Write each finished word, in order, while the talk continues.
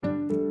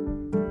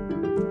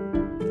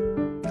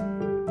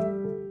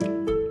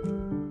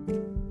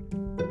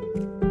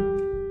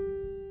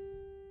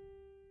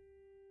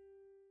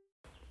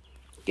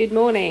Good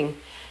morning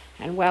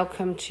and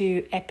welcome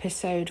to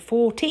episode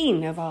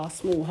 14 of our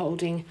small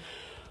holding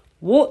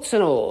warts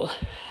and all.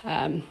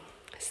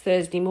 It's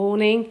Thursday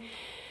morning.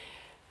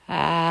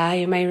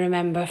 You may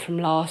remember from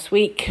last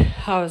week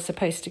I was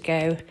supposed to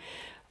go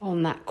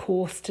on that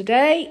course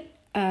today,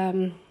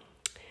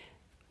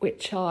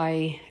 which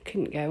I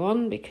couldn't go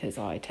on because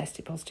I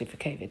tested positive for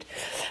COVID.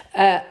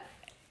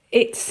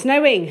 It's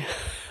snowing.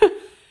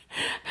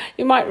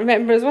 You might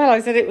remember as well,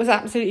 I said it was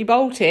absolutely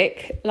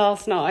Baltic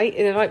last night,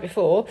 the night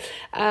before,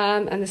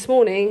 and this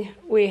morning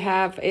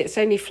it's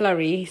only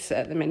flurries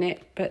at the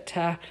minute, but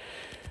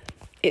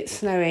it's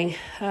snowing,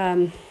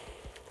 and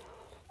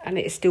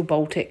it's still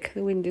Baltic.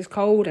 The wind is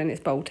cold and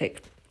it's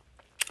Baltic.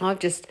 I've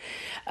just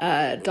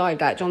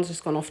dived out. John's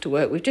just gone off to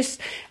work. We've just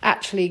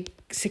actually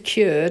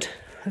secured,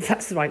 if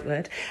that's the right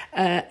word,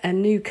 a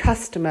new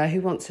customer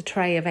who wants a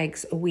tray of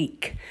eggs a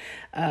week.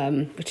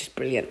 Which is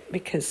brilliant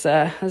because,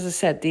 as I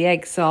said, the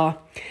eggs are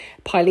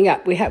piling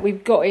up. We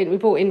brought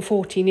in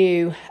 40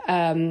 new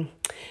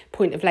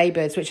point of lay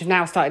birds, which have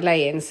now started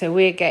laying. So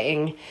we're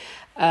getting,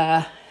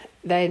 they're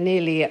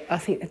nearly, I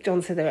think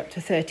John said they're up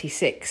to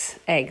 36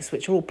 eggs,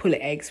 which are all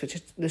pullet eggs, which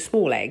are the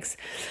small eggs,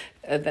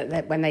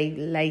 that when they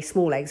lay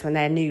small eggs when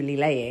they're newly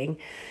laying.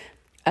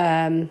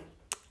 And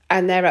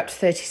they're up to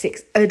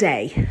 36 a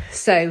day.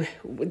 So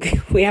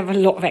we have a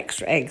lot of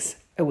extra eggs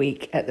a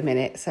week at the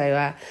minute,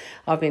 so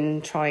I've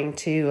been trying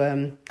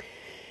to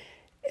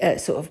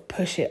sort of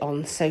push it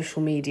on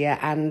social media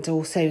and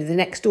also the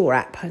Nextdoor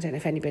app. I don't know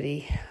if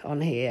anybody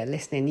on here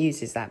listening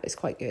uses that, but it's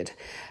quite good,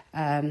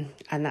 and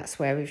that's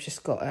where we've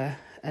just got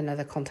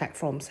another contact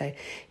from. So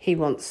he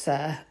wants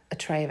a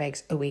tray of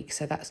eggs a week,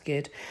 so that's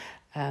good.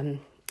 That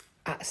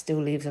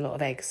still leaves a lot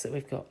of eggs that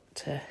we've got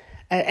to,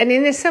 and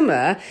in the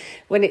summer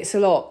when it's a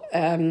lot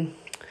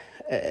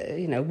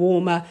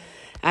warmer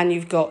and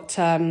you've got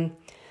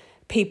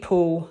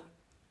people,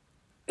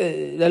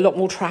 a lot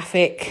more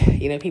traffic,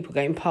 people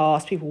going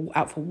past, people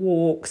out for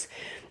walks.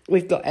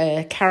 We've got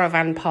a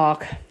caravan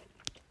park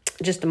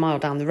just a mile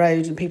down the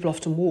road and people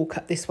often walk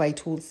up this way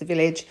towards the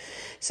village.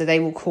 So they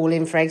will call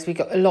in for eggs. We've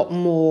got a lot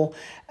more,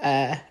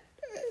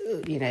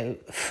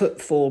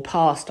 footfall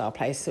past our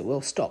place that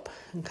will stop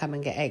and come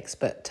and get eggs.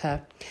 But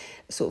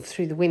sort of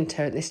through the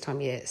winter at this time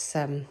of year,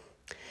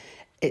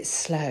 it's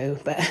slow.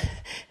 But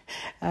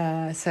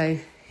I've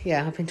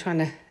been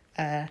trying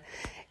to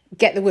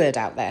get the word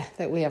out there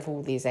that we have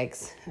all these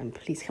eggs and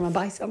please come and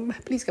buy some.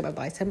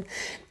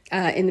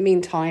 In the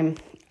meantime,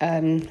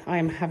 I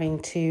am having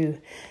to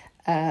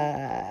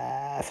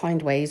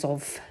find ways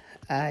of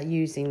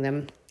using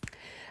them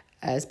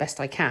as best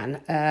I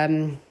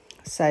can.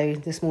 So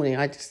this morning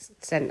I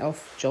just sent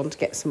off John to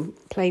get some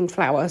plain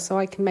flour so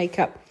I can make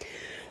up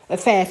a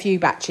fair few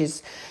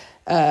batches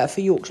for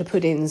Yorkshire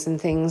puddings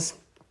and things,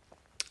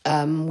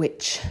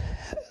 which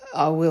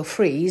I will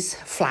freeze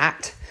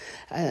flat.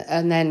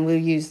 And then we'll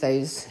use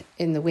those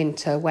in the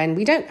winter when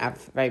we don't have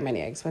very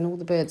many eggs, when all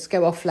the birds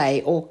go off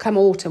lay, or come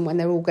autumn when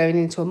they're all going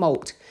into a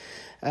molt.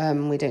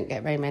 We don't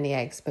get very many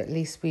eggs, but at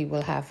least we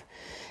will have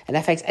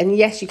enough eggs. And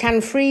yes, you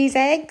can freeze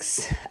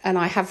eggs, and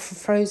I have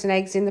frozen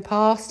eggs in the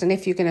past. And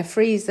if you're going to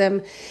freeze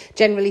them,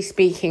 generally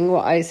speaking,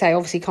 what I say,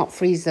 obviously can't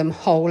freeze them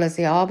whole as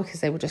they are because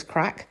they will just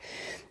crack.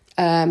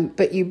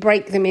 But you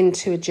break them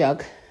into a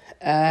jug,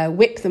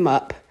 whip them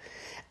up,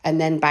 and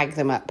then bag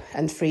them up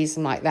and freeze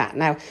them like that.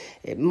 Now,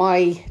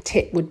 my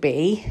tip would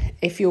be,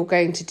 if you're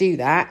going to do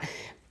that,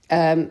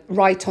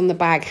 write on the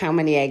bag how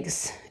many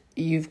eggs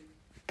you've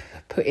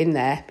put in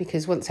there,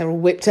 because once they're all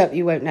whipped up,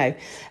 you won't know.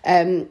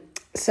 And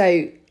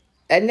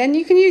then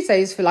you can use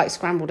those for like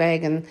scrambled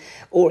egg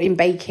or in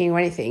baking or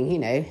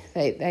anything,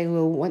 they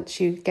will, once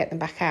you get them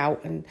back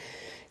out and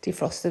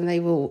defrost them,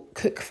 they will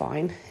cook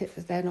fine.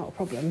 They're not a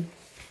problem.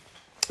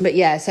 But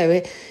yeah,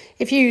 so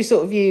if you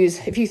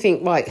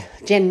think, right,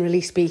 generally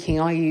speaking,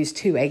 I use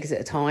 2 eggs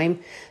at a time,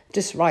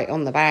 just write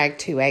on the bag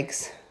 2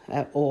 eggs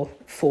or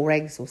 4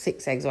 eggs or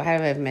 6 eggs or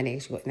however many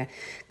eggs you've got in there,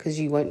 because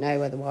you won't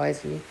know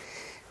otherwise and you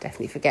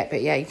definitely forget.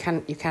 But yeah, you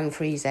can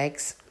freeze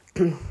eggs.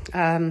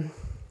 I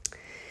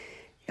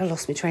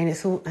lost my train of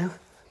thought now.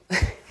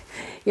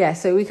 Yeah,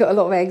 so we've got a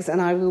lot of eggs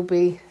and I will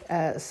be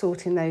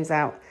sorting those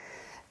out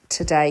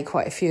today,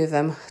 quite a few of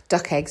them,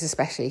 duck eggs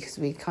especially, because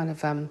we kind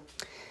of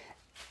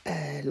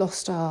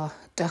lost our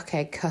duck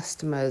egg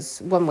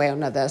customers one way or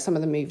another. Some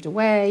of them moved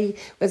away.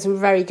 We had some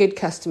very good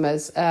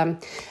customers,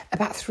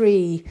 about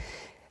 3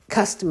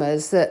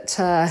 customers that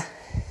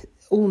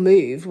all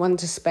moved, one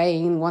to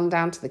Spain, one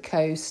down to the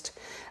coast,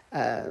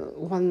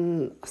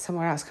 one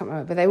somewhere else, can't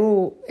remember, but they were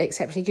all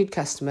exceptionally good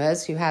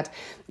customers who had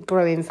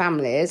growing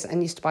families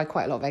and used to buy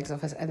quite a lot of eggs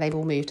off us, and they've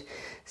all moved.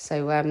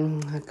 So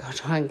I've got to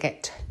try and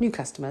get new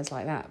customers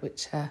like that,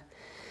 which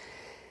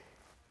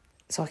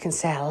so I can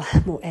sell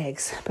more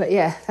eggs. But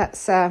yeah, that's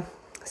so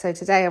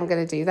today I'm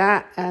going to do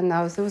that. And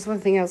there was one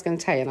thing I was going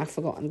to tell you and I've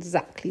forgotten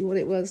exactly what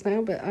it was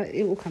now, but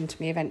it will come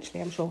to me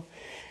eventually, I'm sure.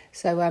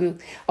 So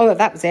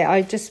that was it.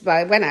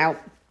 I went out.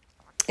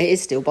 It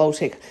is still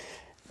Baltic.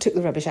 Took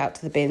the rubbish out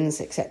to the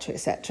bins, etc.,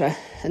 etc.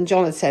 And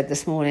John had said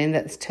this morning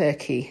that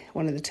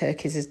one of the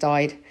turkeys has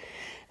died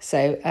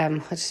So I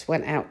just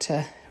went out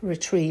to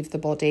retrieve the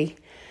body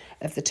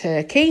of the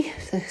turkey.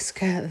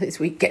 This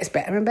week gets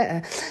better and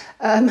better.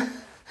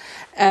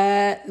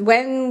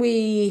 When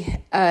we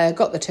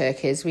got the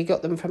turkeys, we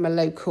got them from a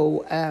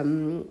local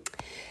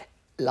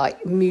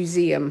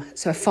museum,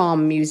 so a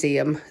farm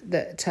museum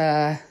that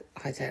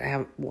I don't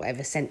know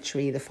whatever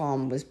century the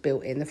farm was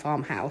built in, the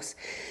farmhouse,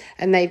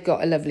 and they've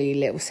got a lovely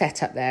little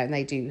setup there, and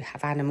they do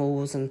have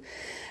animals and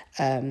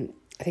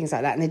things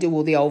like that, and they do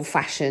all the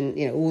old-fashioned,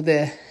 all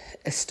the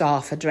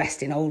staff are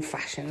dressed in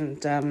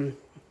old-fashioned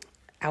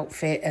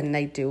outfit, and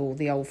they do all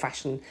the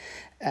old-fashioned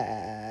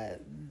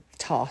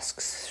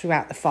tasks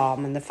throughout the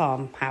farm and the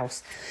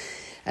farmhouse,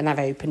 and have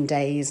open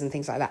days and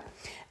things like that.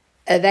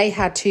 They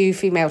had 2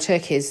 female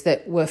turkeys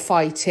that were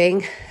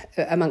fighting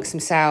amongst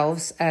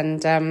themselves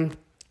and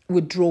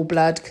would draw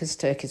blood, because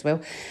turkeys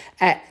will,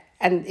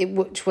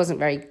 which wasn't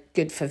very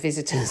good for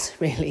visitors,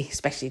 really,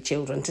 especially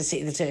children, to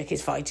see the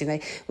turkeys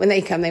fighting. When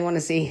they come, they want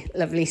to see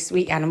lovely,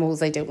 sweet animals.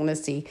 They don't want to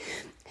see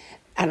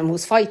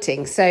animals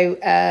fighting. So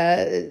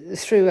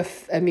through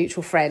a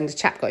mutual friend, a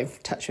chap got in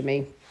touch with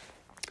me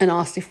and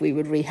asked if we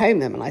would rehome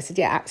them. And I said,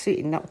 yeah,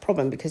 absolutely, not a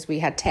problem, because we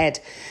had Ted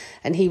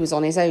and he was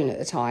on his own at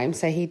the time,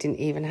 so he didn't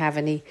even have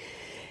any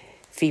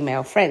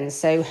female friends.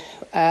 So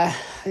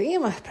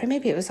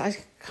maybe it was, I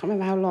can't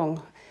remember how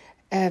long,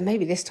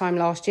 maybe this time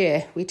last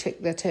year, we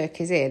took the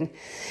turkeys in.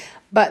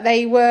 But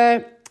they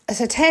were,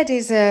 so Ted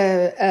is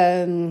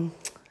a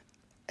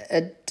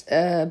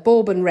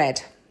Bourbon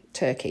red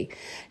turkey.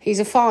 He's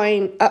a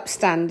fine,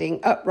 upstanding,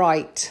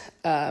 upright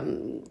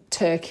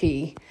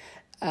turkey,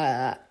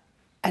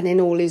 and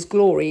in all his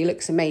glory, he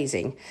looks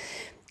amazing.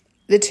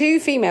 The 2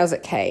 females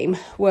that came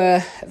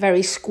were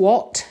very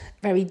squat,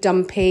 very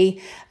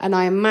dumpy, and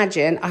I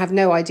have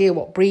no idea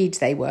what breeds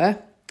they were,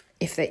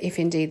 if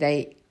indeed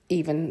they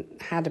even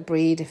had a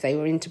breed, if they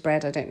were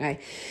interbred, I don't know.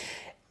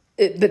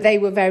 But they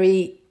were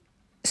very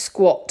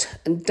squat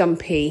and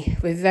dumpy,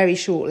 with very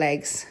short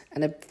legs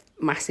and a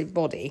massive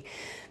body.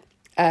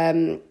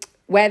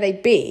 Where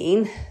they'd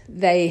been,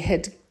 they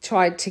had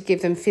tried to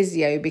give them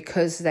physio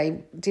because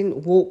they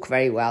didn't walk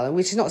very well,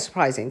 which is not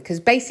surprising,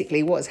 because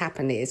basically what's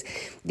happened is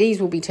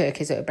these will be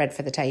turkeys that are bred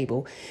for the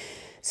table.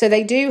 So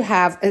they do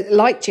have,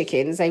 like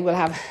chickens, they will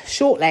have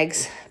short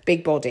legs,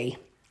 big body,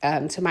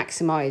 to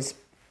maximise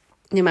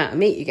the amount of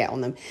meat you get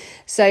on them.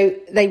 So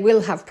they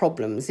will have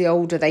problems. The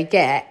older they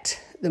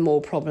get, the more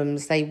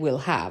problems they will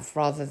have,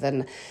 rather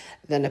than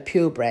a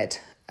purebred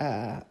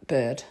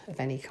bird of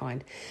any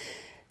kind.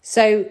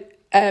 So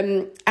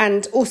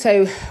and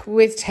also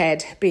with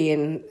Ted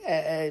being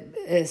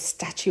as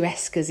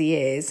statuesque as he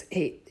is,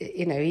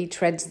 he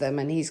treads them,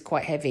 and he's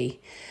quite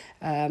heavy.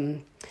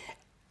 And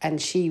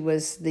she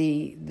was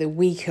the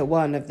weaker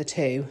one of the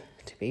 2,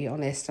 to be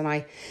honest. And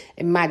I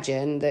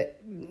imagine that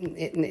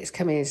it's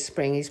coming in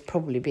spring, he's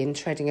probably been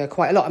treading her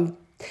quite a lot. And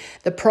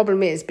the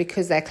problem is,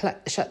 because they're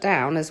shut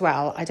down as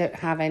well, I don't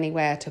have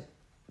anywhere to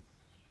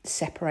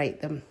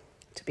separate them,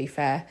 to be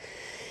fair.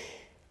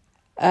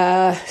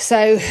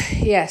 So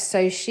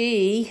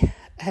she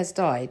has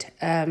died,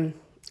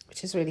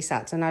 which is really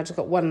sad. So now I've just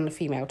got 1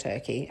 female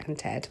turkey and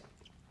Ted.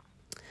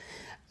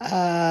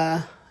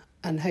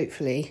 And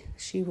hopefully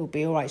she will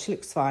be all right. She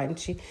looks fine.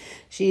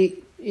 She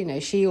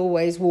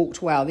always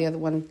walked well. The other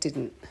one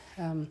didn't.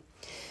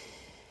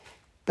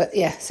 But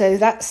yeah, so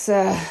that's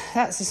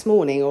this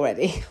morning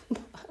already.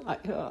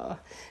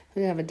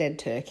 We have a dead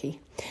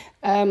turkey.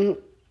 Who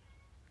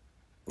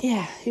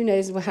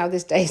knows how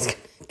this day's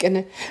going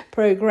to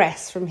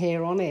progress from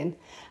here on in.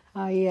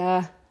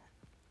 I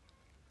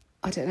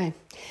don't know.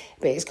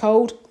 But it's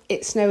cold,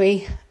 it's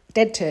snowy,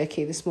 dead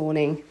turkey this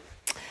morning.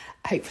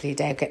 Hopefully the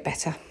day will get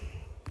better.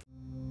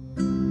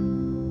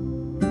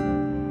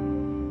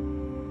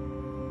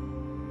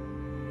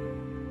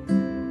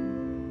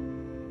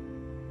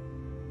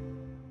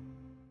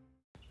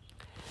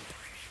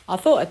 I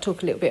thought I'd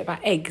talk a little bit about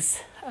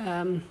eggs,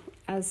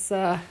 as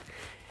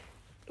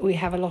we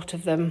have a lot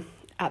of them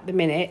at the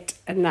minute,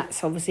 and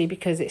that's obviously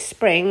because it's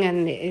spring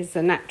and it is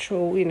the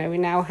natural, we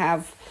now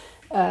have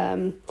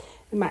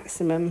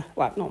maximum,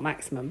 well, not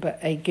maximum, but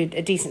a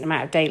decent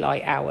amount of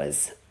daylight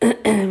hours,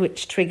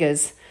 which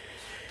triggers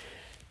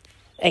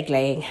egg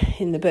laying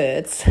in the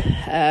birds.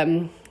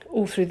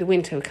 All through the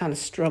winter we kind of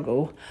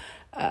struggle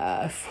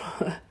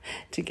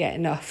to get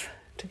enough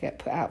to get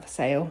put out for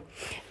sale,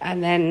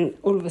 and then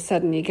all of a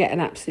sudden you get an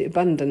absolute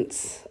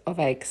abundance of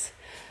eggs.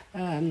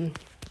 We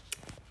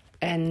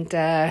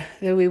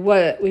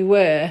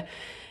were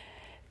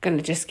going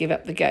to just give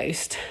up the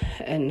ghost,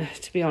 and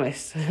to be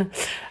honest,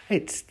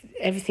 it's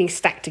everything's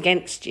stacked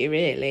against you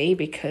really,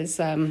 because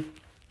I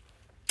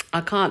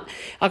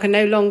can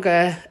no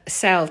longer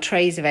sell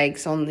trays of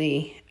eggs on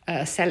the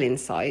selling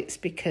sites,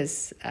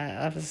 because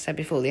as I said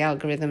before, the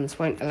algorithms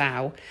won't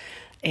allow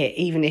it,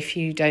 even if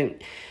you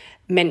don't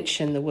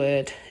mention the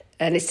word.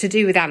 And it's to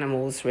do with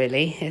animals,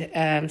 really.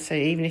 So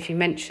even if you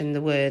mention the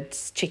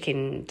words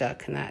chicken,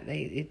 duck, and that,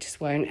 it just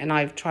won't. And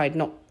I've tried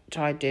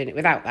doing it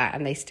without that,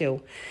 and they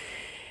still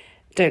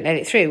don't let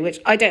it through, which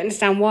I don't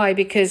understand why,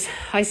 because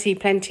I see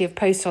plenty of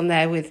posts on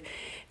there with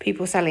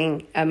people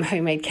selling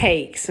homemade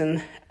cakes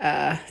and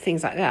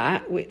things like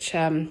that, which,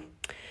 so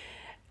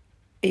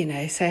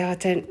I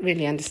don't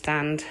really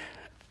understand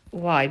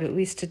why, but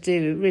we used to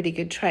do a really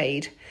good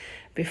trade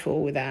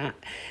before with that.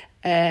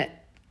 I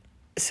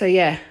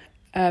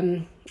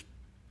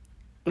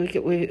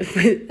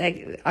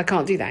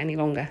can't do that any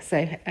longer. So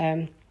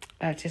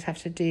I just have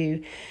to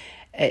do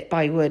it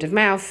by word of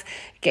mouth,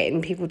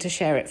 getting people to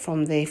share it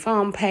from the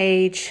farm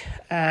page,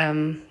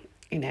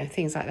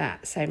 things like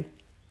that. So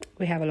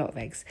we have a lot of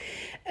eggs.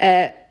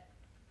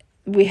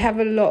 We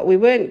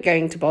weren't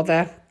going to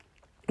bother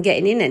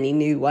getting in any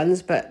new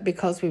ones, but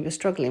because we were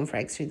struggling for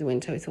eggs through the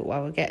winter, we thought,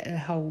 well, we'll get a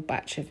whole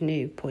batch of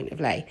new point of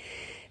lay.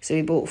 So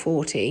we bought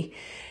 40.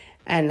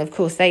 And of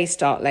course, they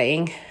start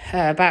laying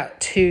about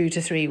 2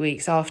 to 3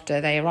 weeks after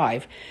they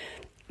arrive.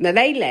 Now,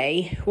 they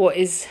lay what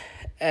is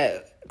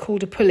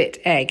called a pullet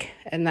egg,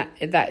 and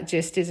that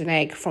just is an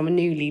egg from a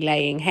newly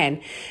laying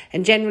hen.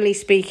 And generally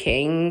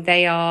speaking,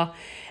 they are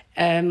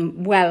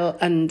well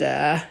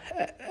under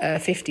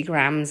 50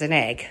 grams an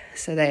egg.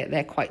 So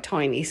they're quite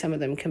tiny. Some of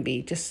them can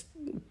be just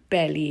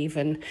barely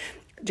even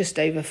just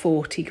over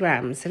 40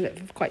 grams. So they're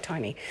quite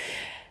tiny.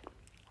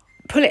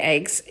 Pullet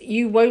eggs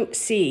you won't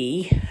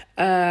see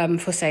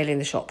for sale in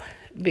the shop,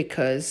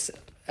 because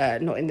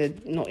not in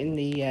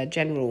the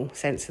general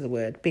sense of the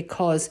word,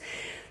 because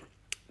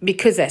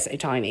they're so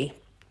tiny.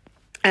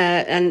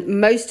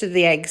 And most of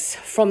the eggs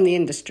from the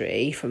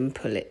industry, from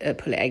pullet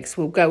eggs,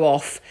 will go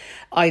off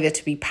either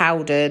to be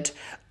powdered,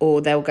 or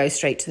they'll go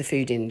straight to the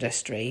food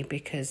industry,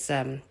 because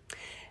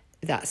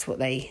that's what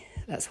they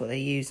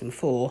use them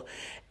for,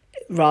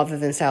 rather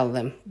than sell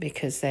them,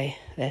 because they're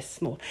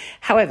small.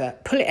 However,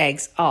 pullet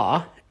eggs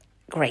are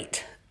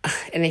great,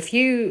 and if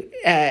you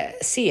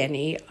see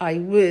any, I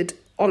would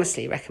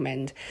honestly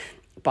recommend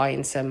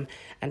buying some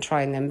and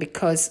trying them,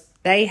 because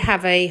they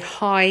have a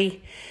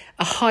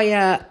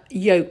higher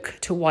yolk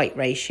to white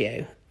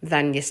ratio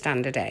than your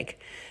standard egg,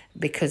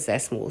 because they're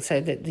small.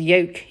 So that the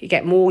yolk, you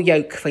get more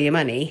yolk for your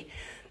money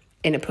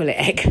in a pullet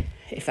egg,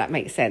 if that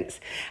makes sense.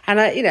 And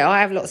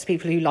I have lots of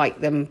people who like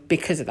them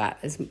because of that.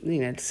 As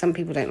some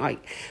people don't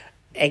like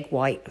egg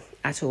white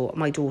at all.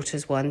 My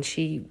daughter's one,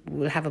 she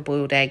will have a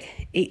boiled egg,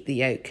 eat the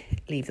yolk,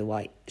 leave the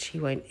white.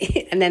 She won't.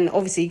 And then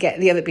obviously you get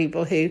the other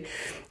people who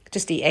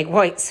just eat egg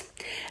whites.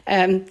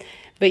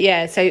 But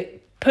yeah, so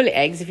pullet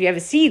eggs, if you ever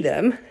see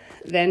them,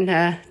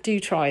 then do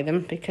try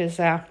them, because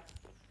they're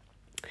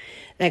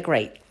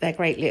great. They're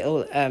great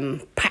little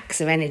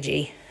packs of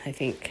energy, I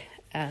think,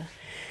 and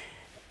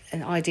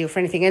ideal for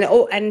anything. And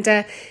all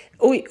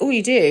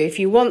you do, if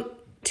you want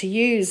to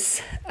use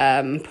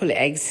pullet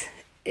eggs,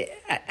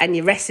 and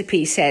your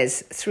recipe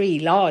says 3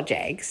 large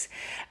eggs,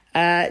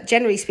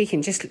 generally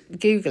speaking, just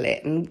Google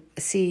it and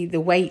see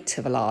the weight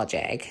of a large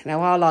egg.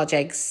 Now, our large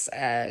eggs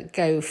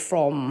go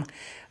from,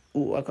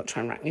 I've got to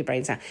try and rack my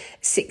brains out,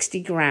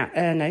 70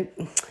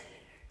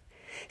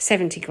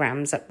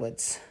 grams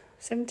upwards.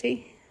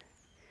 70?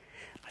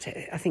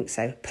 I think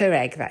so. Per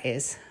egg, that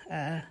is.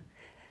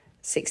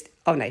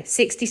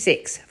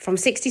 66. From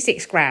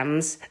 66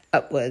 grams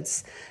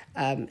upwards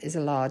is a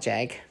large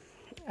egg.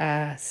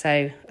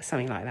 So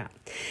something like that.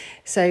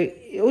 So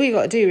all you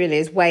got to do really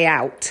is weigh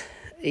out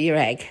your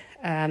egg,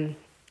 and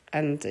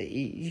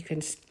you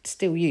can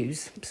still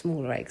use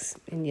smaller eggs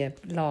in your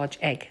large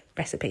egg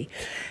recipe.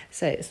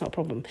 So it's not a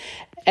problem.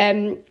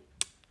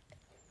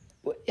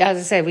 As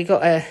I said, we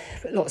got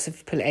lots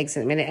of pullet eggs at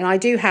the minute, and I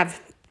do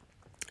have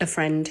a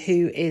friend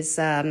who is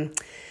a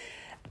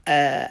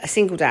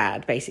single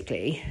dad,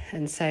 basically.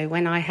 And so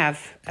when I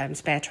have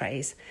spare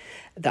trays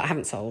that I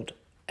haven't sold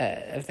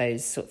of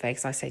those sort of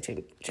eggs, I say to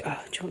him, do you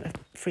want a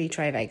free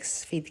tray of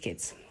eggs? Feed the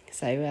kids.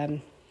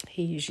 So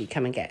he usually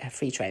come and get a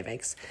free tray of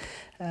eggs,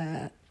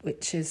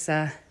 which is,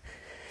 I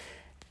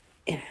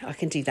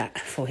can do that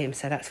for him,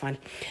 so that's fine.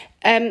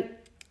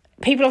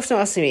 People often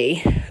ask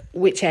me,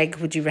 which egg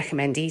would you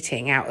recommend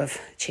eating out of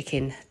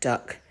chicken,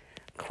 duck,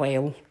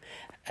 quail,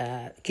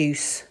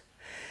 goose?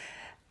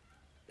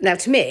 Now,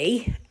 to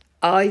me,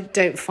 I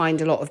don't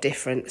find a lot of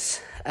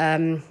difference.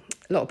 A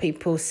lot of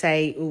people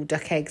say,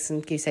 duck eggs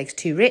and goose eggs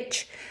too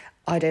rich.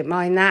 I don't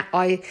mind that.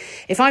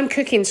 If I'm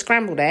cooking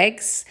scrambled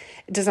eggs,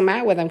 it doesn't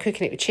matter whether I'm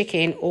cooking it with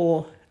chicken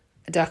or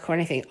a duck or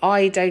anything.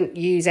 I don't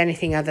use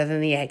anything other than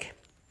the egg,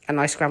 and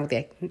I scramble the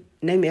egg.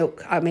 No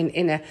milk. I mean,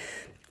 in a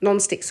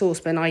non-stick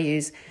saucepan, I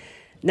use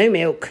no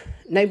milk,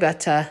 no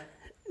butter,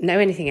 no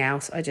anything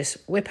else. I just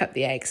whip up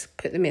the eggs,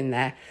 put them in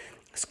there,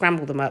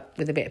 scramble them up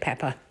with a bit of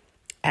pepper,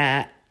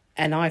 and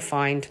I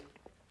find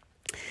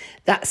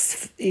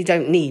you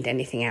don't need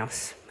anything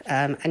else.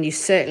 And you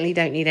certainly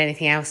don't need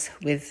anything else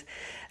with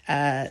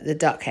the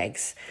duck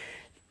eggs.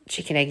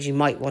 Chicken eggs you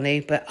might want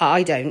to, but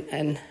I don't,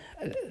 and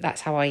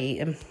that's how I eat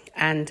them.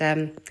 And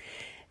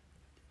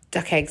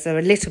duck eggs are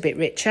a little bit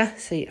richer,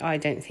 so I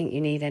don't think you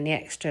need any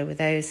extra with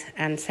those.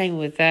 And same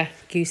with the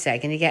goose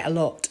egg, and you get a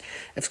lot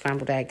of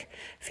scrambled egg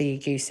for your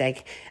goose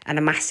egg and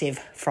a massive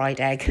fried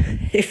egg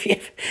if you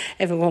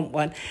ever want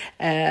one.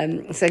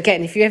 So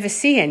again, if you ever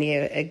see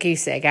a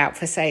goose egg out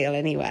for sale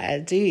anywhere,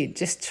 do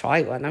just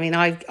try one. I mean,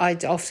 I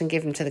often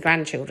give them to the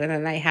grandchildren,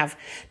 and they have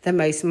the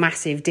most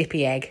massive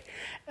dippy egg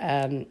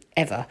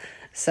ever.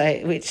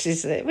 So which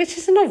is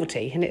a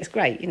novelty, and it's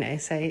great,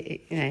 So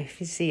if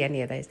you see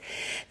any of those.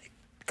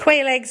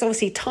 Quail eggs,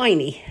 obviously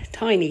tiny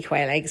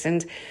quail eggs,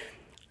 and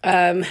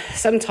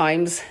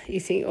sometimes you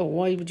think, oh,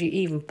 why would you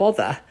even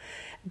bother?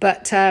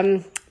 But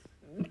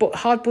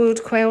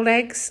hard-boiled quail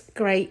eggs,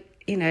 great,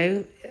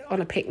 on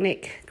a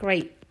picnic,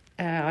 great.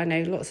 I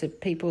know lots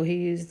of people who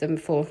use them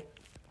for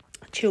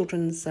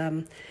children's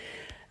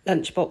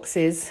lunch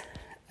boxes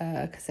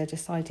because they're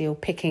just ideal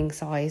picking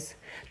size,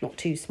 not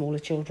too smaller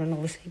children,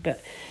 obviously, but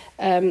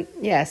so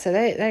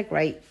they're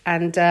great.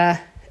 And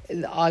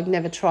I've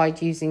never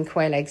tried using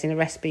quail eggs in a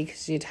recipe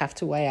because you'd have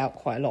to weigh out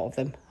quite a lot of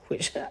them,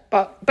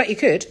 but you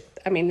could.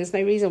 I mean, there's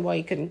no reason why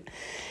you couldn't.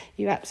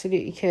 You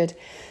absolutely could.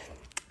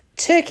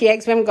 Turkey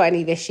eggs, we haven't got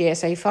any this year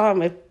so far, and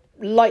we're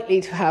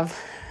likely to have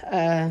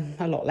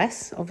a lot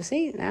less,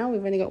 obviously. Now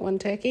we've only got one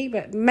turkey,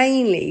 but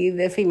mainly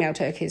the female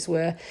turkeys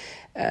were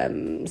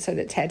so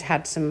that Ted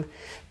had some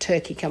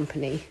turkey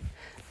company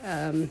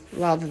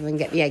rather than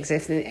get the eggs.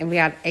 And we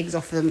had eggs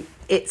off them.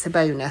 It's a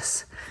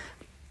bonus,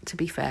 to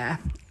be fair.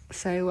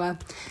 So,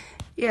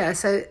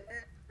 so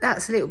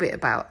that's a little bit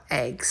about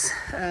eggs,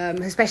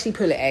 especially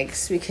pullet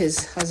eggs,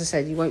 because, as I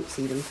said, you won't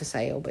see them for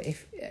sale, but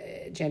if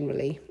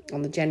generally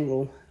on the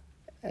general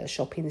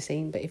shopping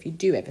scene, but if you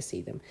do ever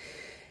see them,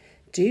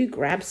 do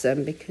grab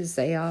some, because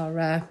they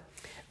are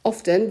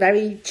often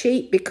very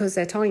cheap because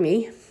they're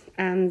tiny,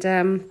 and,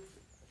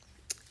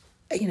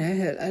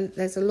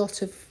 there's a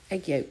lot of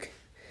egg yolk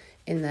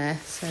in there,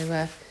 so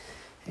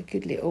a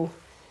good little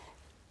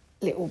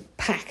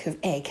pack of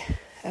egg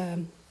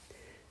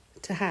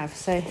to have.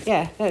 So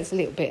that's a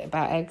little bit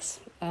about eggs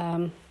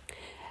and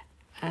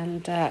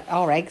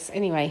our eggs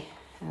anyway,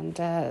 and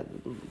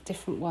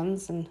different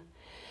ones, and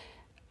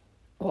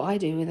what I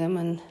do with them,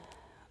 and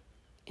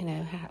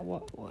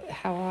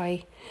how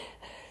I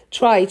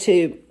try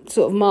to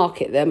sort of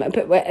market them.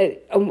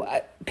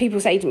 But people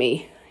say to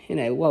me,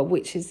 well,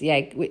 which is the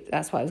egg?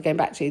 That's what I was going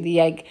back to,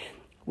 the egg.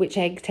 Which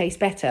egg tastes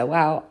better?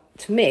 Well,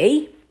 to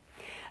me,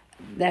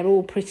 they're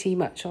all pretty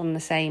much on the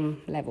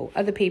same level.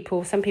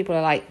 Some people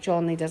are like,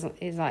 John,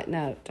 he's like,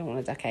 no, don't want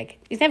a duck egg.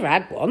 He's never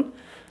had one,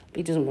 but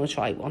he doesn't want to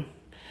try one.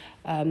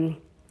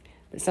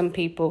 But some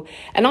people,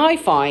 and I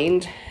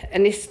find,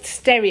 and this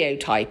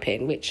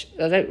stereotyping, which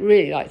I don't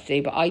really like to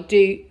do, but I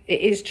do,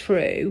 it is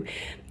true,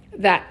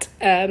 that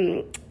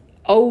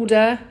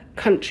older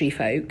country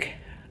folk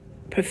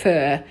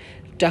prefer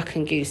duck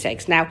and goose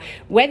eggs. Now,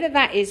 whether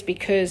that is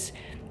because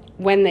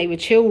when they were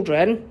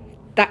children,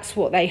 that's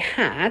what they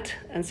had,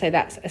 and so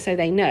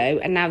they know,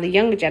 and now the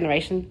younger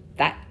generation,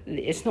 that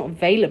it's not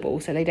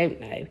available, so they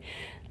don't know.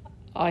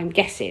 I'm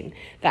guessing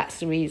that's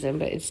the reason,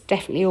 but it's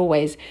definitely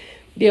always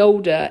the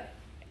older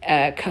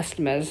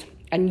customers,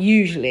 and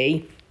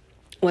usually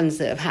ones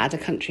that have had a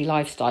country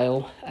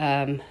lifestyle,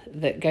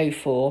 that go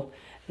for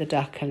the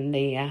duck and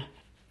the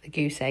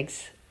goose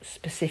eggs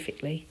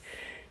specifically.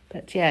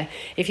 But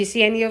if you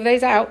see any of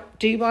those out,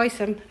 do buy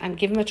some and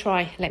give them a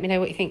try. Let me know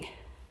what you think.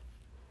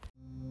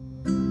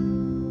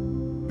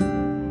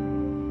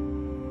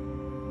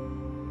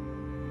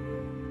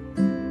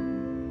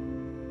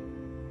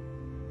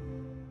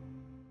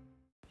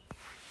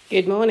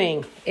 Good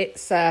morning.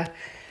 It's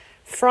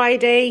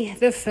Friday,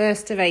 the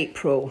 1st of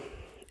April,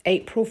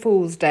 April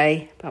Fool's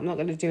Day, but I'm not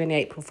going to do any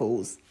April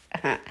Fools.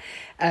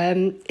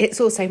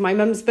 It's also my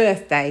mum's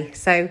birthday,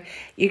 so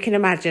you can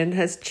imagine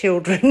as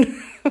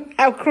children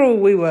how cruel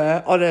we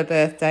were on her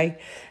birthday.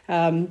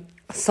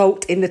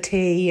 Salt in the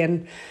tea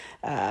and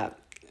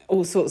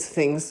all sorts of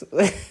things.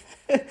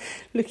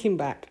 Looking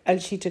back,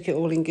 and she took it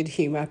all in good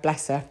humour,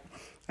 bless her.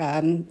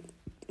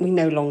 We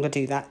no longer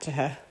do that to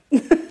her.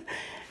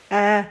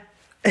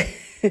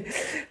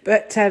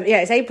 But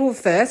it's April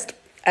 1st.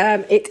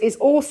 It is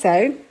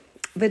also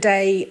the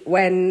day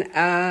when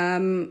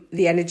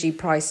the energy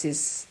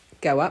prices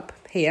go up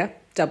here,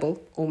 double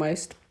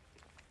almost,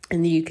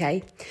 in the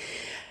UK.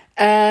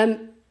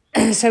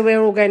 So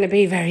we're all going to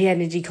be very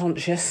energy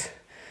conscious.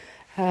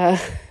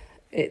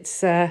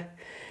 It's going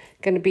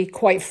to be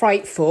quite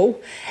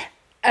frightful.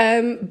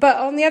 But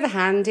on the other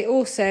hand, it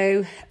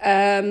also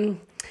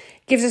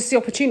gives us the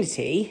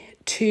opportunity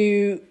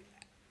to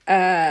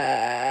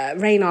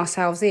rein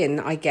ourselves in,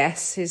 I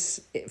guess,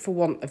 is for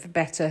want of a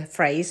better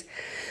phrase,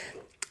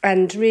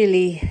 and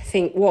really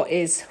think what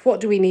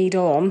do we need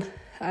on,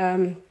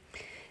 and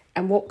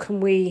what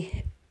can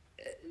we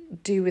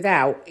do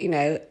without.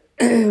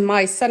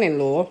 My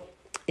son-in-law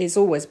has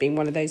always been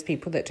one of those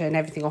people that turn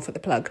everything off at the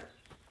plug.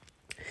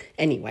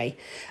 Anyway,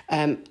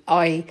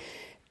 I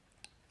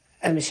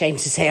am ashamed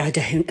to say I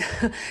don't,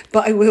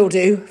 but I will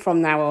do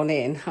from now on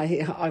in.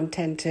 I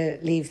tend to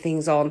leave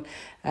things on.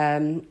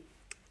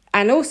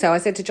 And also, I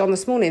said to John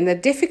this morning, the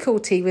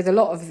difficulty with a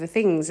lot of the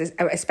things,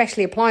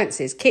 especially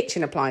appliances,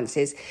 kitchen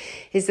appliances,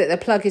 is that the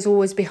plug is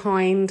always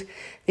behind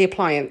the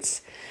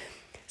appliance.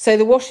 So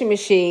the washing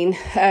machine,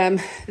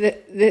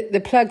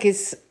 the plug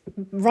is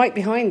right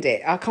behind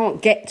it. I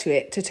can't get to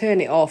it to turn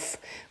it off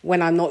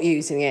when I'm not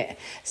using it.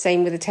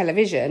 Same with the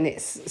television.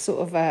 It's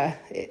sort of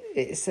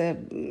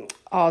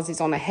ours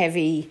is on a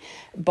heavy,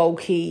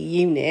 bulky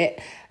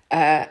unit,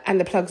 and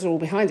the plugs are all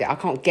behind it. I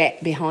can't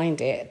get behind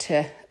it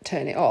to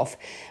turn it off.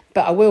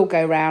 But I will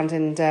go around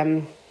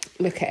and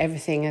look at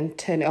everything and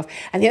turn it off.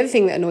 And the other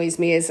thing that annoys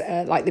me is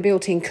like the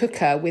built-in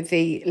cooker with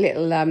the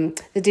little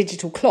the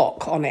digital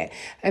clock on it.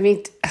 I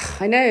mean,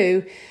 I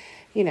know,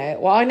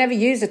 I never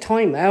use a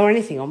timer or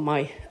anything on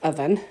my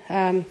oven.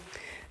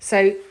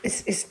 So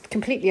it's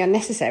completely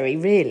unnecessary,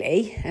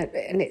 really.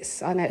 And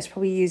I know it's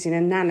probably using a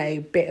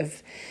nano bit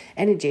of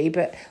energy,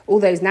 but all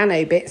those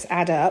nano bits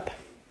add up.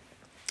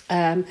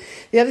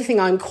 The other thing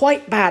I'm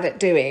quite bad at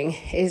doing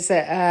is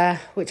that,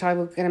 which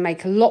I'm going to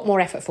make a lot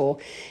more effort for,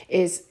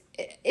 is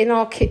in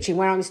our kitchen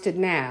where I'm stood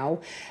now,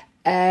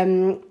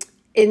 in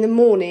the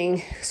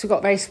morning, so we've got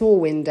a very small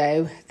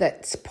window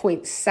that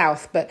points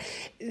south, but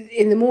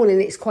in the morning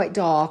it's quite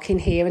dark in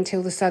here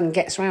until the sun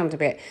gets round a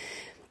bit.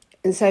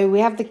 And so we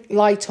have the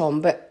light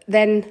on, but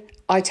then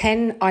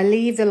I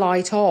leave the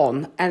light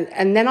on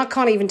and then I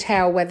can't even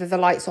tell whether the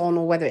light's on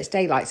or whether it's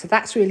daylight. So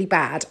that's really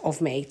bad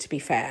of me, to be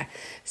fair.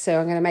 So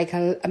I'm going to make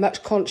a much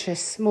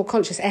more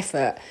conscious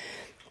effort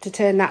to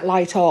turn that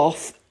light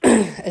off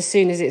as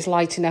soon as it's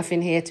light enough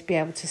in here to be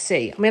able to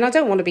see. I mean, I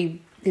don't want to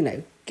be,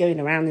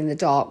 going around in the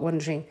dark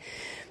wondering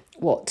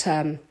what's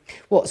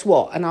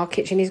what. And our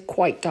kitchen is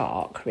quite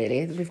dark,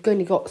 really. We've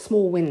only got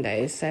small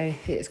windows, so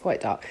it's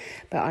quite dark.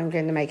 But I'm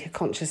going to make a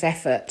conscious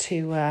effort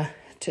to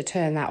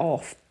turn that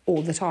off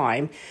all the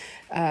time,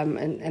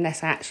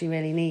 unless I actually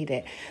really need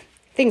it.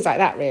 Things like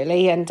that,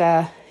 really. And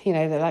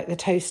like the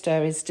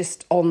toaster is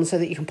just on so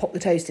that you can pop the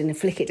toast in and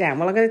flick it down.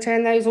 Well, I'm going to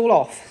turn those all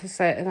off,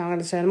 and I'm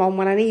going to turn them on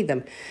when I need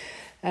them,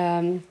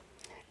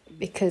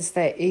 because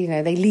they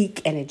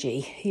leak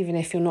energy. Even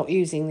if you're not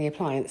using the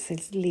appliance,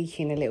 it's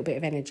leaking a little bit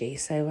of energy.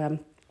 So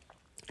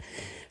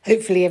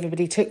hopefully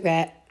everybody took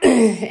their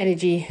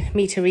energy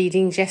meter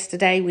readings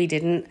yesterday. We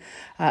didn't.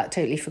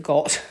 Totally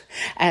forgot.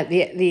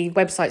 The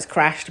website's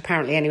crashed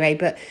apparently anyway,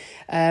 but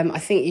I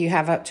think you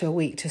have up to a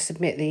week to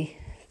submit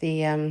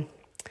the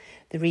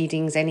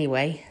readings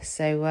anyway.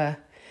 So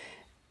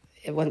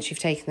once you've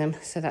taken them,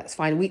 so that's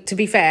fine. To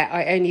be fair,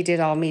 I only did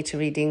our meter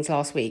readings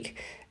last week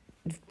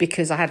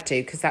because I had to,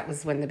 because that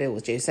was when the bill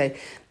was due. So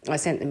I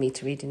sent the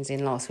meter readings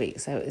in last week.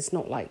 So it's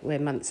not like we're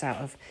months out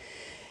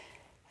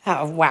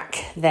of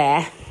whack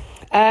there.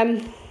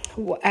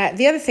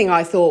 The other thing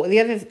I thought,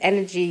 the other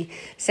energy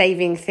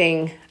saving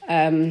thing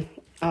I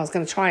was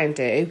going to try and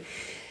do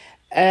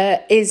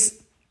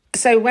is,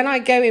 so when I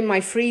go in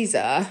my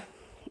freezer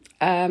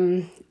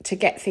to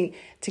get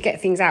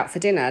things out for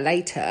dinner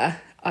later,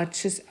 I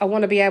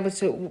want to be able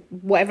to,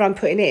 whatever I'm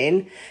put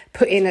in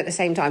at the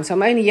same time. So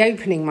I'm only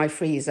opening my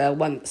freezer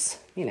once,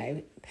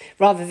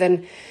 rather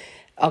than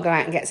I'll go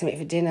out and get something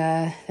for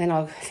dinner, then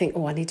I'll think,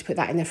 I need to put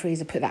that in the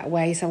freezer, put that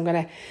away. So I'm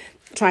going to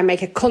try and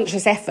make a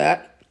conscious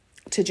effort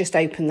to just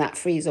open that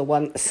freezer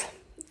once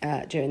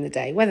during the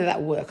day. Whether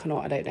that will work or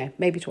not, I don't know.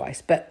 Maybe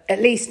twice, but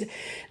at least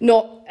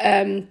not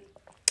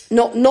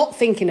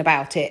thinking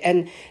about it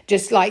and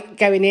just like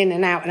going in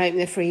and out and opening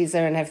the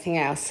freezer and everything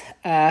else.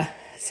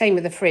 Same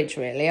with the fridge,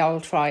 really. I'll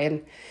try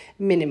and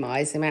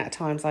minimise the amount of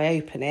times I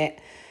open it,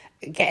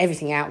 get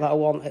everything out that I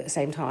want at the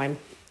same time,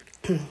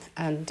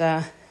 and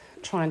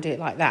try and do it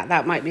like that.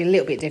 That might be a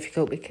little bit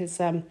difficult because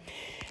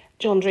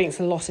John drinks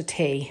a lot of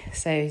tea,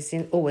 so he's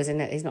always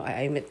in it. He's not at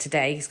home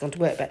today, he's gone to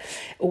work, but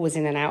always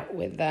in and out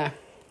with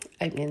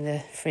opening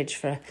the fridge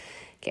for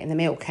getting the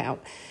milk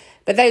out.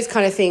 But those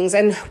kind of things,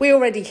 and we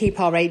already keep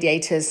our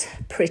radiators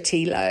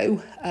pretty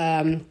low.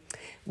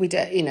 We do,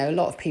 a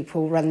lot of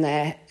people run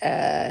their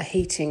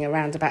heating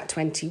around about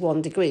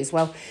 21 degrees.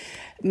 Well,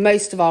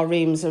 most of our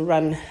rooms are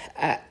run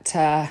at,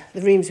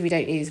 the rooms we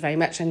don't use very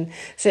much, and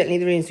certainly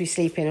the rooms we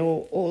sleep in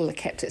all are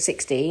kept at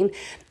 16.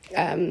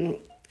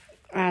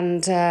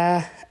 And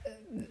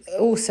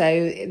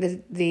also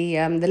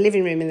the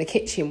living room and the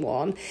kitchen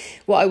one,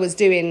 what I was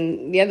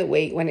doing the other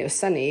week when it was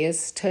sunny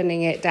is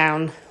turning it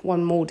down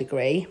one more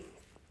degree.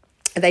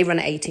 They run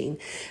at 18,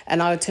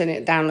 and I would turn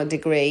it down a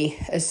degree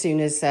as soon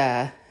as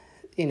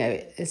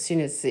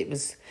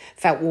it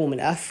felt warm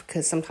enough,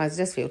 because sometimes it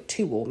does feel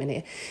too warm in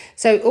here.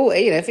 So,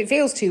 if it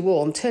feels too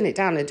warm, turn it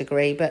down a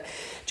degree. But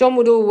John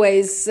would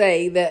always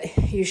say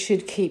that you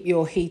should keep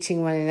your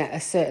heating running at a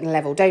certain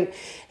level.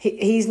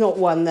 He's not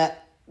one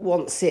that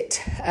wants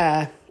it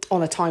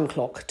on a time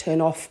clock,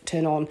 turn off,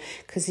 turn on,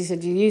 because he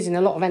said you're using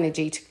a lot of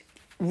energy to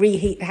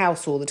reheat the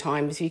house all the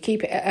time. So you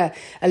keep it at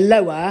a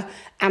lower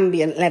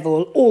ambient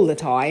level all the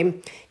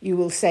time, you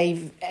will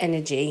save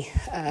energy.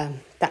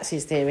 That's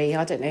his theory.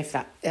 I don't know if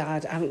that, I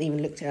haven't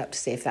even looked it up to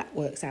see if that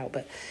works out,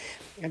 but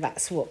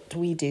that's what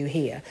we do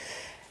here.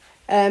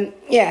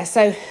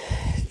 So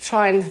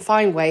try and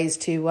find ways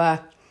to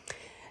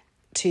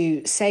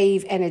to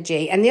save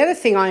energy. And the other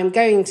thing I am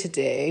going to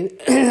do,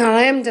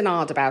 I am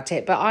denied about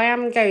it, but I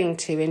am going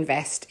to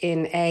invest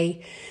in a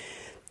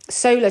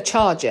solar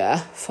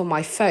charger for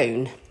my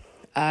phone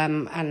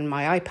and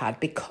my iPad,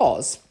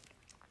 because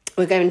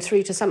we're going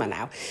through to summer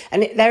now.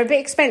 And they're a bit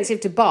expensive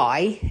to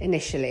buy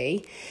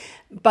initially,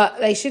 but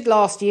they should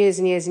last years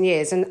and years and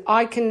years. And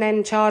I can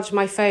then charge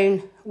my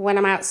phone when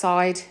I'm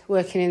outside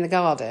working in the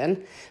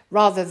garden,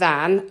 rather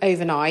than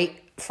overnight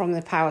from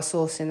the power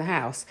source in the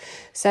house.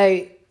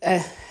 So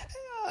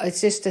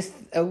it's just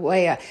a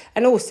way.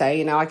 And also,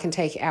 I can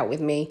take it out with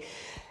me.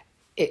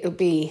 It'll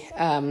be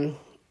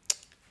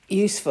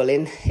useful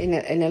in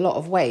a lot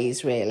of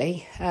ways,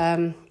 really.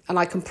 And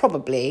I can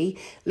probably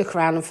look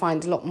around and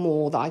find a lot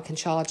more that I can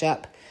charge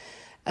up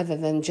other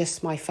than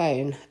just my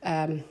phone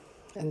and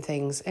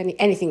things.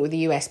 Anything with a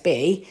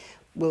USB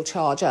will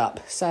charge up.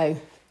 So,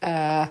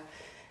 I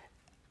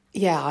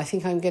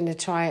think I'm going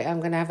to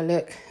have a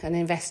look and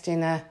invest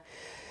in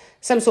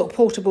some sort of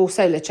portable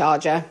solar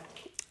charger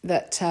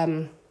that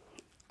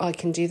I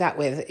can do that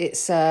with. It's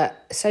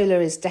solar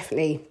is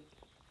definitely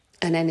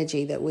an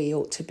energy that we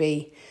ought to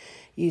be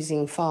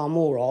using far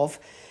more of.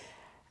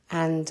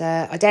 And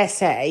I dare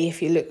say,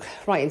 if you look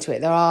right into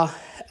it, there are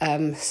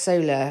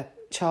solar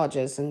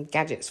chargers and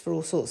gadgets for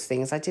all sorts of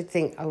things. I did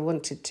think I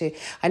wanted to.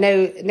 I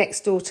know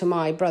next door to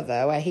my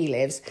brother, where he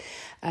lives,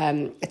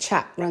 a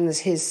chap runs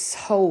his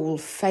whole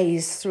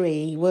phase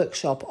 3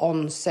 workshop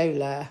on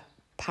solar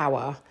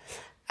power.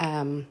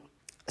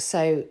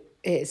 So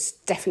it's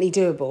definitely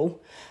doable.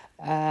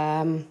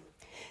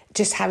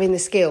 Just having the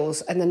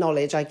skills and the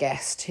knowledge, I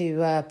guess,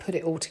 to put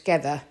it all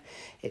together.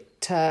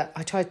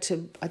 I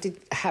did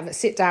have it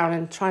sit down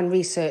and try and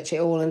research it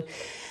all and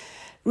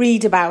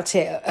read about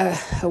it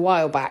a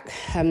while back.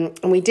 And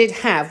we did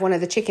have one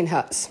of the chicken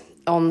huts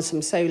on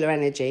some solar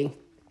energy.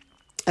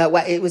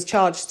 Where it was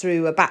charged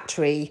through a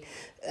battery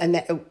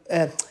and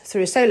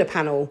through a solar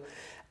panel,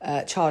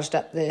 charged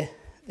up the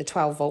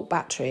 12-volt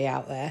battery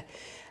out there.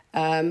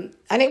 And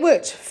it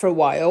worked for a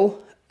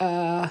while.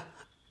 But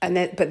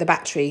the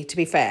battery, to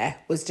be fair,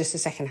 was just a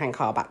second-hand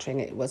car battery,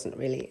 and it wasn't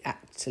really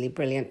actually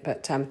brilliant.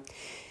 But,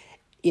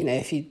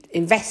 if you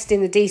invest in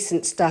the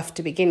decent stuff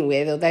to begin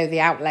with, although the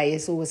outlay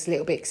is always a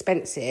little bit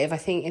expensive, I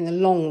think in the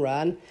long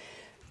run,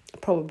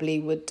 probably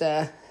would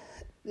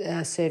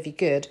serve you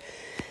good.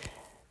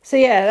 So,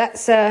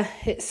 that's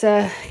it's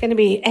going to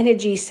be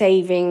energy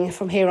saving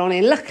from here on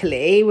in.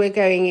 Luckily, we're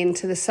going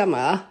into the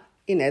summer,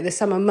 the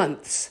summer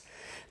months.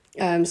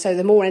 So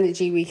the more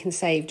energy we can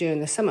save during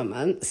the summer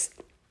months,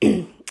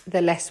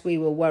 the less we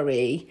will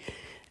worry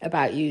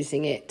about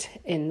using it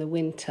in the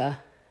winter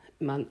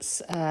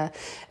months.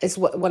 It's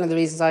one of the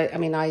reasons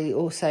I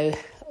also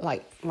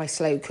like my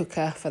slow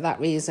cooker for that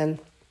reason.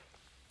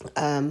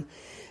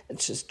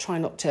 Just try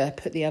not to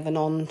put the oven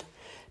on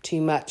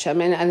too much.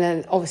 And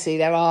then obviously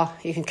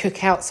you can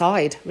cook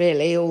outside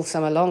really all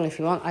summer long if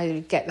you want. I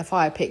get the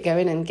fire pit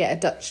going and get a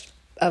Dutch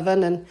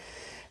oven and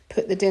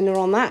put the dinner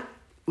on that.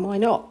 Why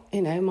not?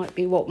 Might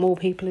be what more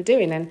people are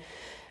doing, and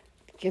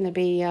going to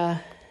be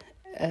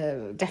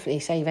definitely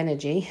save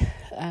energy.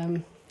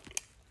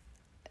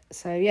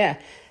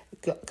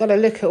 Got to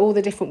look at all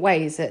the different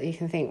ways that you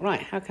can think,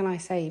 right, how can I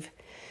save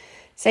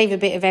a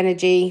bit of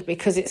energy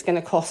because it's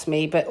going to cost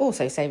me, but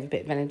also save a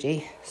bit of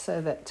energy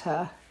so that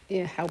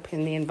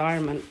helping the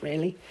environment,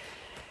 really.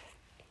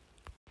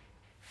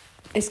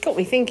 It's got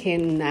me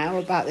thinking now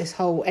about this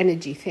whole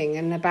energy thing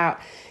and about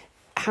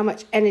how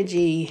much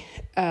energy,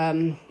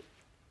 how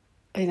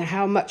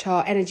much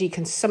our energy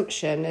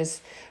consumption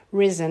has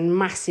risen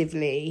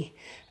massively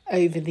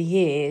over the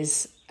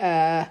years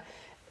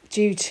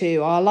due to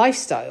our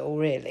lifestyle,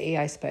 really,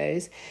 I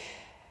suppose.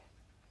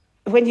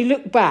 When you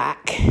look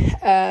back,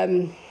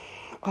 even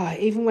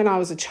when I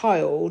was a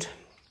child,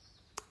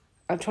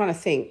 I'm trying to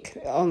think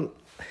on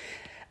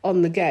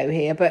the go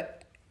here,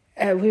 but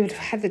we would have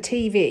had the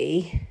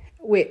TV,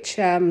 which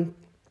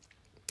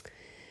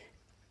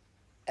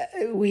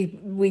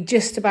we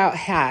just about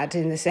had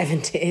in the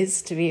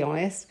 70s, to be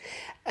honest.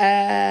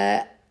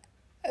 That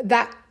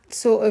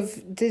sort of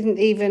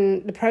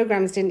the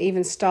programmes didn't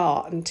even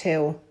start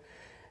until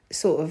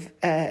sort of,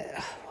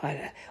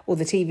 or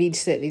the TV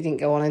certainly didn't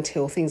go on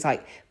until things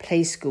like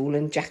Play School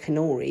and Jack and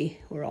Ori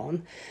were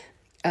on.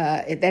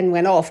 It then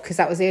went off because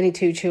that was the only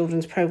two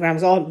children's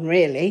programmes on,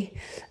 really.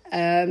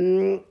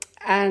 And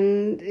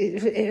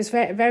it was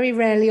very, very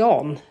rarely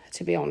on,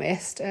 to be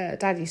honest.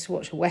 Dad used to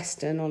watch a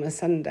Western on a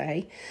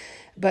Sunday,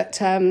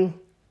 but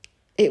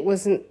it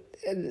wasn't,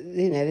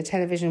 the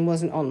television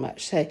wasn't on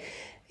much. So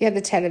you had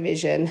the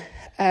television.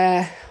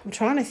 I'm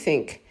trying to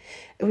think.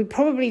 We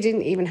probably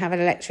didn't even have an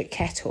electric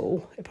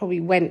kettle. It probably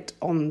went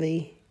on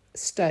the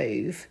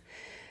stove.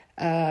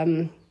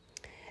 And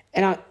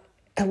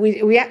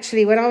we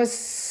actually, when I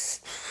was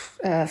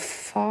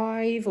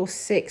 5 or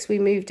 6, we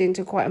moved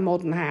into quite a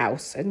modern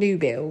house, a new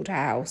build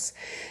house.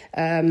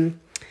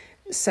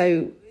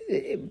 So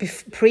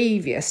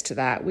previous to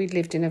that, we'd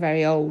lived in a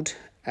very old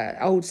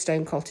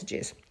stone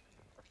cottages.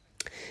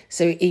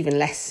 So even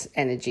less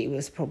energy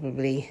was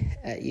probably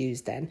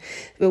used then.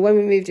 But when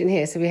we moved in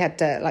here, so we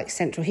had like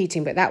central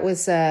heating, but that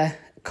was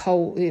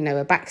coal,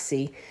 a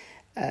Baxi.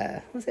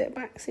 Was it a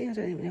Baxi? I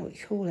don't even know what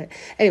you call it.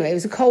 Anyway, it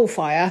was a coal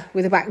fire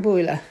with a back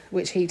boiler,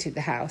 which heated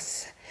the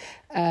house.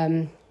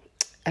 And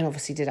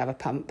obviously did have a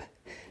pump.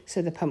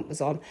 So the pump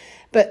was on.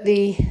 But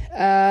we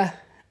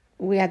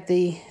had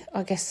the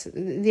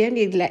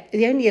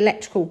only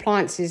electrical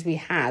appliances we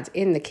had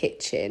in the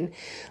kitchen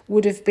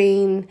would have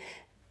been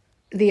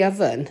the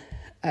oven,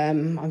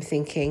 I'm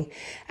thinking,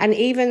 and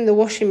even the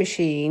washing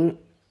machine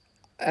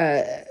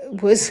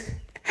was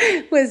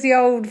the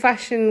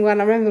old-fashioned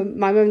one. I remember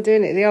my mum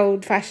doing it, the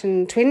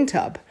old-fashioned twin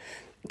tub,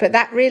 but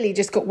that really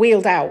just got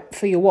wheeled out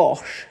for your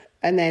wash,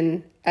 and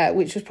then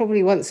which was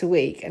probably once a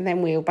week, and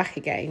then wheeled back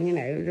again.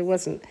 There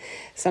wasn't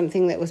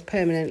something that was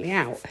permanently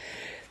out.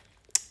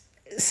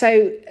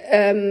 So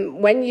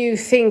when you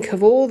think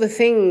of all the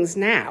things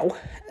now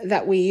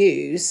that we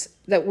use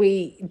that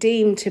we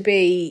deem to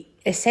be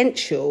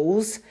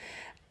essentials,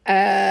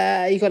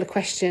 you've got to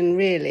question,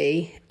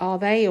 really, are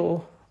they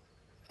or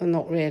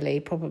not really?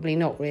 Probably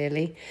not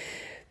really.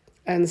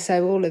 And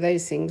so all of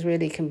those things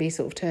really can be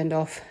sort of turned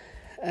off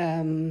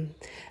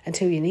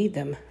until you need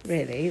them,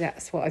 really.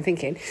 That's what I'm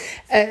thinking.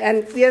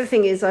 And the other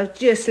thing is I've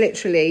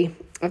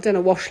done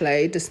a wash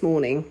load this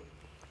morning,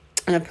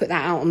 and I put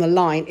that out on the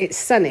line. It's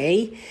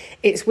sunny,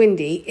 it's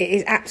windy, it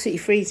is absolutely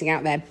freezing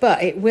out there,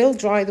 but it will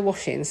dry the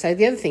washing. So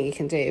the other thing you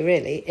can do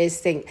really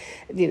is take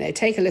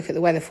a look at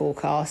the weather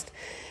forecast,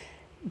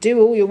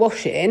 do all your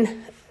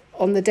washing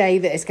on the day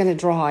that it's going to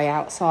dry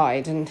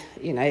outside, and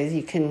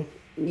you can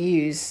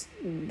use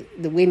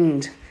the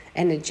wind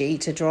energy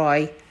to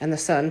dry and the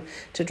sun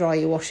to dry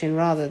your washing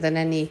rather than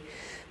any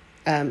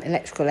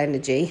electrical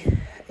energy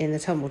in the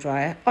tumble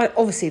dryer.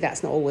 Obviously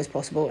that's not always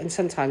possible, and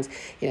sometimes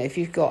if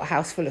you've got a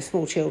house full of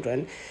small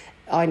children,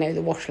 I know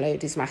the wash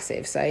load is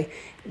massive, so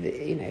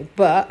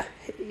but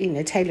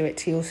tailor it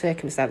to your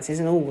circumstances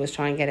and always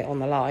try and get it on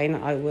the line.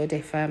 I would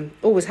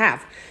always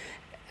have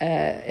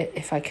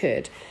if I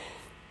could.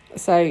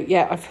 So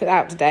yeah, I put it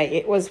out today.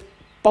 It was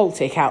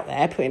Baltic out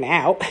there putting it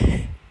out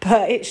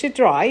but it should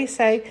dry,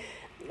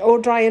 or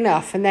dry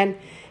enough, and then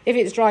if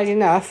it's dried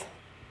enough,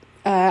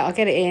 I'll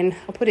get it in,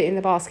 I'll put it in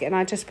the basket, and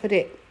I just put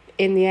it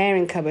in the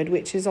airing cupboard,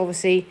 which is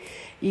obviously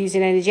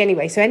using energy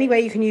anyway. So any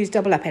way you can use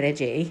double up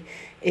energy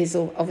is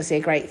obviously a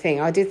great thing.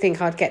 I did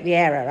think I'd get the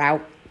airer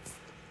out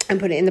and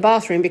put it in the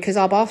bathroom, because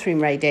our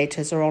bathroom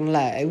radiators are on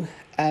low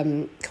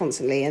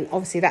constantly, and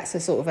obviously that's a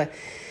sort of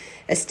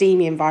a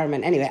steamy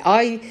environment. Anyway,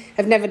 I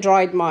have never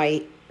dried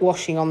my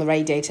washing on the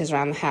radiators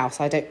around the house.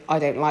 I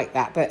don't like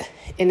that, but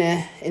in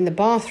the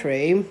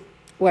bathroom,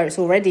 where it's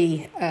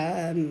already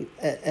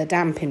a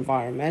damp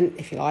environment,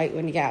 if you like,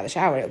 when you get out of the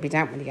shower, it'll be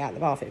damp. When you get out of the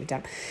bath, it'll be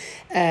damp.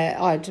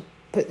 I'd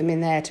put them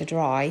in there to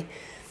dry,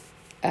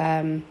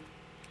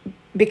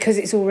 because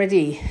it's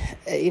already,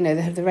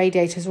 the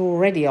radiators are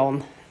already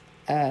on,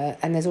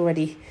 and there's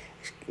already,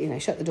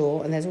 shut the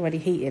door, and there's already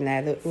heat in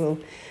there that will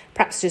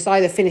perhaps just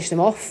either finish them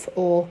off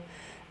or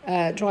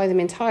dry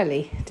them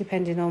entirely,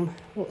 depending on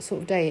what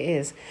sort of day it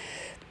is.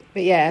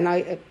 But yeah, and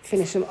I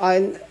finish them.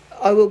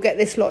 I will get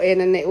this lot in,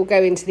 and it will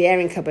go into the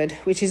airing cupboard,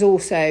 which is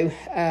also,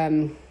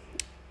 the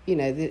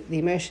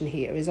immersion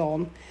heater is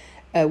on.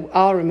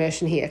 Our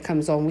immersion heater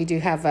comes on. We do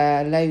have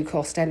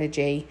low-cost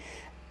energy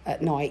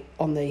at night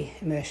on the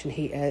immersion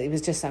heater. It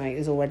was just something that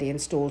was already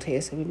installed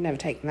here, so we've never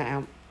taken that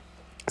out.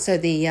 So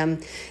the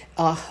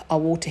our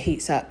water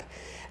heats up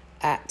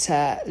at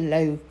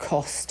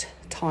low-cost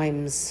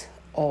times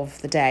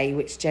of the day,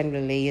 which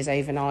generally is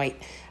overnight,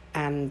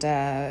 and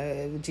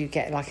do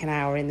get like an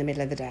hour in the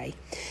middle of the day.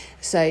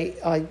 So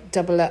I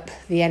double up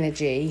the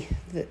energy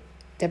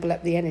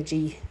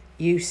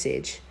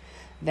usage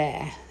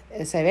there.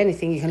 So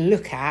anything you can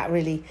look at,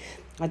 really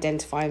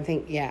identify and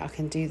think, yeah, I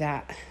can do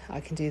that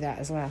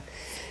as well.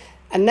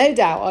 And no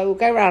doubt I will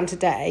go around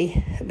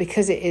today,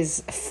 because it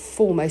is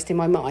foremost in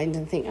my mind,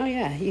 and think, oh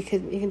yeah, you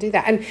can do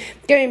that. And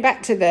going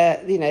back to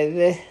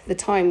the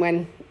time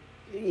when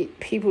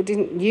people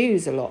didn't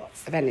use a lot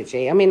of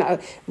energy. I mean,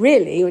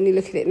 really, when you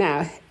look at it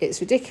now, it's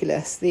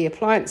ridiculous. The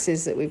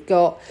appliances that we've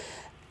got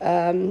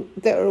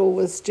that are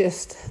always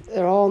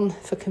they're on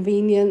for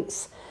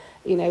convenience.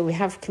 We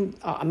have.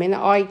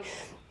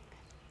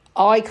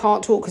 I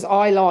can't talk because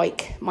I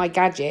like my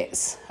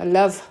gadgets. I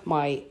love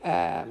my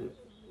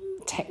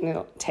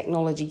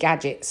technology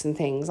gadgets and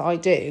things. I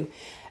do.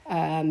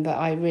 But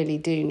I really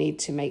do need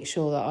to make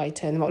sure that I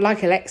turn them on.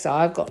 Like Alexa,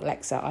 I've got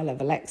Alexa. I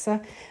love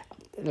Alexa.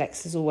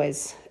 Alexa's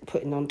always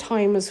putting on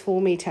timers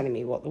for me, telling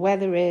me what the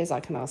weather is.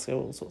 I can ask her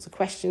all sorts of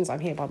questions. I'm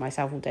here by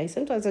myself all day.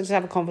 Sometimes I just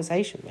have a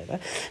conversation with her.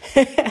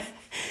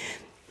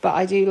 But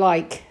I do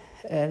like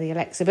the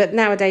Alexa. But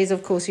nowadays,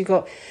 of course, you've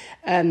got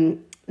the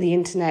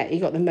internet,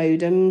 you've got the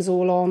modems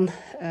all on,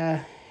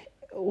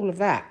 all of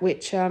that,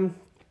 which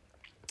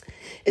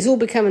it's all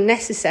become a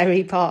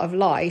necessary part of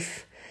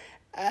life,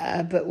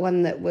 but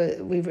one that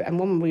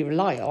we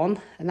rely on,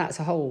 and that's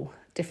a whole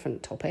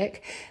different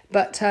topic.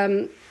 But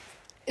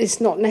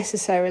it's not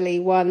necessarily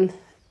one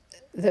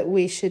that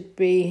we should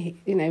be,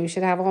 we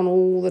should have on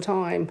all the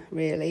time,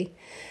 really.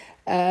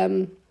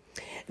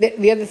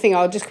 The other thing,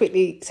 I'll just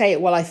quickly say it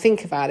while I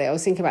think about it. I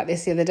was thinking about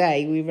this the other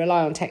day. We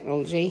rely on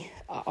technology.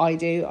 I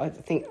do. I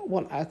think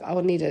I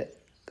will need an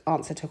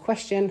answer to a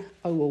question.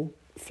 I will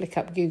flick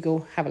up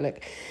Google, have a look.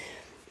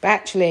 But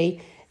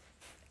actually,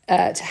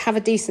 to have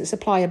a decent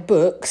supply of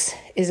books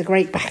is a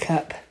great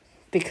backup,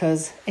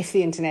 because if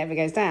the internet ever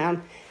goes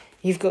down,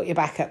 you've got your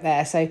backup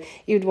there. So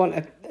you'd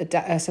want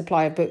a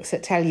supply of books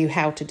that tell you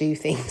how to do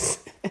things,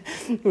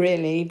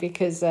 really,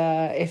 because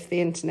if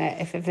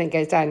everything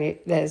goes down,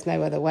 there's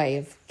no other way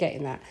of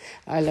getting that.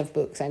 I love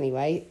books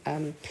anyway.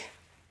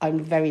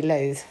 I'm very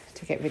loath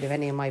to get rid of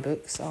any of my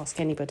books. Ask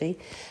anybody.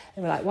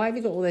 They were like, why have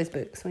you got all those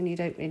books when you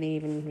don't really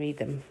even read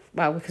them?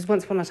 Well, because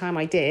once upon a time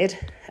I did,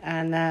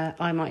 and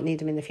I might need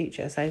them in the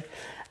future, so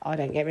I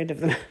don't get rid of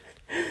them.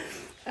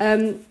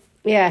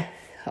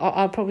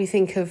 I'll probably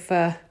think of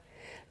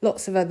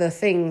lots of other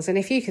things, and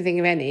if you can think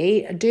of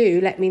any,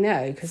 do let me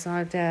know, because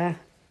I'm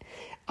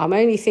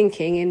only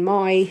thinking in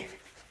my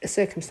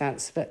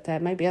circumstance, but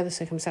there may be other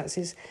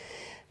circumstances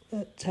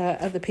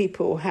that other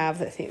people have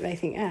that they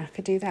think, I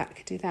could do that,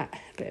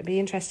 but it'd be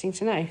interesting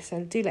to know,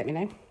 so do let me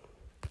know.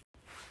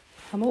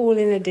 I'm all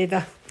in a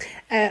dither.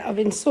 I've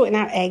been sorting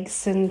out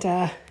eggs, and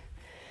we've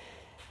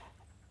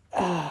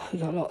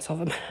got lots of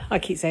them. I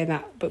keep saying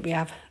that, but we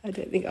have. I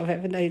don't think I've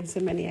ever known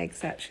so many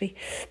eggs, actually.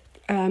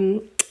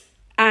 And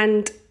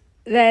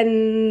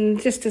then,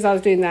 just as I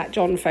was doing that,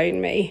 John phoned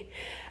me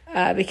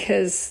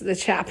because the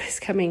chap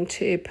is coming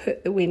to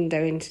put the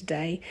window in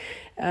today.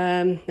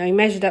 Now, he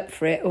measured up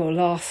for it,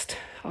 last,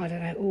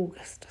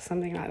 August or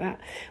something like that.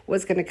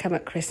 Was going to come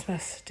at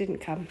Christmas, didn't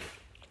come.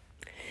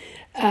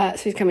 So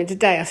he's coming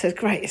today. I said,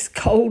 great, it's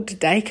cold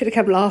today. Could have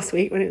come last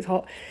week when it was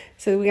hot.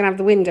 So we're going to have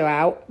the window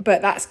out.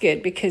 But that's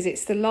good, because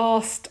it's the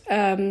last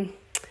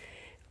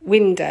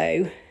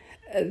window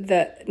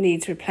that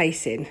needs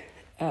replacing.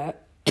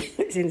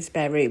 It's in the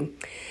spare room.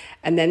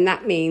 And then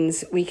that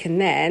means we can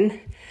then,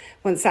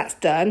 once that's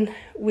done,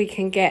 we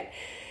can get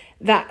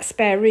that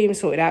spare room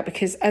sorted out,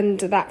 because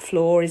under that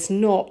floor is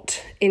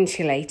not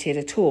insulated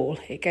at all.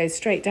 It goes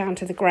straight down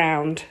to the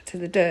ground, to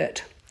the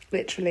dirt,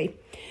 literally.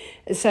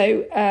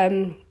 So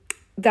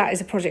that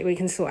is a project we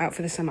can sort out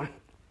for the summer.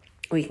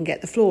 We can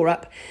get the floor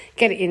up,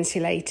 get it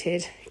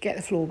insulated, get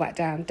the floor back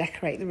down,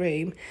 decorate the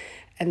room,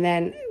 and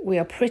then we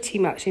are pretty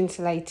much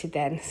insulated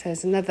then. So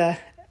there's another,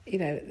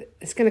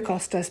 it's going to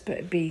cost us, but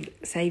it'd be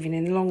saving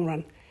in the long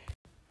run.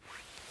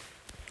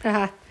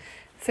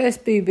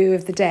 First boo-boo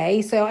of the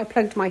day. So I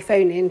plugged my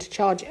phone in to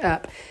charge it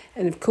up,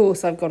 and of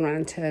course I've gone around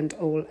and turned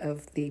all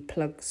of the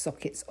plug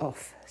sockets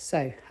off.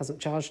 So hasn't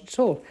charged at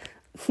all.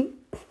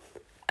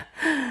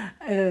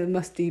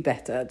 Must do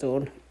better,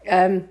 Dawn.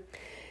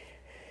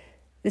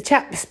 The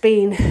chap's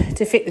been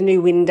to fit the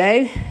new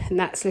window, and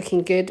that's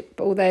looking good.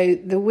 Although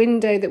the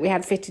window that we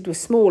had fitted was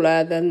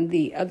smaller than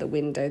the other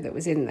window that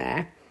was in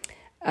there.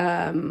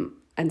 And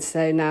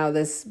so now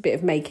there's a bit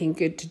of making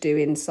good to do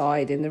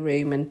inside in the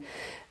room, and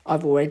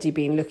I've already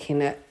been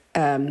looking at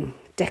how I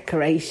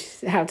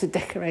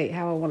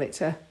want it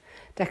to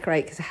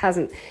decorate,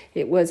 because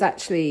it was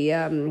actually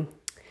the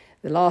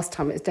last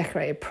time it was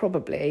decorated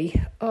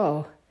probably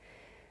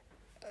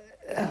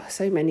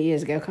so many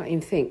years ago, I can't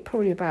even think,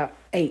 probably about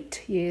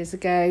 8 years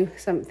ago,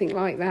 something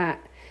like that,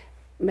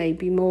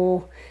 maybe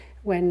more,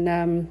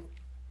 when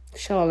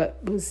Charlotte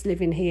was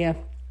living here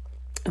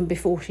and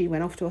before she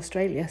went off to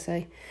Australia.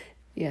 So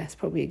yeah, it's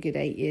probably a good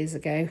 8 years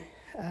ago.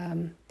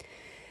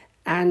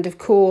 And of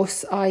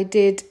course I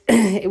did,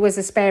 it was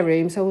a spare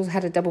room, so I also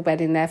had a double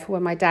bed in there for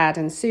when my dad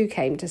and Sue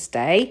came to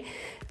stay.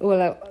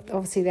 Well,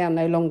 obviously they'll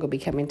no longer be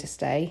coming to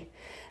stay,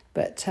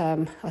 but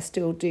I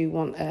still do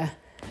want a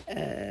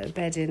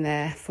bed in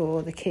there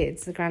for the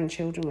kids, the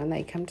grandchildren, when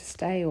they come to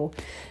stay, or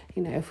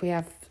if we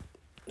have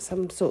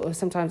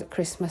sometimes at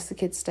Christmas the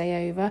kids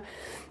stay over.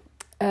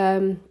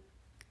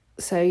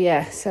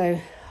 So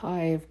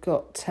I've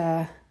got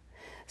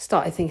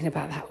started thinking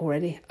about that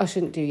already. I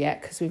shouldn't do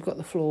yet, because we've got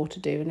the floor to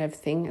do and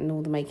everything and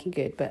all the making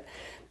good, but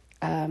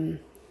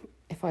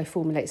if I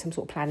formulate some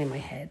sort of plan in my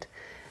head,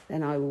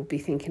 then I will be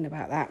thinking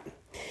about that.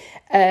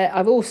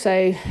 I've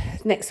also,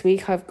 next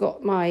week, I've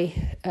got my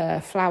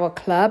flower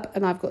club,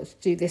 and I've got to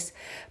do this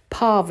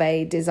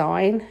pave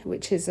design,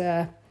 which is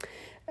a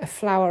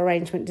flower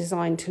arrangement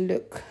designed to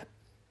look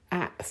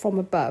at from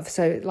above.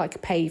 So like a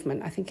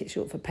pavement, I think it's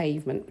short for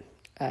pavement.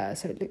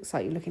 So it looks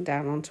like you're looking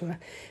down onto a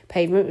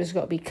pavement. There's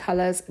got to be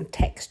colours and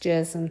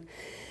textures and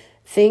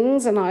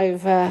things. And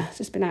I've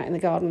just been out in the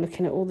garden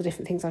looking at all the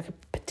different things I could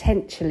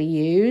potentially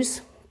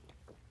use.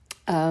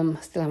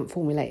 Still haven't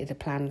formulated a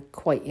plan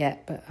quite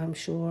yet, but I'm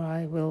sure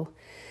I will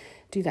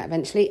do that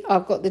eventually.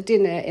 I've got the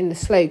dinner in the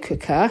slow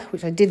cooker,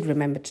 which I did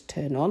remember to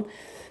turn on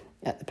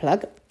at the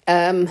plug.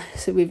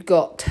 So we've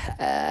got,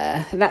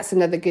 that's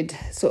another good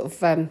sort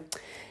of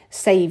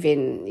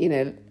saving,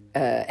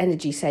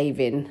 energy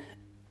saving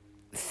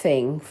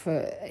thing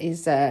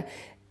is the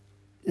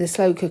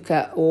slow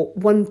cooker or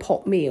one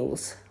pot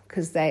meals,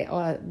 because they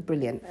are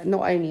brilliant.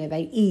 Not only are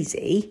they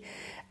easy,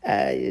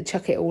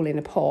 chuck it all in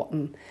a pot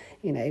and,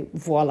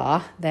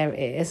 voila, there it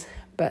is.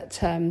 But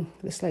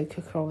the slow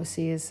cooker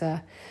obviously is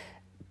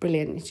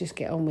brilliant. You just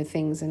get on with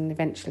things and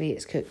eventually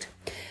it's cooked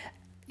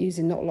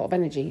using not a lot of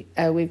energy.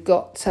 We've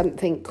got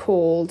something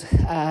called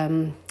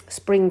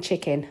spring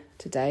chicken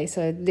today.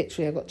 So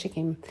literally I've got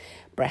chicken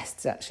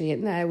breasts actually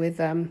in there with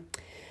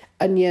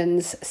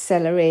onions,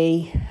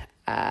 celery,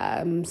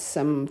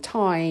 some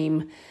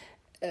thyme,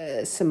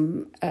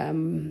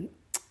 some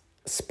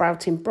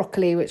sprouting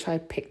broccoli, which I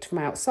picked from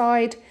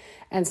outside,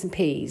 and some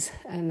peas,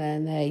 and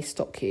then a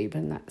stock cube,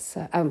 and that's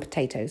and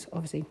potatoes,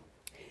 obviously.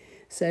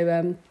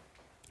 So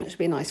it should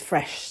be a nice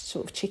fresh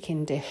sort of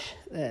chicken dish,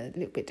 a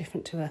little bit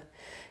different to a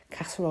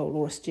casserole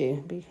or a stew.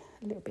 It'd be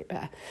a little bit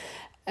better.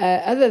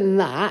 Other than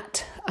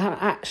that,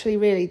 I've actually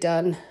really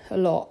done a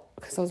lot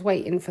because I was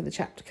waiting for the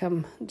chap to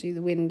come and do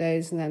the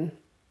windows, and then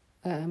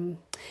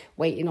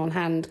waiting on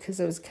hand because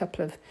there was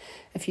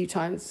a few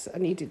times I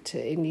needed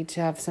to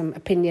have some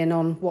opinion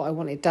on what I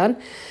wanted done.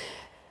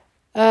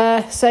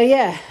 It's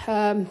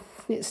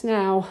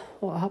now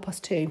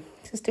 2:30.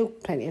 So still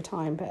plenty of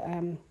time, but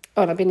and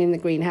I've been in the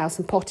greenhouse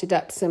and potted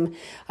up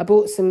I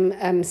bought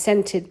some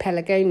scented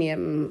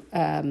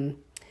pelargonium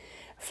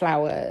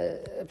flower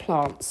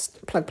plants,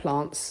 plug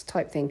plants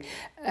type thing.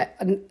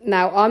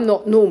 Now I'm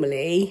not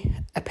normally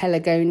a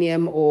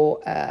pelargonium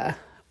or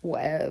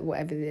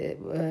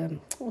whatever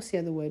what's the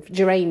other word,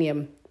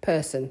 geranium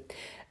person.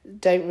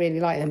 Don't really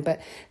like them, but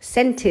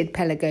scented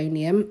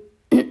pelargonium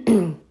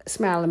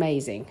smell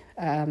amazing.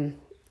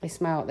 They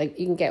smell like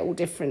you can get all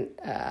different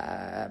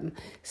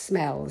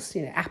smells,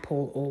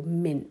 apple or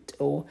mint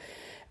or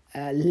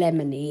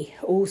lemony,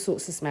 all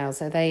sorts of smells.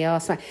 So they are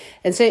smell.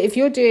 And so if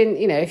you're doing,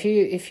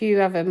 if you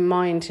have a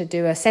mind to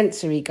do a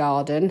sensory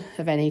garden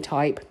of any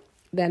type,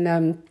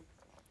 then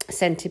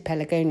scented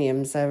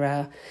pelargoniums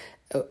are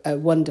a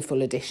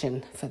wonderful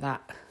addition for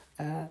that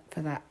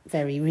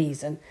very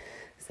reason.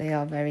 They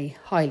are very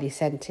highly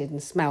scented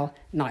and smell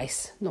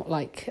nice, not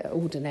like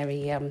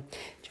ordinary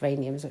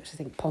geraniums, which I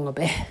think pong a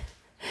bit,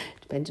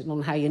 depending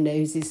on how your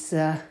nose is,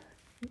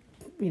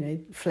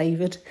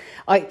 flavoured.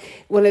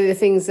 One of the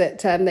things that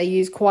they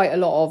use quite a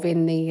lot of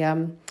in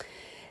the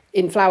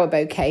in flower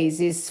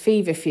bouquets is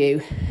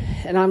feverfew,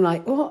 and I'm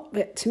like, what?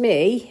 But to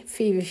me,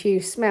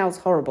 feverfew smells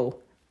horrible.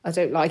 I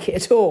don't like it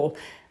at all.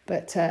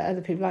 But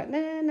other people are like,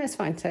 no, it's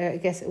fine. So I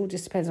guess it all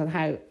just depends on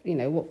how,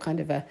 what kind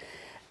of a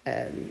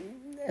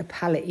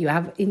palette you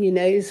have in your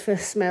nose for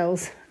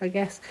smells, I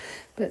guess.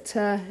 But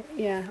I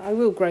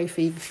will grow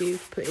feverfew,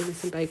 put in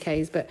some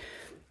bouquets, but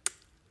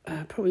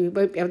probably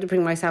won't be able to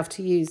bring myself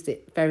to use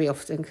it very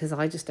often because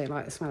I just don't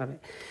like the smell of it.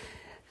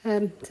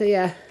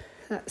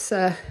 That's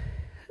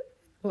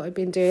what I've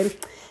been doing,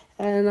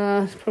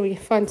 and probably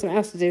find something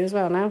else to do as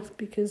well now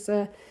because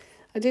I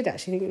did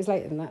actually think it was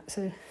later than that,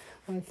 so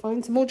I'll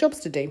find some more jobs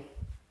to do.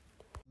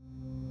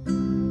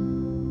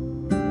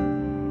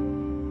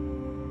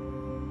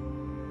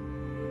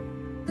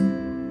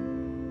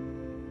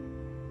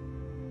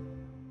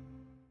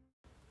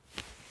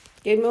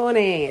 Good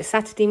morning. It's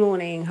Saturday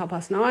morning,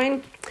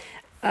 9:30.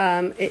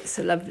 It's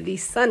a lovely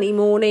sunny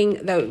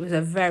morning, though it was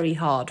a very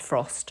hard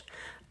frost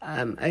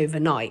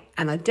overnight.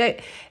 And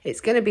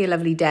it's going to be a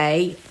lovely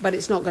day, but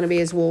it's not going to be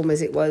as warm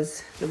as it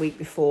was the week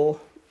before.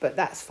 But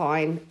that's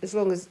fine. As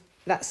long as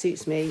that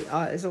suits me,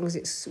 as long as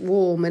it's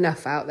warm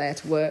enough out there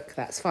to work,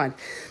 that's fine.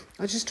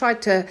 I just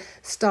tried to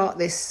start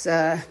this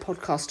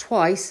podcast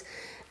twice,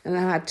 and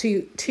I had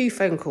two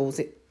phone calls.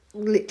 It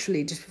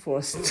literally just before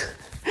I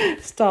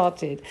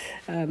started.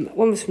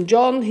 One was from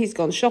John. He's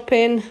gone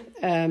shopping,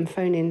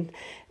 phoning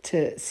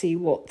to see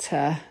what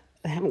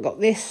they haven't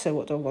got this, so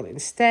what do I want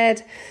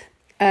instead?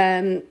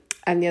 And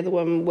the other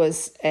one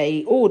was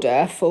a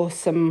order for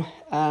some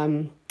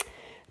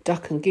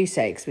duck and goose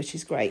eggs, which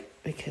is great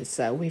because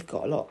we've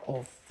got a lot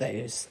of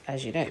those,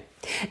 as you know.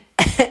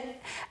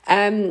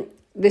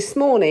 This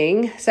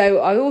morning, so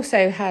I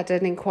also had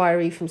an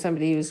inquiry from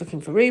somebody who was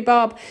looking for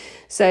rhubarb.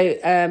 So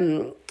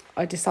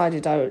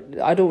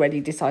I'd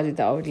already decided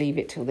that I would leave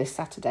it till this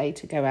Saturday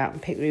to go out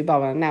and pick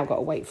rhubarb. I've now got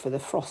to wait for the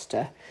frost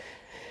to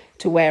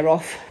wear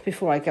off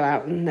before I go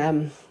out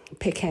and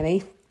pick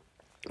any.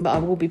 But I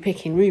will be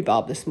picking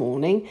rhubarb this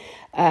morning.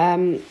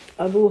 I'm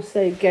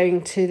also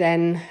going to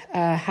then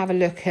have a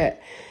look at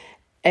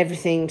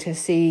everything to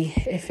see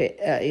if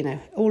it,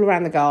 all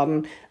around the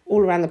garden, all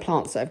around the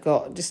plants that I've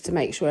got, just to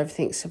make sure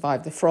everything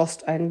survived the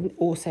frost. And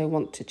also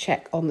want to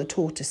check on the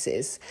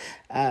tortoises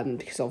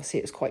because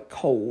obviously it's quite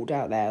cold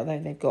out there, although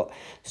they've got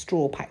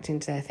straw packed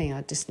into their thing.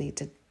 I just need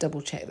to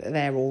double check that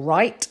they're all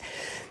right.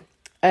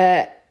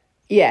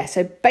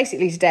 So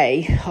basically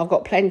today I've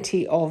got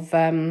plenty of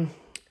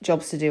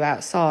jobs to do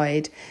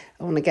outside.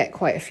 I want to get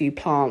quite a few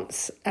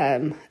plants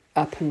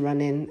up and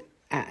running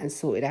and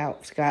sorted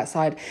out to go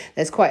outside.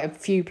 There's quite a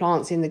few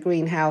plants in the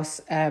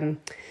greenhouse.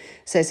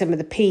 So some of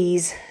the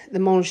peas, the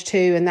mange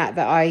tout and that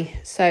I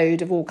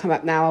sowed have all come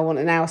up now. I want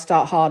to now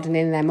start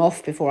hardening them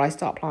off before I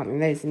start planting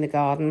those in the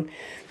garden.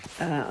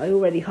 I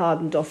already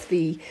hardened off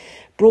the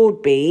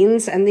broad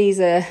beans, and these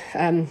are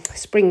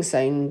spring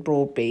sown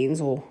broad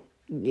beans, or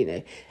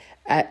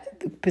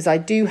because I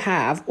do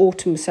have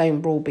autumn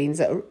sown broad beans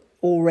that are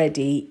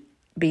already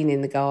been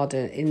in the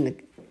garden,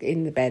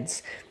 in the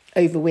beds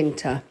over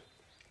winter.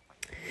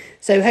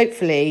 So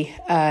hopefully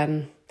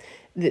the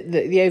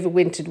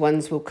overwintered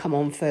ones will come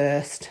on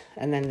first,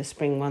 and then the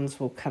spring ones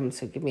will come,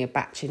 so give me a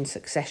batch in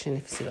succession,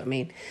 if you see what I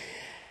mean.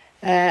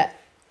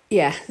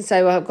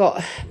 So I've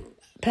got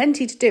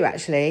plenty to do,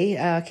 actually.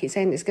 I keep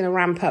saying it's going to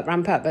ramp up,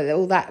 but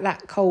all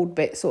that cold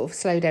bit sort of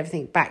slowed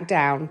everything back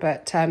down.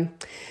 But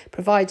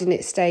providing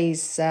it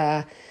stays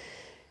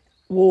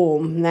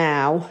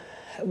warmish,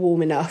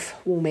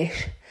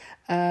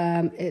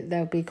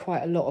 there'll be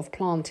quite a lot of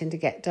planting to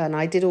get done.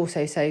 I did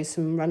also sow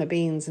some runner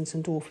beans and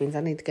some dwarf beans.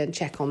 I need to go and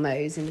check on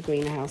those in the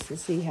greenhouse and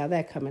see how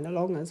they're coming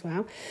along as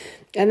well.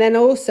 And then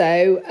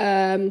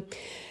also,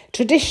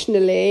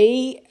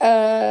 traditionally,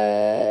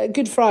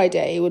 Good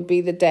Friday would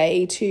be the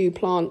day to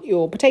plant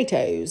your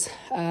potatoes.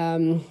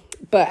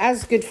 But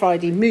as Good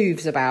Friday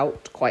moves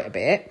about quite a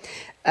bit,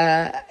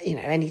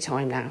 any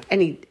time now,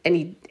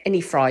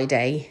 any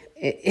Friday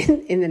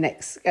in the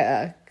next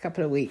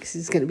couple of weeks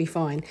is going to be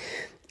fine.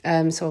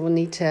 So I will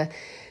need to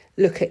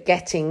look at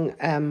getting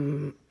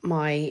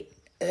my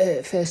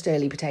first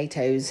early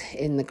potatoes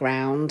in the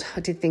ground. I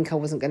did think I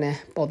wasn't going to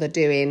bother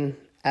doing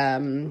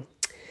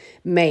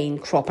main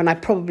crop, and I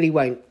probably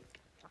won't.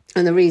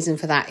 And the reason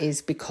for that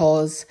is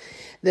because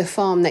the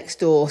farm next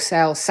door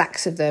sells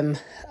sacks of them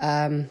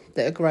that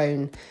are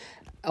grown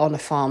on a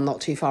farm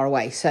not too far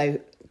away. So,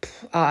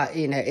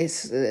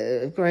 it's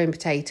growing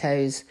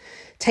potatoes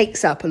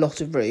takes up a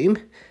lot of room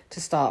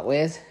to start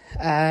with.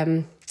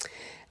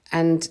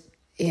 And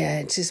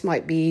it just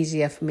might be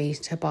easier for me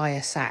to buy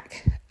a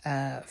sack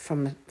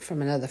from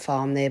another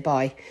farm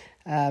nearby,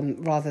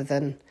 rather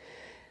than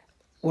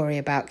worry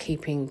about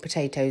keeping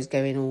potatoes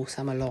going all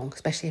summer long,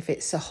 especially if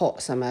it's a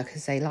hot summer,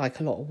 because they like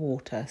a lot of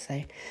water.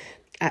 So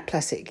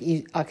plus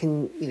I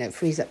can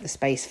freeze up the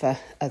space for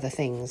other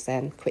things,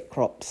 then quick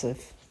crops of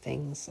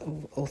things,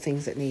 or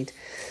things that need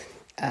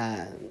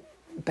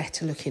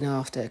better looking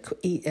after,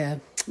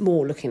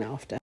 more looking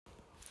after.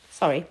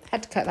 Sorry,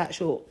 had to cut that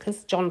short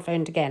because John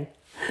phoned again.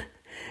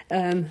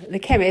 The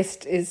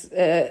chemist is,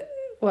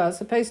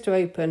 supposed to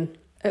open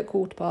at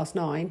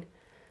 9:15.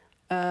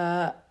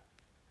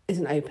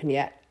 Isn't open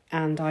yet,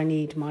 and I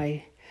need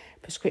my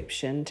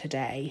prescription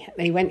today.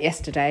 They went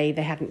yesterday,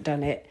 they hadn't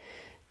done it.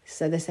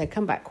 So they said,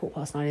 come back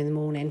 9:15 in the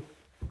morning.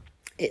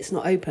 It's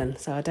not open,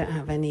 so I don't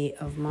have any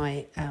of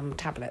my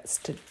tablets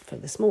for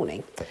this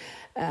morning.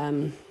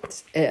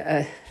 It's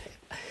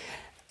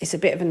a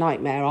bit of a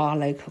nightmare, our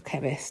local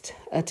chemist.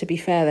 To be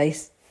fair,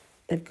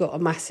 they've got a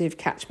massive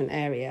catchment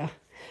area,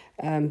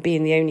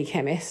 being the only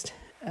chemist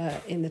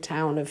in the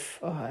town of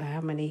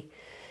how many,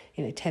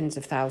 tens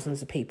of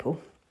thousands of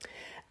people.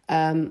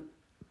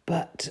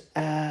 But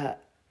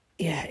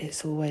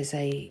it's always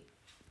a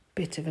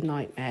bit of a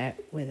nightmare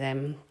with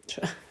them.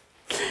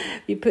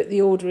 You put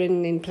the order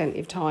in plenty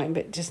of time,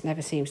 but it just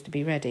never seems to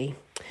be ready.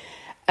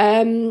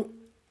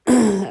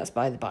 That's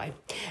by the by.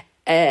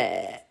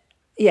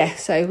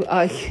 So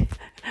I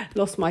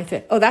lost my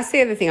thing. Oh, that's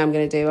the other thing I'm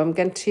going to do. I'm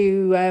going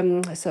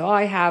to, so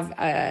I have,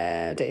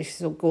 this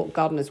is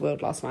Gardener's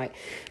World last night,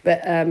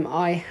 but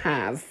I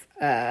have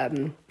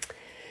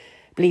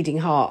Bleeding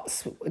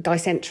Hearts,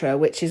 Dicentra,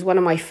 which is one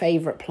of my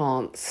favourite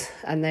plants,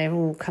 and they've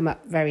all come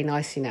up very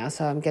nicely now.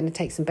 So I'm going to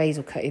take some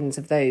basil cuttings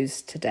of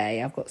those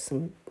today. I've got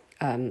some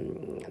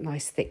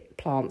nice thick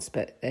plants,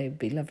 but it would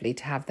be lovely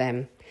to have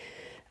them,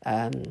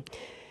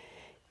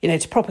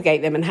 to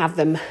propagate them and have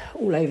them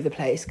all over the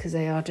place, because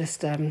they are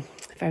just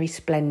very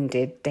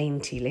splendid,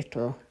 dainty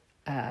little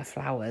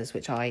flowers,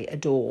 which I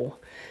adore.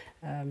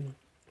 So I'm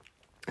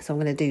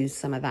going to do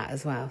some of that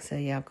as well. So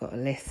I've got a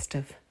list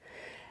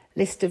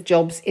of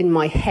jobs in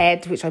my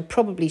head, which I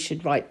probably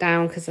should write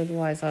down, because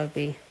otherwise I'll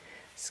be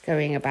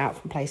scurrying about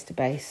from place to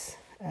base,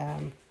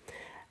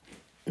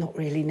 not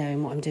really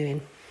knowing what I'm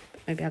doing.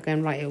 But maybe I'll go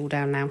and write it all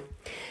down now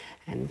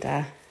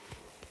and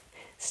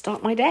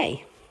start my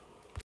day.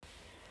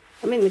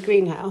 I'm in the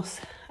greenhouse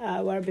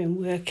where I've been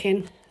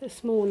working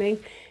this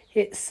morning.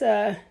 It's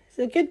a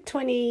good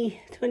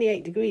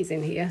 28 degrees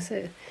in here, so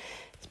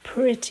it's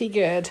pretty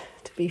good,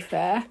 to be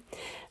fair.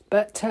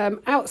 But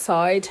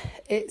outside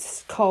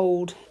it's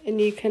cold,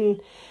 and you can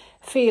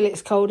feel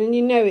it's cold, and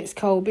it's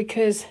cold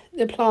because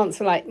the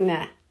plants are like,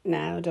 nah,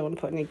 I don't want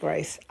to put any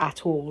growth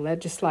at all. They're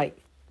just like,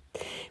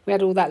 we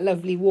had all that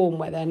lovely warm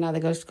weather, and now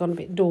they've just gone a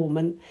bit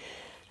dormant,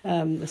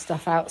 the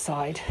stuff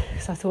outside.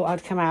 So I thought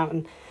I'd come out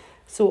and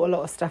sort a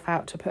lot of stuff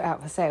out to put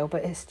out for sale,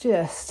 but it's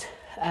just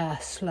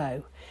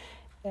slow.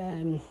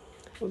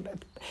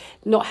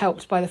 Not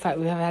helped by the fact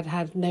we have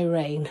had no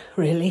rain,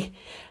 really.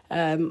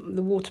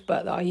 The water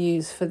butt that I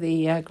use for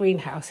the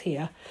greenhouse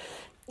here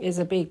is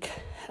a big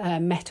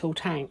metal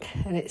tank,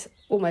 and it's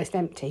almost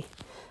empty.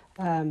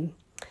 So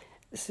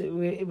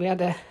we had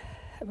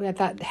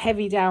that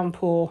heavy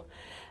downpour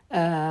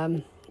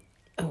a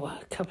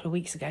couple of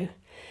weeks ago,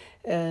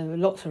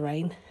 lots of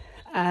rain,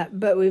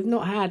 but we've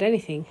not had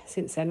anything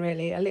since then,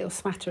 really. A little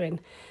smattering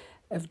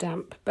of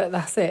damp, but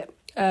that's it.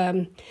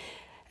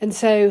 And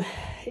so,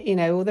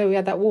 although we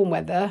had that warm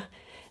weather,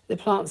 the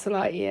plants are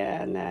like,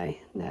 no,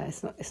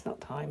 it's not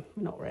time.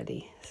 We're not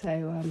ready.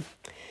 So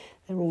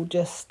they're all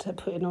just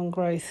putting on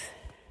growth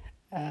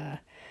a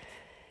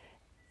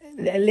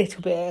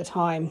little bit at a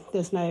time.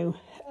 There's no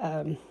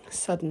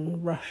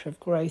sudden rush of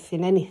growth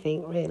in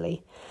anything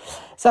really.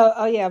 So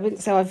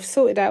I've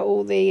sorted out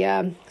all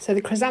the so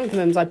the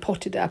chrysanthemums I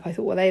potted up. I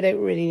thought, well, they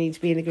don't really need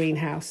to be in the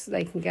greenhouse.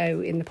 They can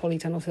go in the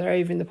polytunnel. So they're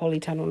over in the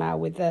polytunnel now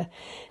with the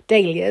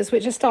dahlias,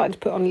 which are starting to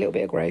put on a little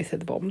bit of growth at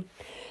the bottom.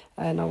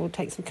 And I will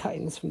take some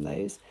cuttings from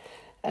those.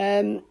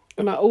 And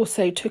I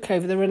also took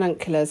over the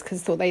ranunculus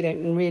because I thought they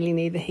don't really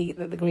need the heat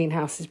that the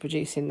greenhouse is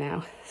producing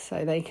now.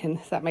 So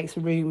that makes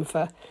room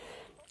for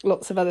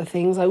lots of other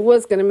things. I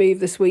was going to move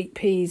the sweet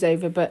peas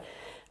over, but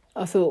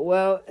I thought,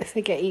 well, if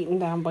they get eaten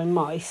down by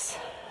mice,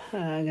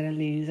 I'm going to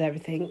lose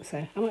everything.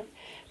 So I might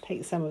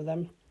take some of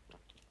them.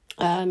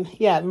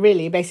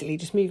 Really, basically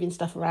just moving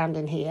stuff around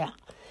in here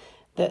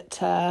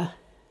that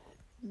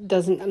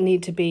doesn't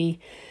need to be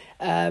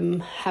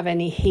have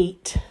any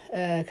heat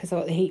because I've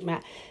got the heat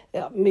mat.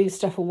 Move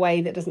stuff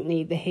away that doesn't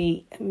need the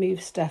heat.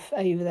 Move stuff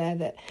over there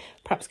that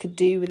perhaps could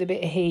do with a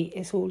bit of heat.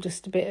 It's all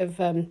just a bit of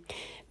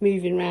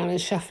moving around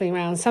and shuffling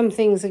around. Some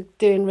things are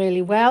doing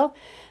really well.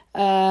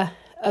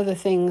 Other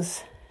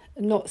things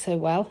not so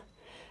well.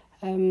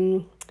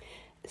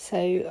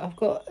 So I've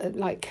got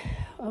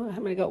how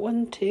many? Got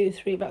 1, 2,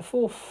 3, about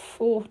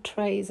four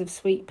trays of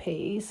sweet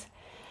peas.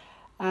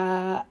 2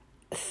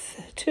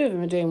 of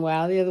them are doing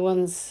well. The other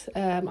ones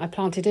I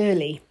planted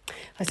early.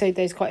 I sowed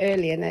those quite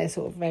early and they're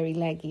sort of very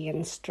leggy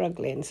and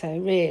struggling. So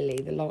really,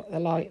 the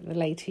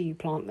later you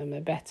plant them,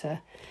 the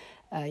better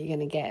you're going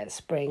to get at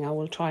spring. I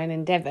will try and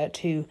endeavour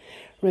to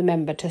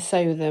remember to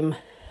sow them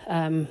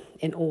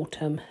in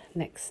autumn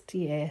next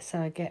year.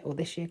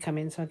 This year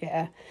coming, so I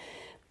get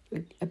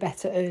a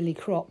better early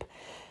crop.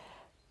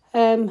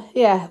 All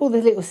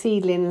the little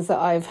seedlings that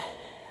I've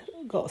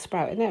got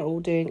sprouting, they're all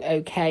doing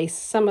okay.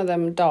 Some of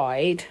them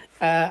died.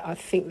 I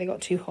think they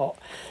got too hot.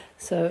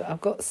 So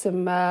I've got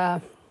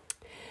I've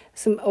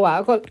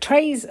got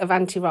trays of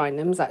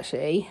antirrhinums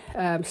actually,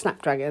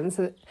 snapdragons.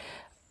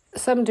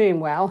 Some doing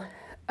well.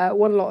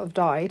 One lot have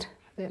died.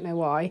 I don't know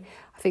why.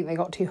 I think they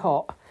got too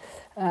hot.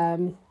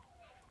 When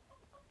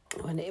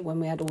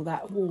we had all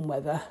that warm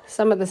weather.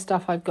 Some of the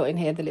stuff I've got in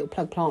here, the little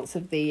plug plants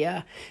of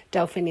the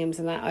delphiniums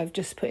and that, I've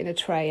just put in a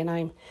tray and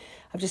I've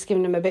just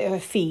given them a bit of a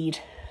feed,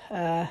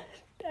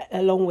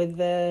 along with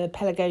the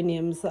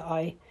pelargoniums that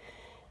I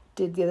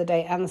did the other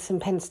day and some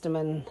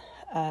penstemon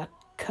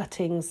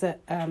cuttings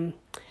that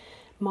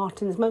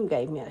Martin's mum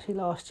gave me actually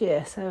last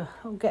year. So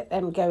I'll get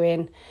them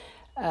going,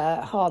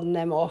 harden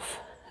them off.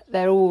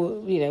 They're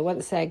all,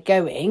 once they're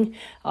going,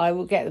 I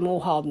will get them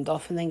all hardened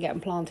off and then get them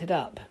planted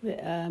up.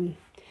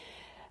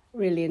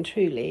 Really and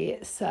truly,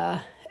 it's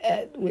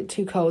with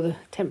too cold, the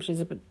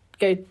temperatures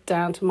go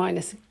down to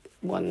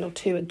 -1 or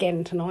 2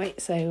 again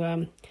tonight.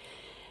 So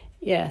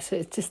so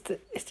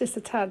it's just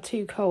a tad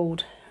too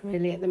cold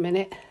really at the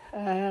minute.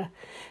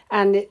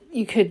 And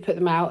you could put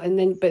them out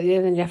but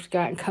then you have to go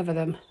out and cover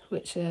them,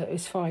 which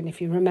is fine if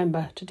you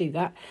remember to do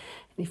that.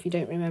 And if you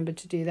don't remember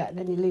to do that,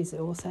 then you lose it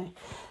also.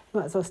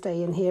 Might as well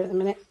stay in here at the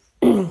minute.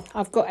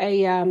 I've got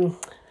a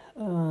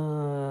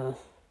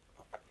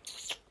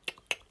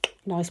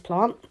nice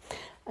plant.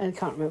 I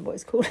can't remember what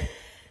it's called.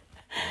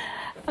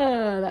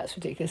 That's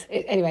ridiculous.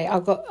 Anyway,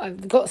 I've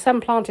got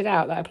some planted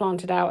out that I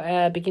planted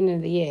out beginning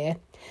of the year.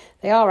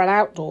 They are an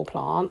outdoor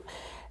plant,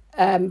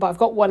 but I've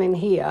got one in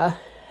here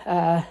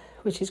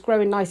which is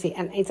growing nicely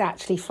and it's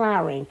actually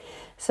flowering.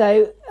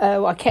 So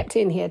I kept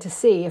it in here to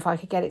see if I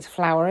could get it to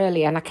flower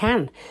early, and I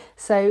can.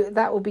 So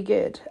that will be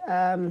good.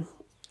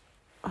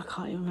 I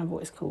can't even remember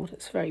what it's called.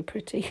 It's very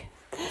pretty.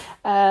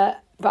 But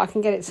I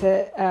can get it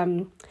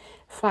to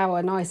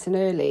flower nice and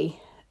early,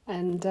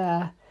 and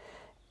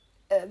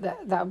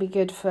that'll be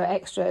good for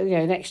extra.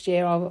 Next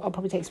year I'll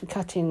probably take some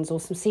cuttings or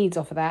some seeds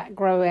off of that,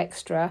 grow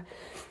extra,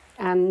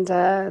 and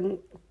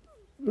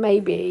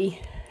maybe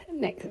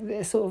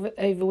sort of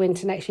over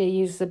winter next year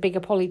use a bigger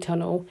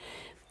polytunnel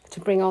to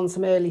bring on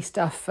some early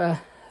stuff for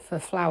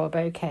flower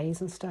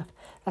bouquets and stuff.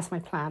 That's my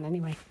plan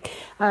anyway.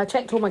 I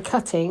checked all my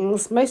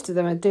cuttings. Most of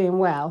them are doing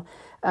well.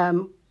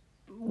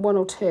 1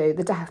 or 2.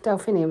 The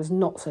delphinium is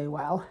not so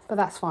well, but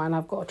that's fine.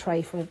 I've got a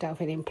tray full of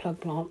delphinium plug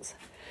plants.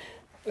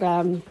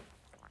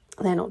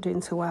 They're not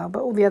doing so well,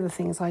 but all the other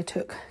things I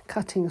took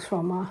cuttings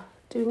from are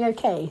doing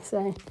okay.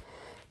 So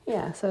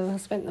I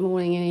spent the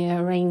morning in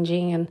here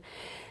arranging and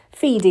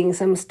feeding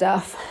some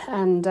stuff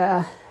and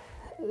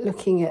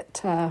looking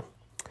at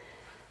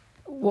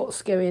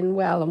what's going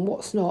well and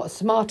what's not.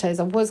 Tomatoes,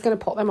 I was going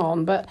to pop them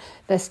on, but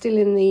they're still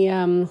in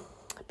the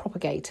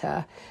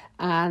propagator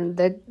and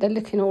they're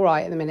looking all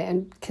right at the minute.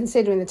 And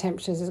considering the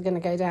temperatures are going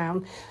to go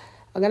down,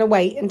 I'm going to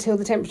wait until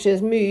the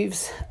temperatures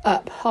moves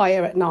up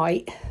higher at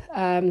night,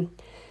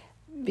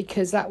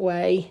 because that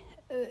way,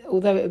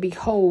 although it would be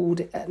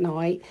cold at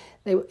night,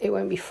 it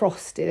won't be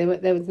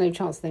frosted. There was no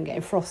chance of them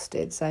getting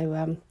frosted,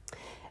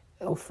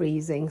 or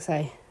freezing.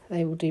 So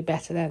they will do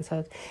better then.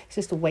 So it's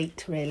just a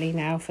wait really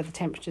now for the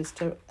temperatures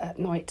to at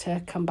night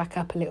to come back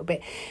up a little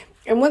bit.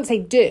 And once they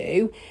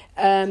do,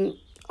 I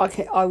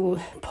will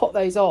put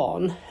those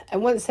on,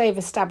 and once they've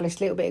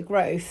established a little bit of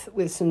growth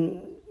with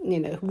some,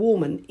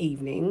 warmer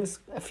evenings,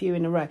 a few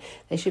in a row,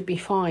 they should be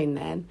fine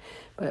then.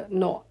 But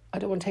not, I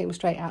don't want to take them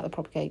straight out of the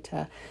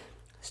propagator,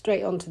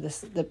 straight onto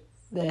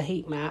the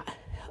heat mat,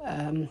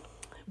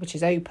 which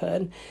is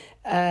open,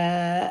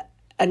 and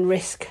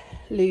risk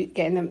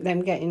getting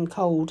them getting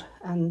cold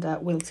and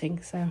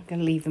wilting. So I'm going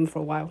to leave them for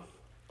a while.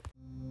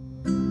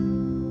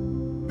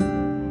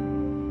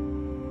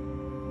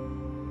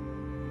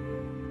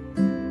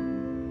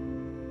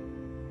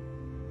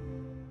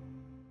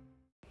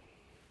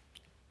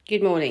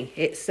 Good morning.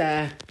 It's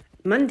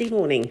Monday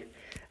morning,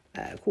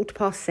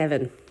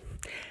 7:15.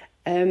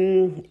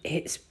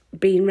 It's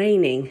been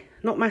raining,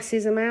 not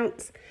massive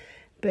amounts,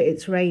 but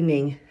it's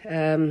raining,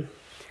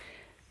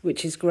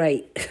 which is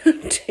great.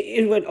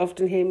 You won't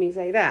often hear me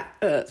say that,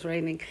 it's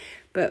raining.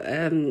 But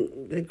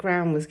the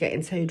ground was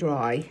getting so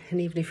dry,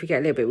 and even if we get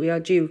a little bit, we are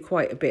due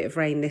quite a bit of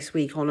rain this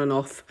week on and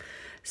off.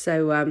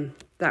 So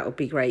that would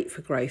be great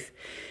for growth.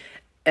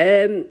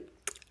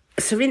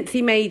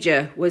 Cerinthe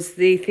major was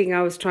the thing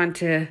I was trying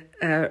to,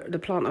 the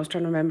plant I was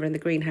trying to remember in the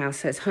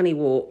greenhouse. So it's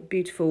honeywort,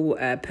 beautiful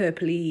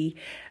purpley,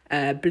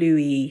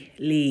 bluey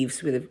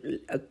leaves with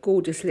a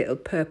gorgeous little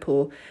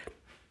purple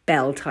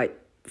bell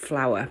type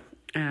flower.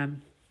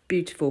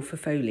 Beautiful for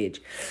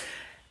foliage.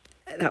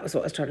 That was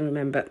what I was trying to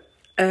remember.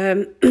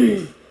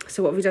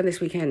 So what have we done this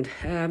weekend?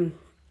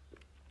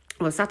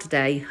 Well,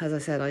 Saturday, as I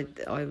said,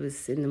 I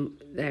was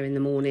there in the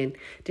morning.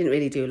 Didn't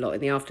really do a lot in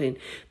the afternoon.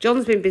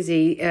 John's been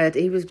busy.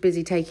 He was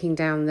busy taking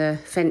down the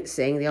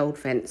fencing, the old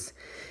fence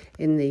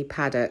in the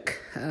paddock.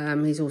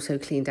 He's also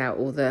cleaned out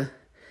all the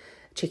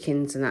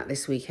chickens and that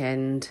this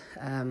weekend.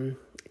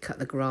 Cut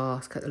the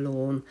grass, cut the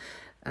lawn,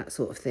 that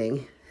sort of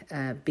thing.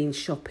 Been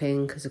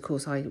shopping because, of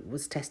course, I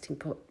was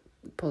testing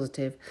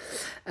positive.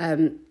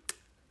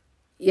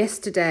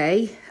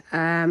 Yesterday,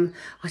 I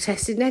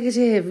tested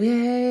negative,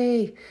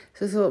 yay!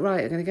 So I thought,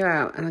 right, I'm going to go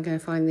out and I'm going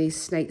to find these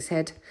snake's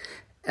head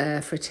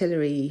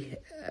fritillary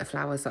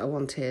flowers that I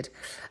wanted.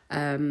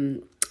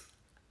 And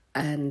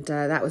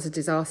that was a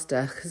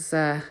disaster because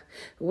I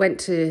went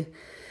to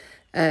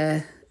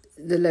the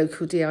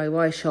local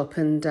DIY shop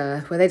and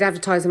where they'd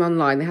advertise them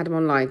online. They had them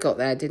online, got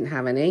there, didn't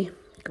have any.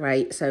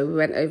 Great. So we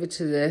went over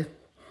to the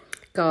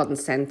garden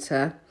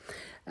centre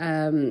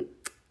and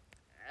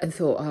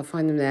thought, I'll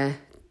find them there.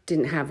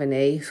 Didn't have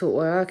any. Thought,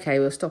 well, okay,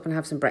 we'll stop and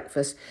have some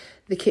breakfast.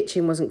 The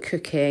kitchen wasn't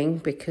cooking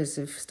because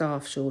of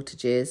staff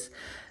shortages.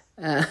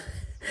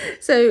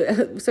 So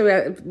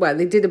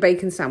they did a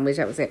bacon sandwich.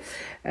 That was it.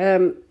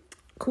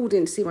 Called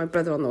in to see my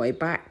brother on the way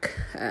back.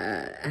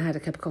 I had a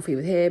cup of coffee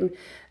with him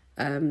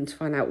to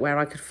find out where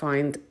I could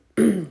find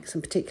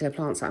some particular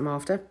plants that I'm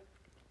after.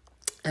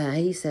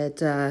 He said,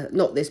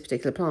 not this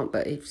particular plant,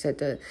 but he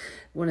said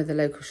one of the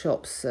local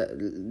shops,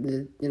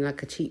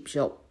 like a cheap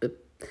shop,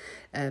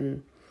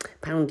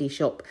 poundy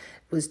shop,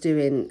 was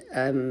doing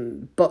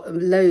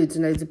loads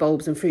and loads of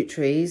bulbs and fruit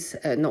trees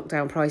at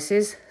knockdown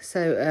prices.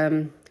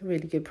 So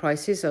really good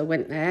prices. So I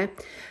went there.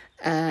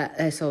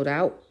 They're sold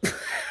out.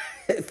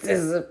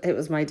 It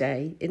was my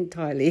day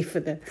entirely for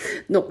the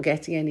not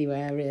getting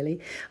anywhere, really.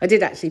 I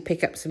did actually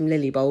pick up some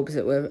lily bulbs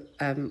that were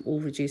all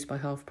reduced by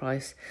half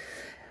price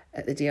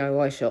at the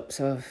DIY shop.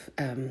 So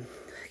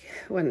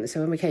when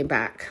we came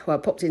back, I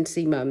popped in to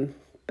see Mum,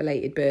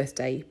 belated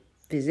birthday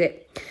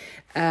visit.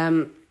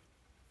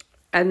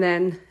 And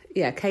then,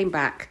 came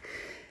back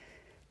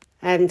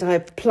and I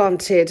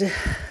put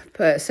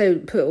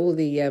all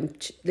the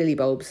lily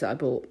bulbs that I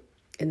bought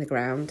in the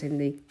ground in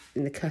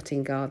the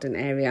cutting garden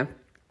area.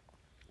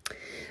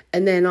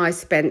 And then I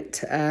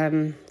spent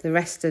the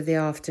rest of the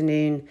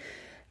afternoon,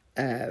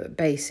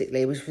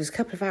 basically, which was a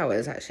couple of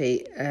hours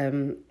actually,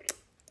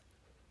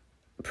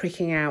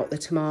 pricking out the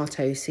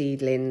tomato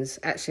seedlings.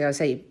 Actually, I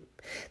say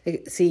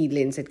the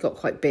seedlings had got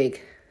quite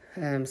big,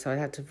 so I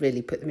had to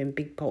really put them in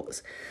bigger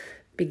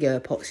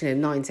pots,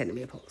 9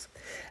 centimetre pots.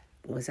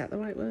 Was that the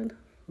right word?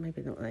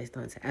 Maybe not those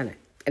 9 centimetre.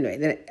 I don't know.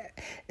 Anyway,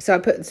 so I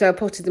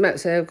potted them up.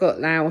 So I've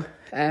got now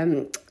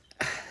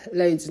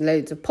loads and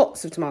loads of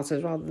pots of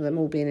tomatoes rather than them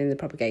all being in the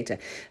propagator.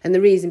 And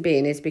the reason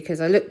being is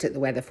because I looked at the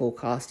weather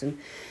forecast, and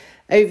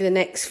over the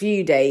next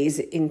few days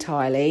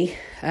entirely,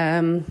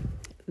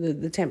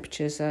 the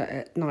temperatures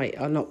at night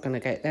are not going to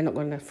go. They're not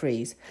going to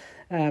freeze.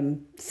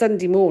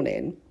 Sunday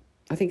morning,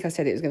 I think I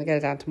said it was going to go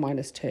down to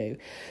 -2.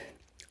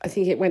 I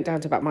think it went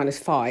down to about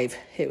 -5.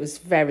 It was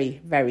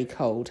very, very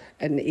cold.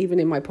 And even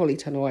in my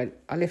polytunnel,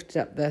 I lifted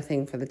up the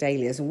thing for the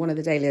dahlias, and one of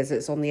the dahlias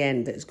that's on the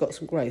end that's got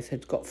some growth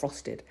had got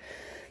frosted.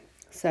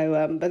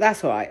 So, but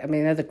that's all right. I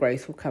mean, other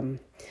growth will come.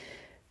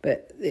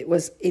 But it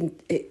was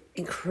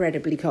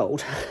incredibly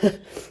cold.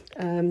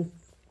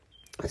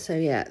 So,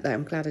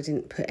 I'm glad I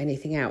didn't put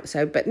anything out.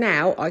 But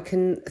now I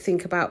can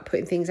think about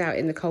putting things out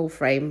in the cold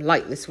frame,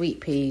 like the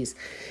sweet peas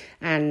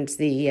and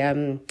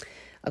the...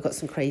 I've got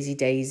some crazy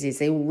daisies.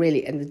 They all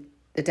really, and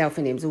the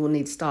delphiniums all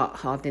need to start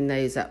hardening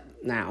those up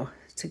now.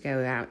 to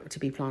go out, to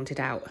be planted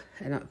out,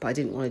 but I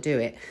didn't want to do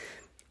it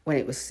when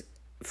it was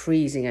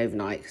freezing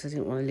overnight because I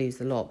didn't want to lose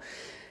the lot.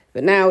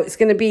 But now it's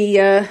going to be,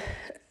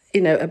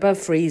 above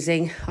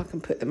freezing. I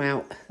can put them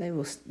out. They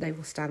will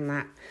stand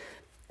that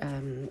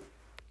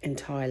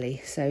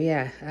entirely. So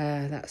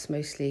that's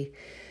mostly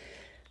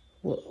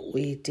what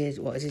I did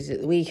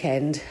at the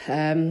weekend.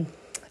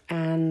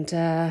 And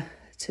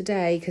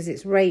today, because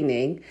it's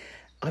raining,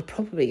 I'm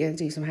probably going to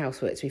do some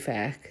housework, to be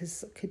fair,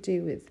 because I could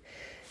do with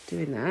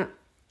doing that.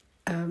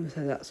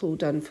 So that's all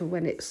done for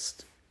when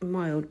it's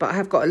mild. But I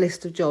have got a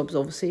list of jobs,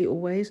 obviously,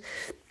 always,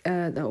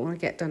 that I want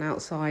to get done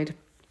outside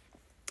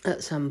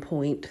at some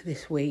point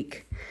this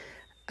week.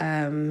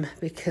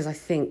 Because I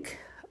think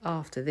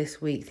after this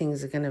week,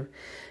 things are going to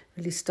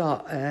really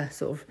start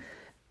sort of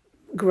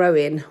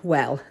growing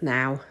well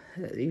now.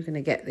 You're going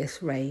to get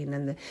this rain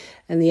and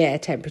the air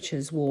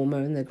temperature's warmer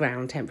and the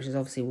ground temperature's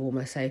obviously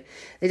warmer. So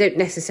they don't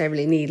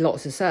necessarily need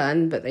lots of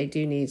sun, but they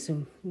do need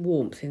some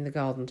warmth in the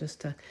garden just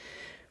to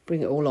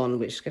bring it all on,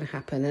 which is going to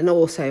happen. And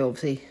also,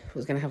 obviously,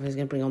 what's going to happen is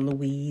going to bring on the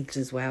weeds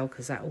as well,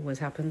 because that always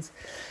happens.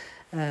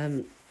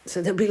 So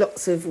there'll be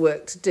lots of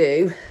work to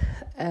do.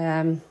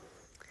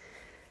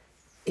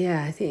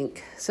 I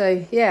think.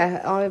 So,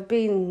 I've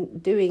been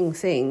doing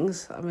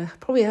things. I mean,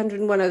 probably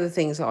 101 other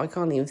things that I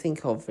can't even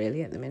think of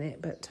really at the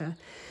minute, but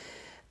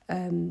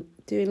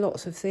doing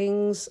lots of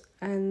things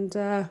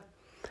and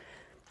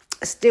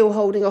still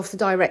holding off the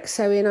direct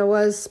sowing I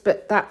was,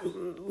 but that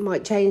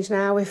might change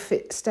now if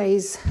it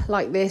stays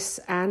like this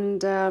and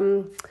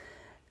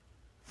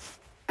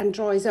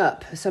dries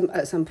up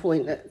at some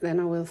point. Then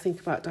I will think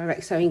about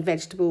direct sowing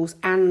vegetables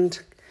and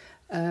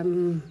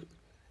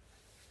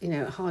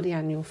hardy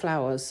annual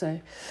flowers.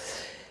 So,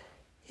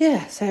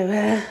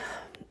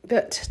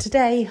 but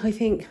today, I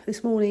think,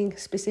 this morning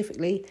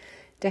specifically,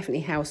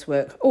 definitely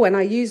housework. Oh, and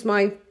I used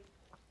my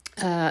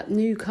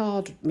new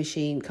card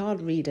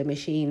reader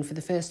machine for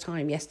the first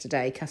time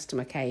yesterday.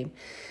 Customer came,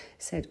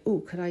 said, "Oh,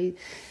 could I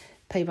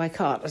pay by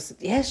card?" I said,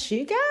 "Yes,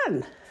 you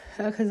can."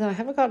 Because I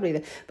have a card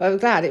reader. But I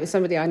was glad it was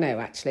somebody I know,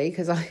 actually,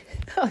 because I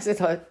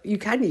said, you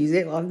can use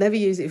it. Well, I've never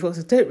used it before, so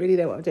I don't really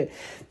know what I'm doing.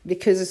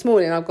 Because this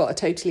morning I've got a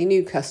totally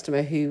new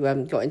customer who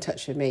got in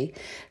touch with me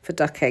for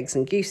duck eggs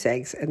and goose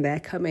eggs, and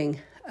they're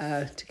coming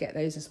to get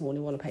those this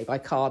morning, want to pay by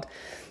card.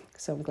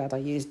 So I'm glad I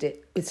used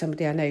it with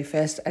somebody I know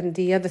first. And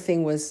the other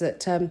thing was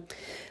that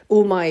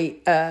all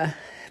my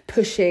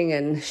pushing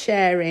and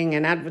sharing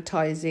and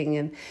advertising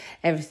and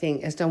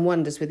everything has done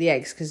wonders with the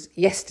eggs, because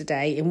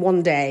yesterday, in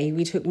one day,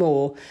 we took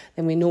more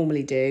than we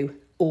normally do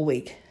all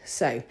week.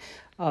 So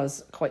I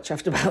was quite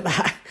chuffed about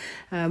that.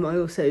 I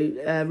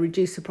also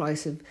reduced the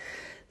price of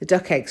the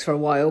duck eggs for a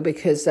while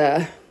because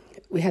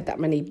we had that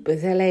many,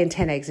 but they're laying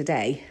 10 eggs a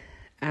day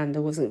and I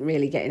wasn't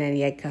really getting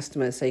any egg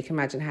customers. So you can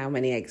imagine how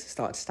many eggs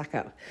start to stack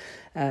up.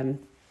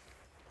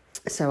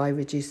 So I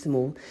reduced them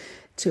all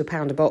to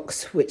 £1 a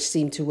box, which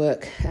seemed to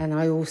work. And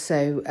I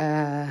also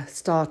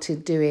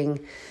started doing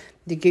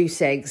the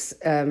goose eggs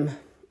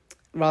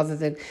rather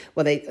than,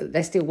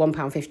 they're still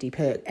 £1.50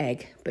 per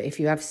egg, but if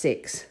you have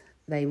 6,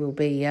 they will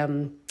be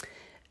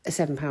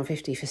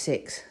 £7.50 for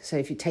 6. So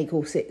if you take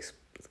all 6,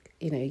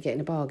 you're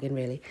getting a bargain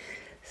really.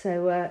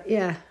 So we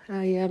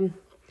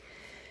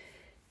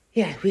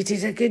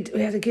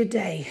had a good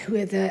day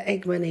with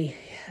egg money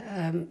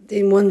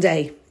in one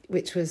day,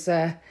 which was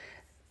a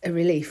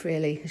relief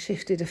really.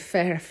 Shifted a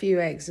fair few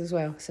eggs as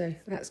well, so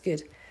that's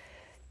good.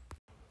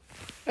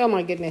 Oh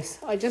my goodness,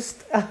 I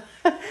just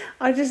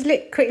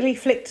quickly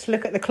flicked to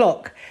look at the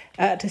clock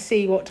to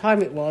see what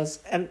time it was,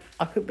 and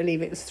I couldn't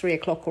believe it was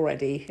 3:00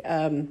 already.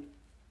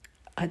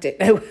 I didn't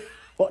know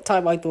what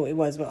time I thought it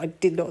was, but I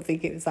did not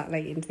think it was that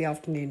late into the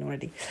afternoon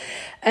already.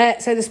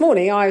 So this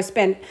morning I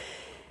spent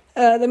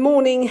the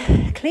morning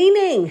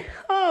cleaning.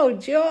 Oh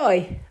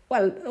joy!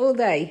 Well, all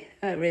day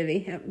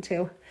really, up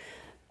until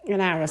an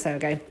hour or so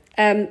ago.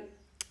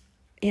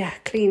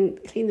 Clean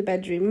the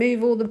bedroom,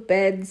 move all the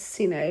beds,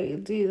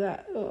 do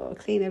that,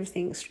 clean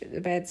everything, strip the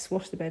beds,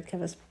 wash the bed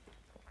covers,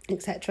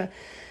 etc.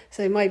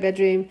 So my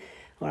bedroom,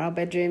 or our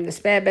bedroom, the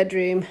spare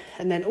bedroom,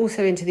 and then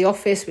also into the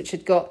office, which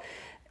had got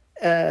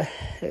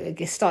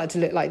it started to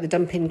look like the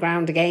dumping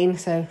ground again,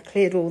 so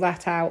cleared all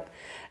that out.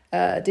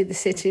 Did the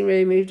sitting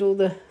room, moved all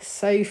the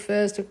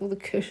sofas, took all the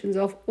cushions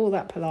off, all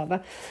that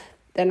palaver.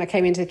 Then I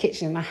came into the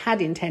kitchen and I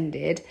had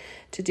intended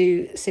to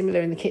do similar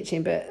in the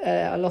kitchen, but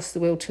I lost the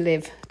will to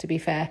live, to be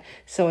fair.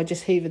 So I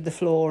just hoovered the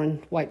floor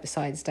and wiped the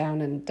sides down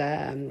and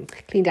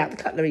cleaned out the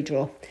cutlery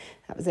drawer.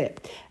 That was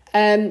it.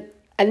 And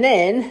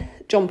then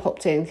John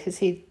popped in because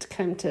he'd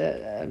come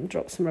to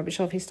drop some rubbish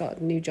off. He started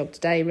a new job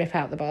today, rip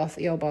out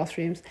the old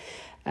bathrooms.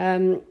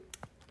 So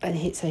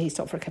he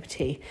stopped for a cup of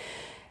tea.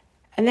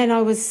 And then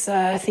I was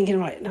thinking,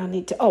 right, now I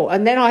need to...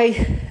 and then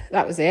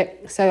that was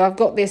it. So I've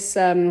got this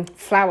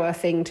flower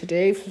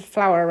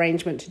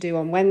arrangement to do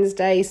on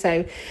Wednesday.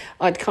 So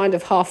I'd kind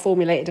of half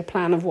formulated a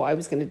plan of what I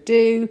was going to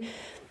do.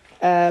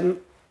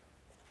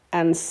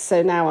 And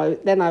so now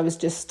I was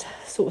just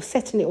sort of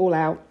setting it all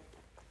out.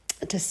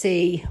 to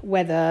see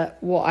whether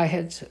what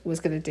I was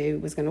going to do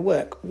was going to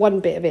work. One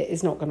bit of it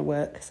is not going to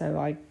work, so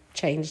I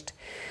changed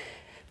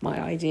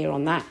my idea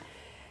on that.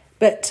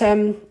 But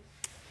so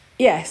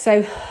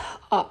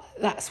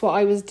that's what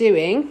I was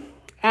doing,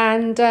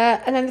 and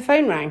then the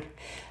phone rang,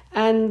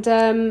 and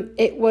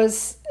it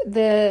was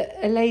a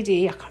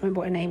lady. I can't remember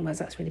what her name was.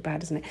 That's really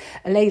bad, isn't it?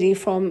 A lady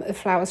from the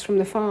Flowers from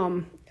the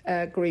Farm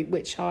group,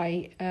 which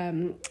I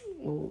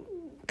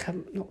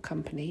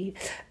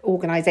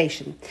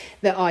organisation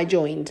that I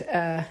joined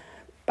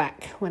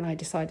back when I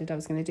decided I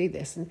was going to do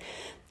this, and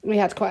we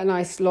had quite a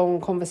nice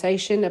long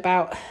conversation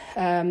about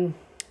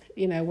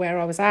where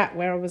I was at,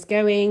 where I was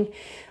going,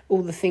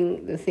 all the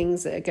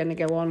things that are going to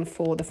go on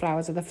for the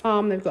Flowers of the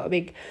Farm. They've got a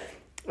big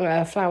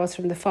Flowers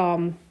from the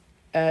Farm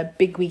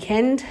big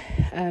weekend,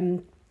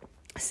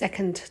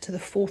 2nd to the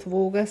 4th of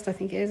August, I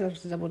think it is. I'll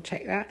have to double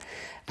check that.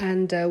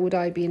 And would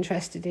I be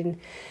interested in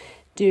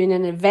doing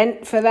an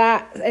event for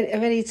that of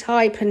any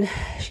type? And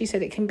she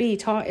said it can be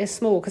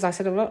small, because I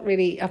said I'm not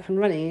really up and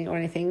running or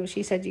anything.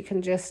 She said you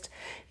can just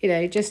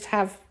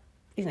have,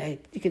 you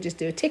can just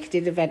do a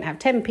ticketed event, have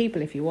 10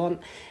 people if you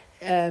want,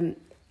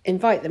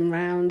 invite them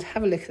round,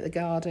 have a look at the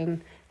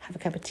garden, have a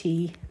cup of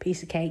tea,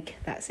 piece of cake.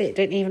 That's it.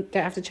 Don't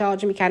have to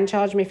charge them. You can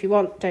charge them if you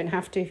want. Don't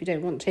have to if you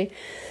don't want to.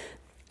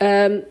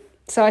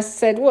 So I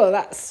said, well,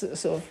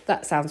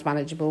 that sounds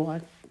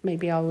manageable.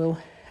 Maybe I will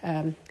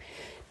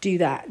do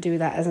that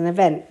as an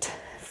event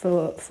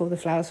for the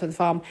Flowers for the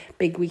Farm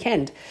big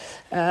weekend.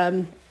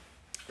 So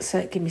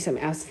it gave me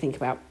something else to think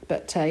about.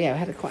 But we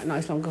had quite a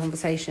nice long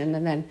conversation,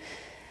 and then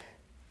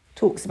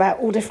talks about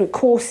all different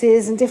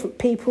courses and different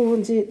people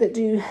that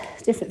do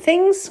different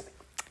things.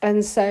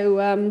 And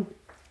so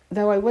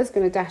though I was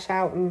going to dash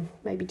out and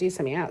maybe do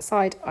something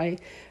outside, I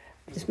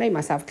just made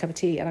myself a cup of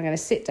tea, and I'm going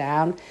to sit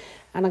down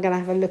and I'm going to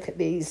have a look at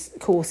these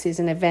courses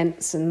and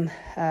events and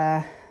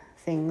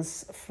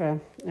things for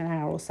an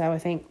hour or so. I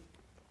think,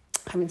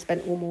 having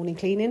spent all morning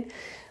cleaning,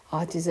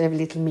 I deserve a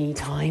little me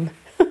time.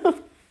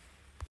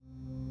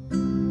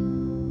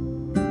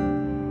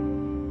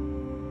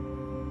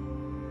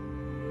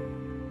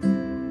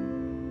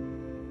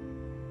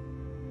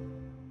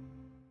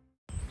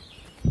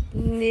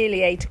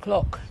 Nearly 8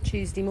 o'clock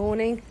Tuesday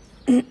morning.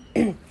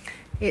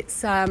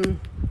 It's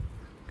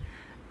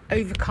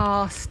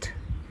overcast,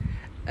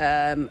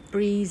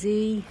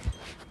 breezy.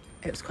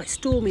 It was quite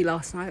stormy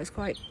last night. It was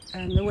quite.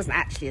 There wasn't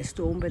actually a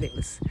storm, but it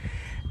was.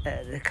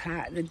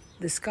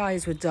 The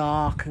skies were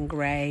dark and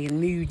grey and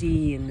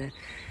moody, and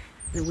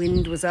the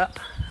wind was up.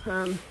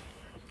 And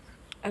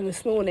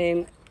this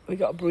morning we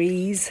got a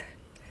breeze,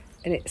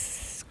 and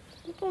it's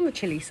on the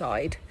chilly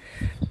side,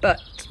 but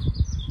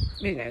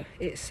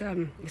it's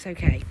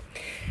okay.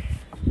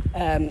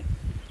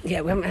 We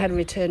haven't had a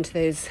return to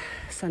those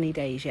sunny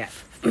days yet,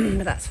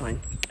 but that's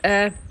fine.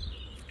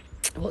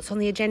 What's on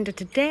the agenda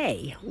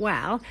today?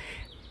 Well,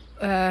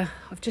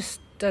 I've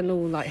just done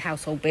all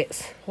household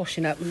bits,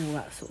 washing up and all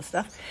that sort of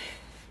stuff.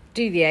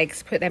 Do the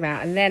eggs, put them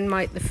out, and then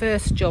the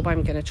first job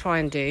I'm going to try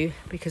and do,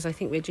 because I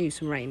think we're due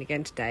some rain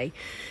again today,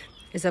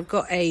 is I've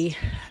got a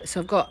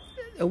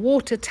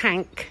water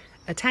tank,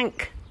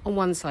 on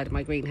one side of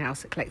my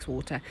greenhouse that collects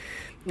water.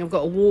 And I've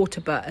got a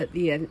water butt at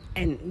the end,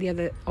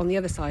 on the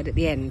other side at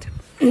the end.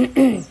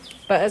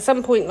 But at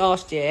some point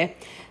last year,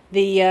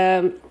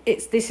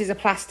 this is a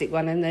plastic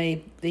one, and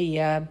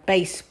the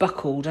base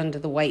buckled under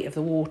the weight of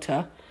the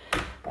water.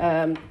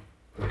 So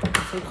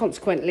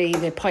consequently,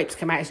 the pipes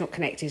come out. It's not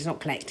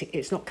connected.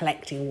 It's not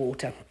collecting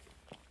water.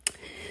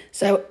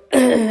 So,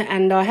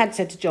 and I had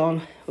said to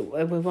John,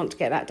 we want to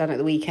get that done at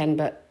the weekend,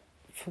 but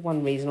for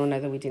one reason or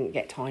another, we didn't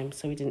get time,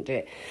 so we didn't do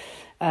it.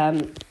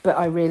 But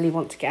I really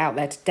want to get out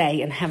there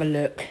today and have a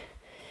look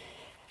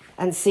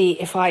and see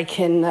if I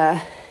can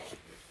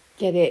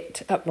get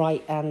it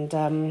upright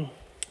and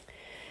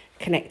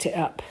connect it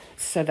up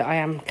so that I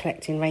am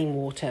collecting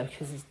rainwater,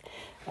 because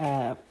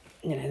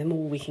the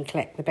more we can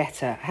collect, the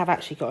better. I have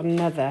actually got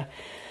another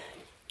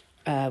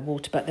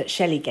water butt that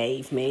Shelley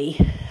gave me.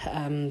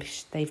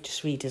 They've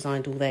just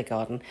redesigned all their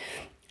garden,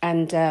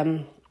 and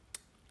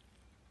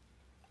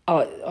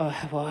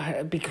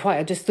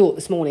I just thought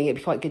this morning it'd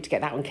be quite good to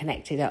get that one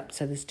connected up.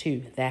 So there's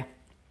two there.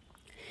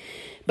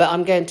 But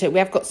we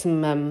have got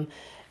some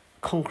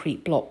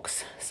concrete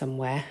blocks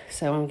somewhere,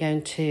 so I'm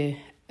going to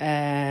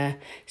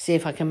see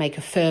if I can make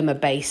a firmer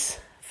base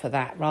for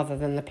that rather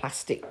than the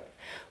plastic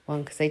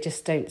one, because they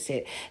just don't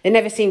sit. They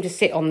never seem to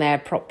sit on there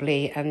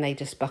properly, and they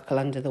just buckle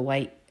under the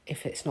weight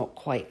if it's not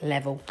quite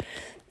level.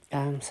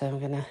 So I'm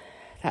gonna.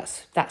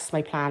 That's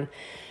my plan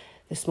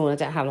this morning. I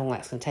don't know how long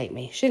that's going to take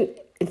me.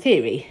 In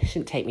theory,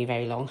 shouldn't take me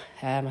very long.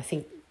 I don't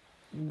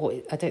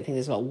think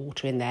there's a lot of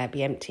water in there.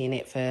 Be emptying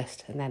it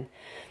first, and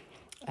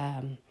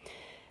then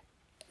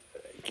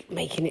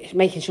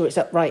making sure it's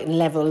upright and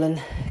level,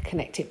 and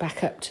connect it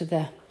back up to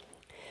the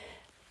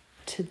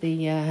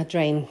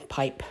drain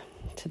pipe,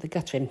 to the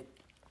guttering.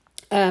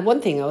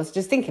 One thing I was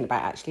just thinking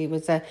about actually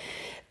was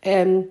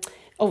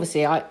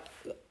obviously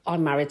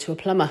I'm married to a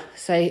plumber,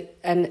 so,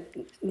 and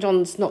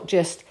John's not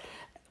just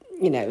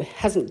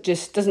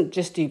doesn't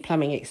just do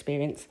plumbing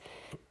experience.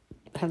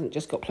 hasn't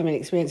just got plumbing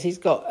experience. He's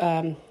got,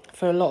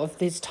 for a lot of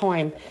his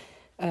time,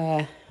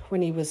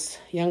 when he was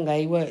younger,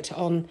 he worked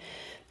on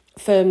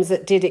firms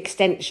that did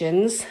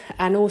extensions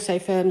and also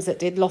firms that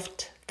did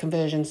loft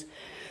conversions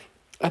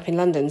up in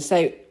London.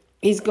 So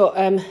he's got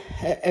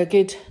a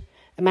good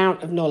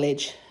amount of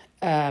knowledge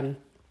and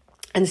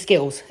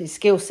skills. His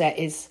skill set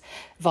is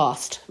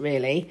vast,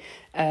 really.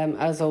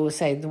 As I always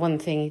say, the one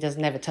thing he does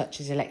never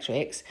touch is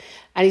electrics.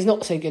 And he's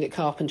not so good at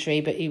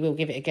carpentry, but he will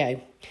give it a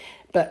go.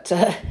 But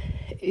so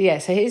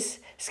his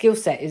skill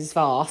set is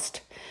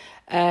vast.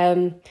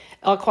 I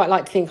quite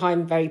like to think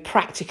I'm very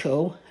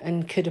practical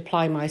and could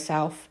apply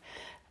myself,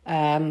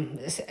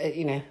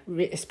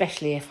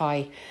 especially if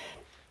I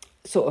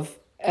sort of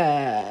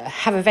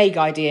have a vague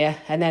idea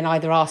and then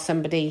either ask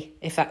somebody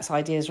if that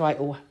idea is right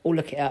or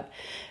look it up.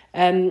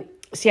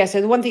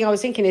 So the one thing I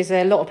was thinking is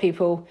a lot of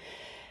people,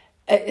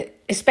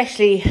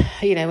 especially,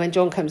 when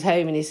John comes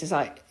home and he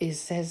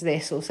says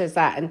this or says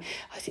that, and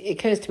it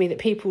occurs to me that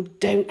people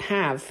don't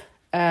have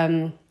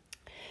any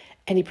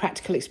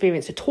practical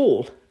experience at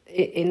all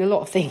in a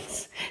lot of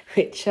things,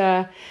 which,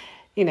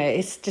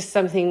 it's just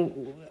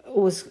something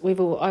I've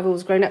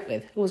always grown up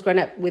with. Always grown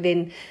up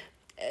within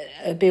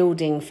a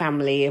building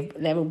family.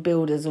 They're all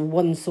builders of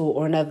one sort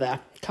or another,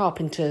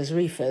 carpenters,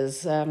 roofers.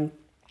 So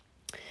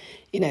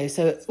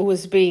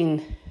always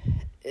been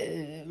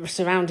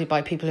surrounded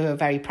by people who are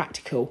very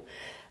practical,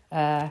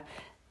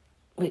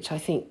 which I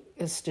think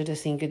has stood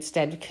us in good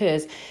stead,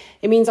 because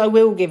it means I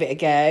will give it a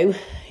go,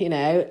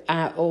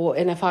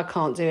 and if I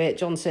can't do it,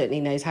 John certainly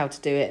knows how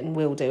to do it and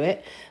will do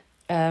it.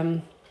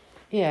 So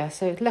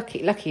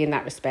lucky in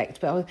that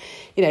respect. But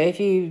if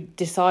you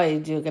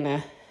decide you're going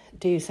to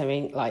do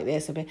something like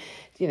this,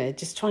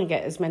 just try and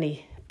get as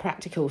many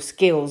practical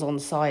skills on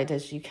side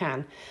as you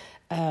can.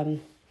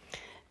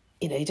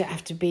 You don't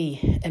have to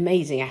be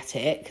amazing at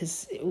it,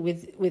 because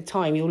with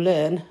time you'll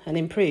learn and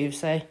improve.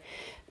 So,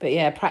 but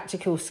yeah,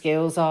 practical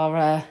skills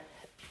are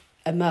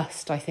a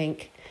must, I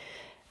think,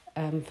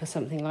 for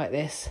something like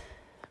this,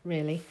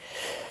 really.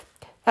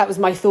 That was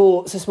my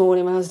thoughts this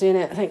morning when I was doing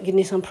it. Thank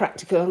goodness I'm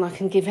practical and I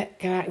can go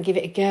out and give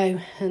it a go.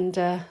 And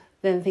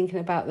then thinking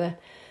about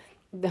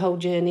the whole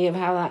journey of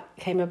how that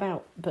came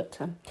about. But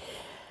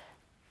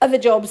other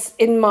jobs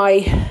in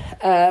my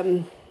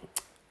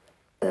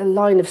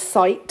line of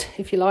sight,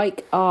 if you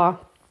like, are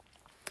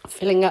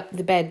filling up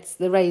the beds,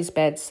 the raised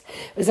beds.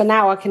 We've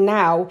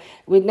now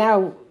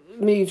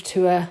moved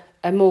to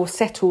a more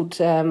settled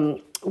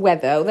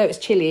weather. Although it's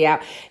chilly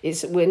out,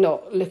 we're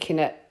not looking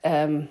at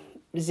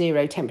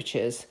zero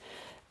temperatures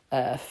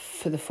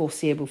for the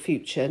foreseeable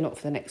future, not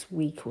for the next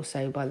week or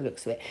so by the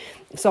looks of it.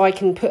 So I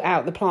can put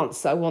out the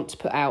plants that I want to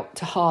put out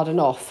to harden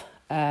off.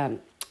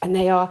 And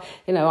they are,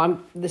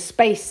 the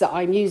space that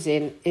I'm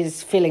using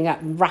is filling up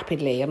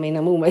rapidly. I mean,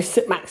 I'm almost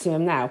at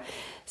maximum now.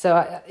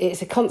 So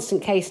it's a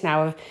constant case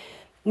now of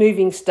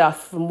moving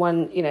stuff from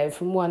one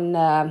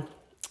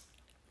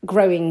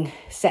growing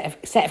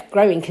set of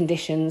growing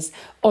conditions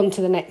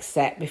onto the next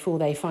set before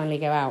they finally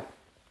go out.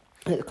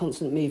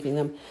 Constant moving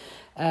them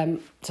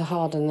to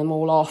harden them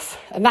all off.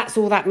 And that's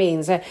all that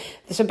means.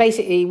 So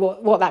basically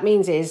what that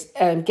means is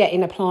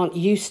getting a plant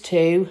used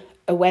to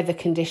weather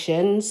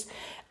conditions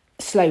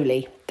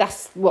slowly.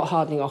 That's what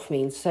hardening off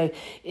means. So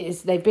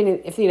they've been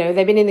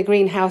in the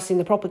greenhouse in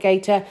the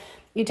propagator.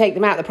 You take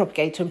them out of the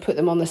propagator and put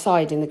them on the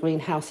side in the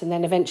greenhouse, and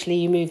then eventually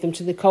you move them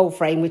to the cold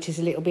frame, which is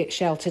a little bit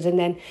sheltered, and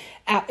then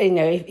out,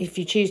 if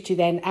you choose to,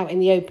 then out in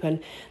the open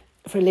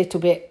for a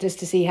little bit just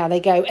to see how they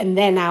go, and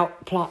then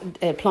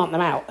plant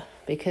them out,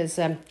 because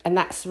and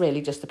that's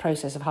really just the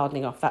process of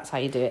hardening off. That's how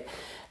you do it.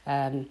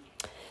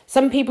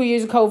 Some people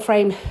use a cold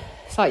frame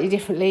slightly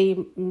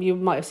differently. You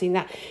might have seen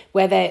that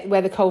where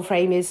the cold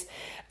frame is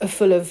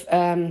full of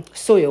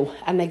soil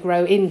and they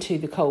grow into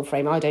the cold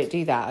frame. I don't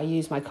do that. I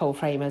use my cold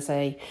frame as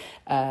a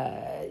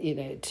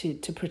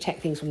to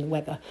protect things from the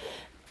weather.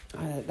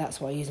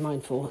 That's what I use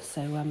mine for.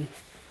 So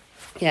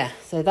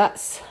so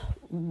that's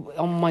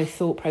on my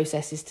thought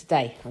processes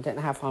today. I don't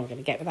know how far I'm going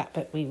to get with that,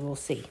 but we will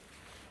see.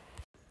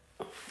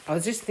 I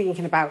was just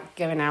thinking about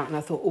going out and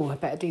I thought, I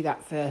better do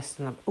that first.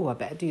 And I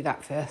better do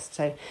that first.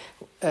 So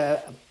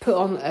put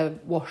on a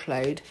wash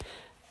load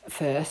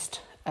first,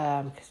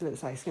 because it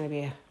looks like it's going to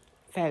be a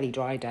fairly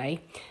dry day.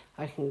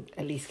 I can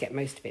at least get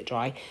most of it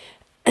dry.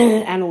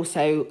 And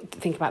also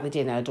think about the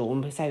dinner,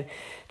 Dawn. So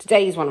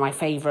today is one of my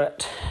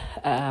favourite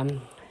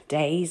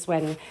days,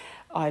 when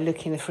I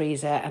look in the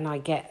freezer and I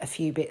get a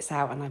few bits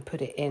out and I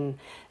put it in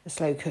the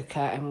slow cooker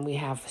and we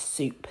have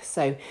soup.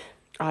 So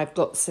I've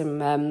got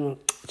some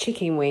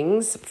chicken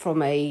wings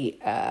from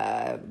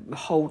a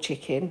whole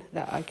chicken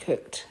that I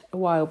cooked a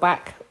while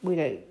back. We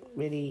don't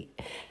really...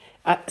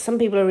 some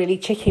people are really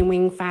chicken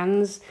wing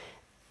fans.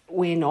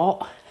 We're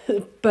not.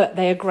 But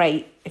they are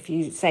great if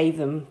you save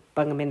them,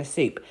 bung them in a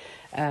soup.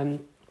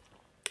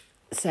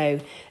 So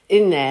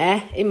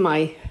in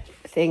my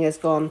thing has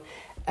gone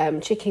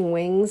chicken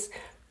wings,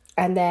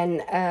 and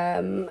then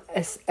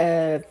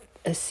a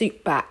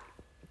soup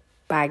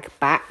bag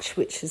batch,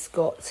 which has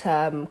got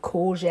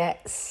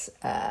courgettes,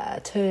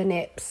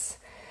 turnips,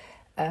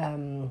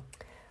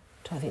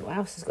 I think what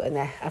else has got in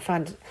there.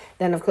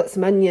 Then I've got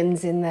some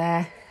onions in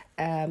there.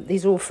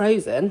 These are all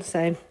frozen,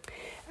 so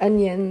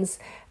onions,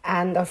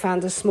 and I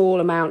found a small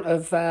amount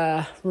of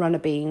runner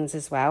beans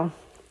as well.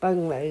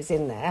 Bung those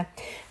in there.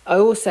 I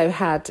also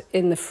had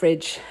in the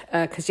fridge,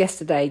 because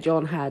yesterday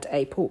John had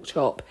a pork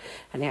chop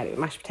and he had it with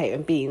mashed potato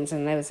and beans,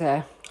 and there was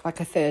a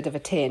third of a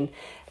tin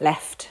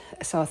left.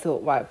 So I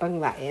thought, right, bung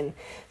that in.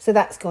 So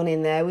that's gone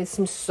in there with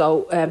some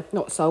salt,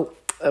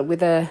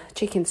 with a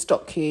chicken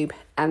stock cube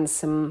and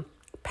some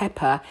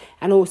pepper,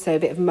 and also a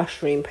bit of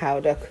mushroom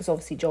powder, because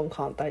obviously John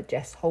can't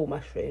digest whole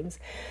mushrooms.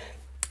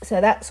 So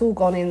that's all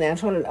gone in there.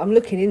 I'm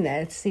looking in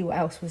there to see what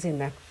else was in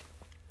there.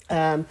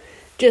 And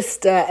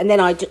then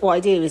what I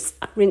do is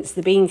rinse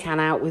the bean can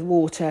out with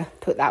water,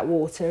 put that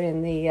water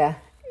in there,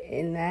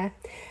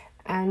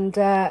 and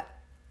that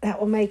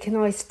will make a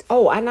nice.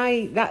 Oh,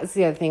 and that's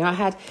the other thing I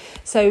had.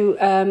 So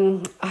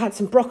I had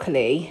some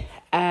broccoli,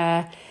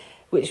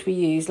 which we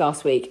used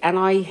last week, and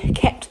I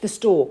kept the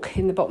stalk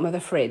in the bottom of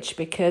the fridge,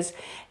 because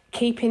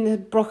keeping the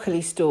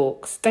broccoli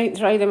stalks, don't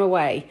throw them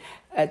away.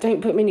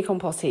 Don't put them in your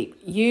compost heap.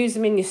 Use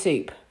them in your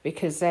soup,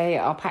 because they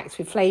are packed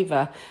with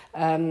flavour.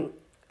 And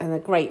they're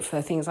great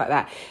for things like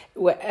that.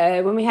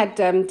 When we had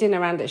dinner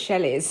around at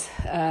Shelley's,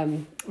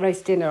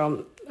 roast dinner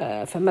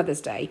for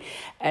Mother's Day,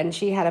 and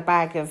she had a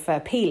bag of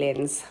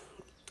peelings,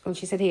 and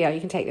she said, here,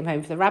 you can take them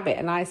home for the rabbit.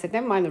 And I said,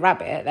 never mind the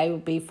rabbit, they will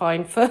be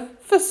fine for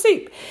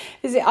soup.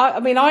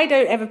 I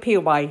don't ever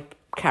peel my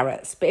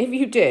carrots, but if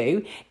you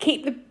do,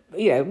 keep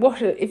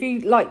if you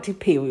like to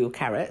peel your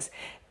carrots,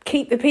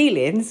 keep the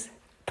peelings,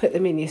 put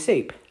them in your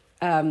soup.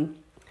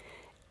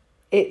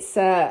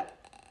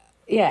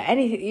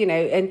 Anything,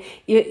 and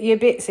your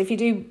bits, if you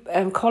do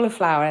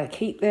cauliflower,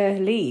 keep the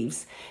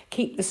leaves,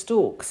 keep the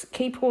stalks,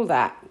 keep all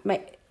that.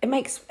 It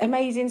makes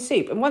amazing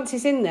soup. And once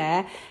it's in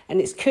there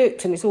and it's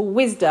cooked and it's all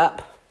whizzed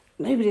up,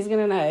 nobody's going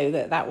to know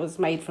that was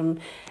made from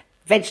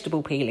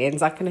vegetable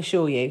peelings, I can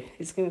assure you.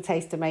 It's going to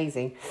taste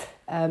amazing.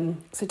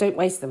 So don't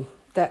waste them.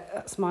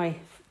 That's my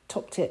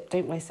top tip,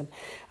 don't waste them.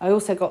 I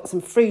also got some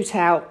fruit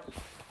out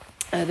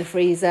the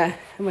freezer,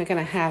 and we're going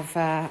to have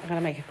I'm going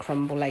to make a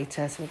crumble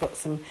later. So we've got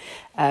some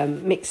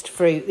mixed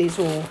fruit. These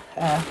are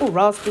all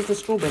raspberries and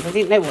strawberries. I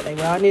didn't know what they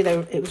were. I knew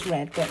it was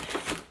red, but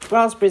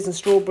raspberries and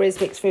strawberries,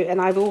 mixed fruit.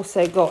 And I've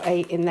also got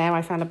in there,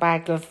 I found a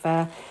bag of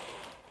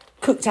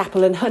cooked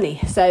apple and honey,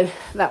 so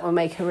that will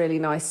make a really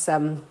nice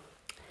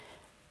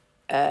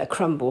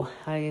crumble.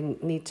 I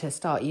need to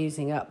start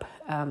using up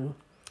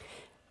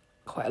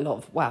quite a lot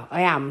of,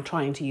 I am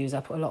trying to use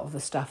up a lot of the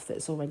stuff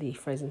that's already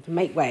frozen to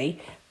make way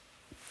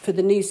for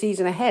the new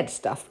season ahead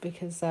stuff,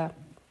 because that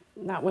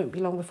won't be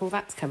long before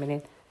that's coming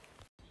in.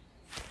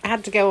 I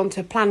had to go on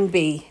to plan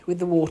B with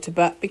the water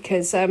butt,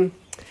 because I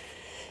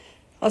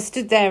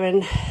stood there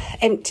and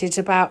emptied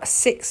about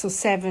 6 or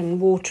 7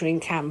 watering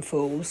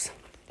canfuls,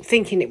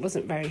 thinking it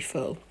wasn't very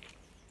full,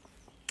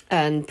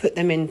 and put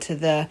them into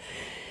the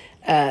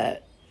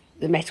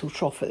metal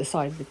trough at the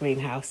side of the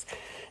greenhouse.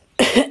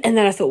 And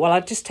then I thought, well,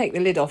 I'll just take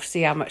the lid off,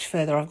 see how much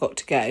further I've got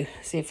to go,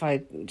 see if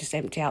I just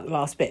empty out the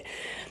last bit.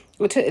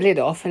 I took the lid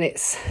off and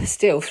it's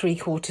still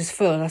 3/4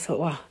 full, and I thought,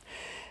 well,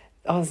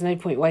 there's no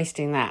point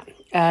wasting that.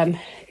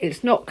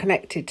 It's not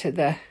connected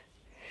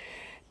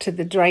to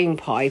the drain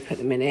pipe at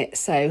the minute,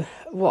 so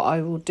what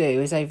I will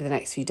do is over the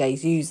next few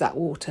days use that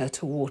water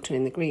to water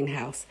in the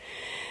greenhouse.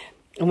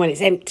 And when it's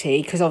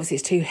empty, because obviously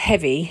it's too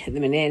heavy at the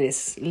minute and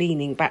it's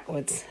leaning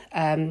backwards,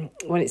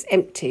 when it's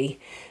empty,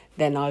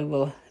 then I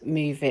will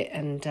move it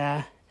and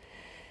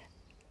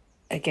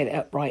get it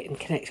upright and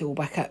connect it all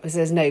back up, because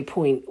there's no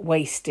point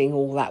wasting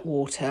all that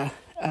water.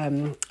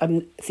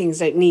 Things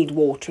don't need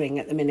watering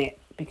at the minute,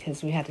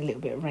 because we had a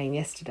little bit of rain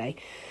yesterday.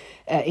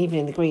 Even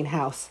in the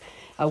greenhouse,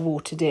 I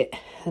watered it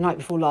the night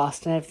before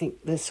last, and everything,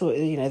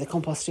 the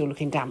compost still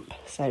looking damp.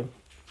 So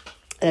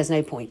there's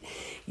no point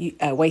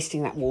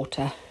wasting that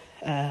water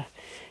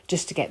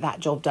just to get that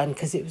job done,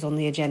 because it was on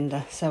the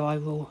agenda. So I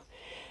will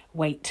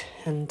wait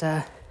and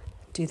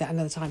do that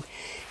another time.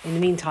 In the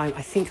meantime,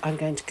 I think I'm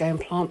going to go and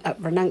plant up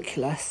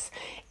ranunculus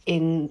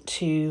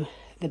into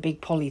the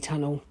big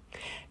polytunnel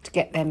to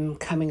get them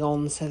coming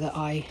on, so that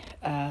I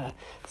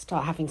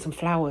start having some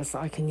flowers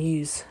that I can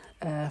use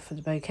for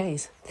the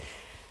bouquets.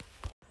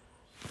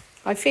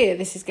 I fear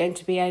this is going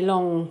to be a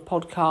long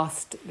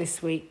podcast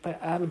this week,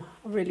 but I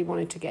really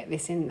wanted to get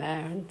this in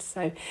there, and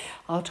so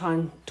I'll try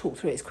and talk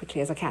through it as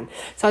quickly as I can.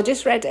 So I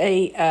just read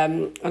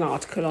an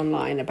article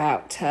online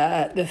about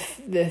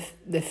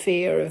the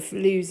fear of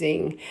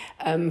losing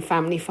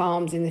family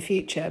farms in the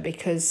future,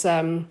 because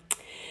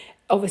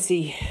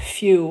obviously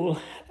fuel,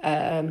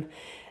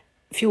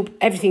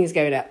 everything is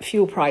going up.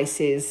 Fuel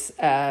prices,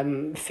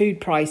 food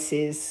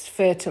prices,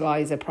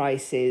 fertilizer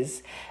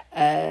prices.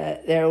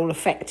 They're all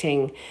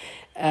affecting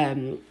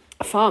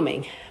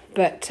farming,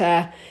 but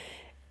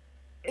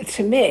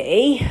to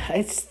me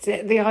it's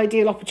the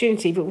ideal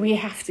opportunity. But we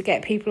have to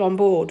get people on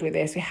board with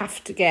this. We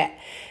have to get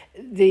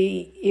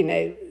the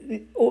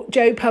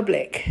Joe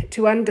Public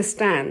to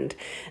understand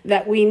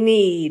that we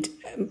need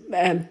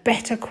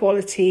better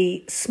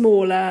quality,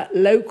 smaller,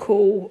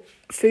 local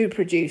food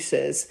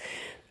producers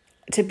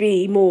to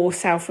be more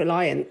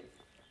self-reliant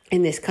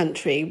in this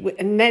country,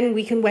 and then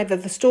we can weather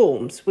the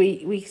storms.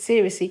 We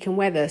seriously can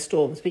weather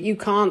storms, but you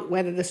can't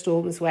weather the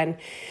storms when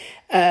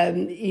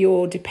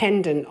you're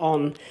dependent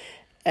on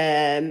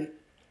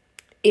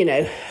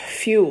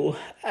fuel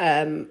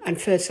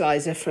and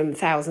fertilizer from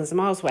thousands of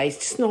miles away. It's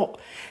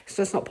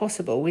just not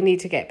possible. We need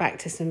to get back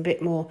to some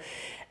bit more.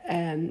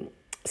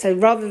 So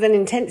rather than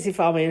intensive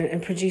farming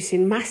and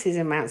producing massive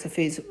amounts of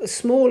food,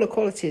 smaller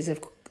quantities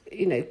of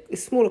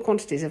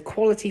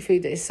quality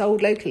food that is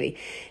sold locally,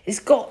 it's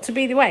got to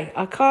be the way.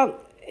 I can't,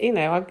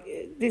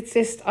 it's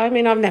just, I've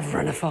never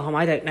run a farm,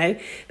 I don't know.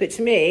 But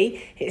to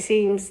me, it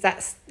seems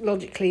that's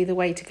logically the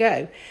way to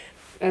go.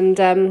 And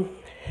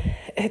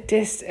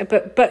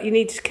but you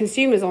need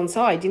consumers on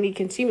side. You need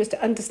consumers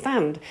to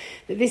understand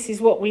that this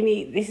is what we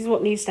need. This is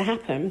what needs to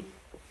happen.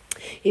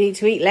 You need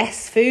to eat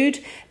less food,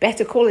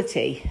 better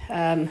quality.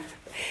 And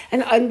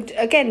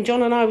again,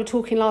 John and I were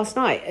talking last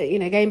night,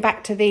 going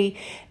back to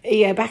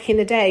back in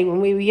the day when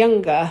we were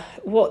younger,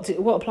 what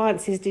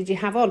appliances did you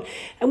have on?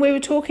 And we were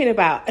talking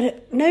about,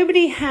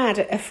 nobody had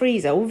a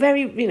freezer, or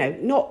very,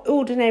 not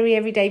ordinary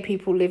everyday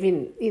people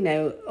living, in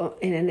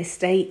an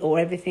estate or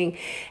everything,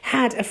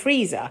 had a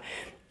freezer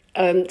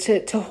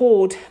to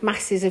hoard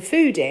masses of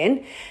food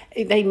in.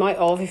 They might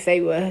have if they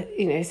were,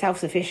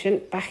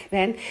 self-sufficient back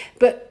then,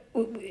 but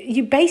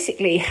you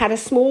basically had a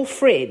small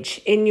fridge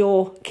in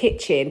your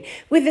kitchen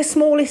with the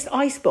smallest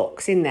ice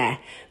box in there,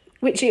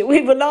 which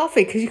we were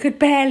laughing because you could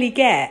barely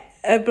get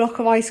a block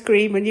of ice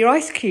cream and your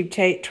ice cube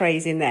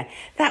trays in there.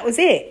 That was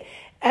it.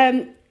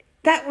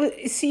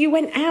 So you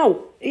went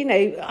out,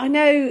 I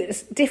know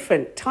it's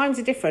different, times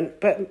are different,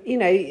 but,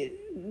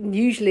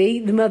 usually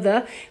the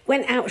mother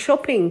went out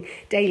shopping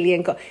daily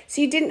and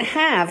so you didn't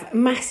have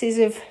masses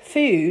of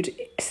food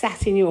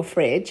sat in your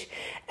fridge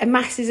and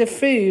masses of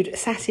food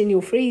sat in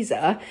your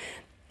freezer.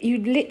 You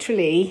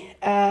literally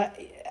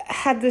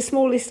had the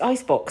smallest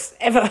icebox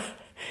ever,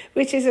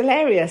 which is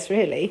hilarious,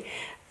 really.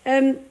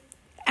 And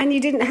you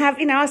didn't have,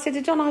 I said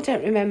to John, I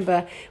don't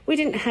remember, we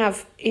didn't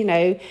have,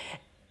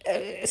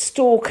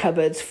 store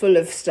cupboards full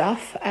of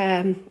stuff,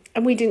 and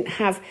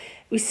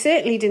we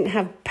certainly didn't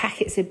have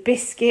packets of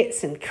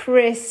biscuits and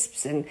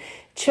crisps and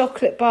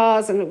chocolate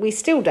bars, and we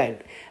still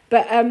don't.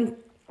 But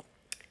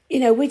we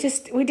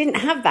didn't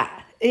have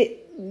that.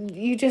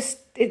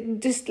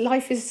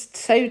 Life is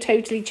so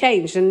totally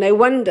changed, and no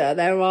wonder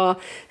there are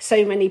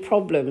so many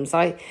problems.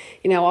 I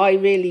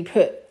really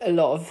put a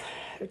lot of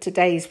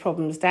today's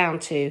problems down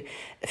to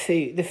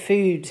the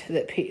food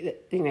that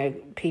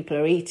people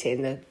are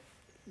eating,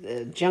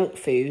 the junk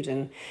food,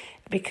 and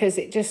because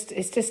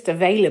it's just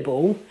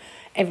available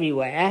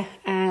everywhere,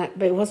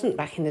 but it wasn't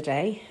back in the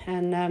day.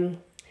 And I'm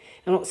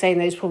not saying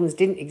those problems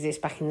didn't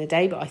exist back in the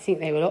day, but I think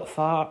they were a lot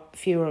far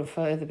fewer and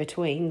further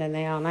between than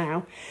they are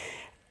now.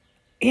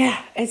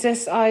 Yeah,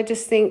 I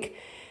just think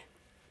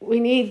we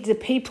need the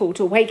people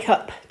to wake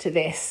up to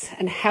this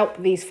and help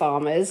these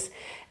farmers,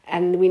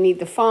 and we need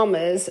the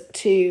farmers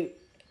to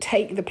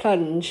take the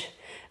plunge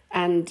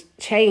and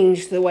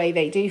change the way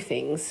they do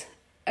things,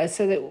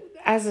 so that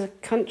as a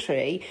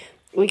country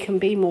we can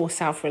be more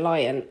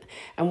self-reliant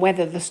and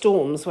weather the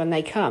storms when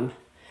they come.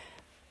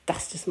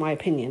 That's just my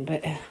opinion,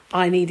 but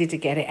I needed to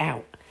get it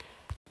out.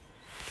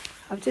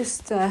 I've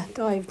just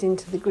dived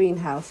into the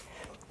greenhouse.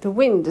 The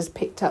wind has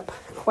picked up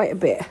quite a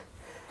bit.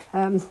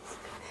 So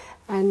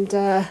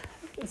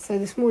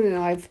this morning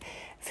I've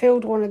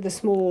filled one of the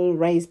small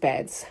raised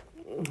beds.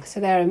 So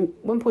they're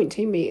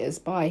 1.2 metres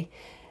by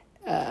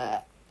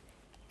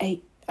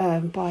 8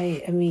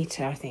 by a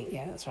metre, I think.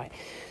 Yeah, that's right.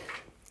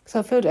 So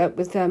I filled it up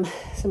with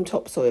some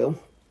topsoil,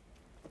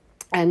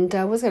 and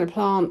I was going to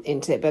plant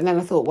into it, but then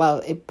I thought, well,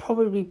 it'd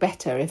probably be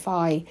better if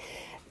I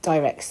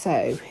direct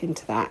sow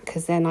into that,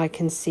 because then I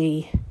can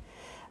see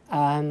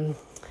the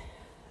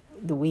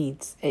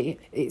weeds.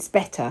 It's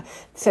better.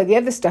 So the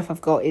other stuff I've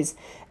got is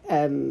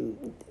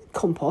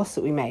compost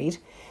that we made,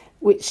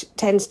 which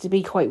tends to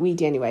be quite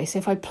weedy anyway. So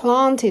if I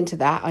plant into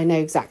that, I know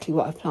exactly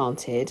what I've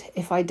planted.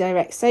 If I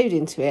direct sowed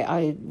into it,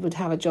 I would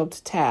have a job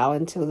to tell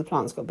until the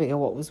plants got bigger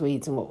what was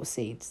weeds and what was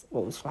seeds,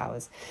 what was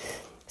flowers.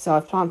 So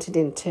I've planted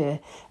into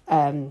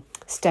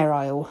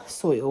sterile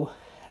soil,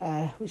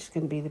 which is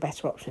going to be the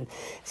better option.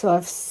 So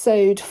I've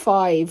sowed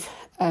 5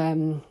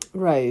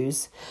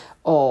 rows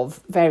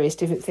of various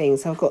different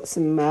things. I've got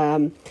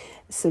some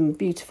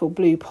beautiful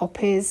blue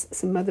poppies,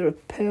 some mother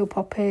of pearl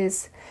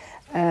poppies,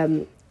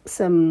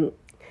 some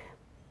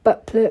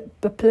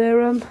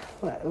Buplurum,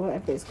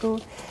 whatever it's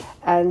called,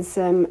 and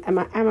some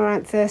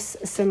amaranthus,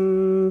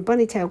 some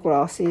bunnytail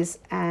grasses,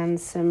 and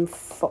some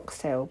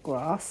foxtail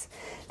grass.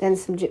 Then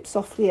some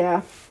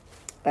gypsophila,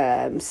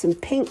 some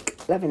pink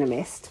lavender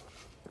mist,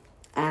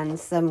 and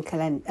some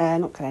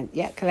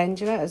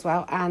calendula as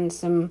well, and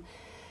some,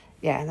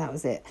 that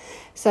was it.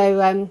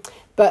 So,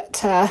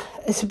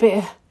 it's a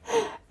bit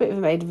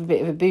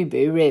of a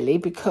boo-boo really,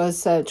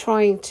 because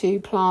trying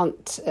to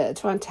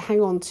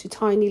hang on to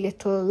tiny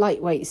little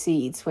lightweight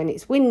seeds when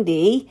it's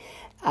windy,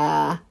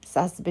 so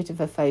that's a bit of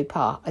a faux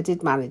pas. I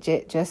did manage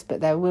it but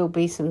there will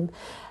be some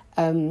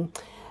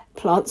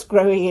plants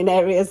growing in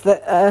areas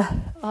that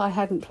I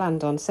hadn't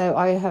planned on. So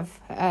I have,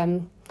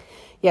 I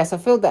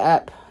filled that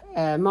up,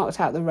 marked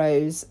out the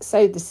rows,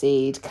 sowed the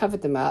seed,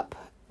 covered them up.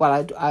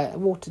 Well, I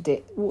watered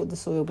the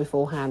soil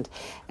beforehand,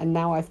 and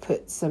now I've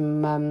put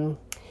some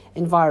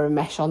Enviro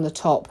mesh on the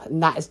top,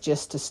 and that is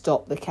just to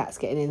stop the cats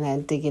getting in there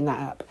and digging that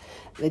up.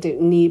 They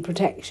don't need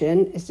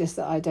protection, it's just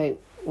that I don't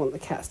want the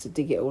cats to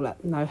dig it all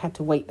up. And I had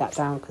to weight that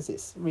down because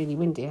it's really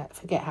windy. I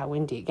forget how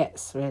windy it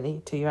gets,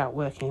 really, till you're out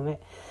working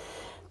it.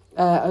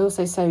 I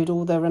also sowed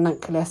all the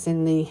ranunculus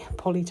in the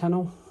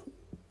polytunnel,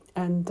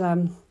 and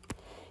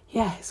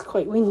it's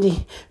quite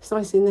windy. It's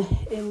nice in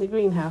the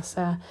greenhouse.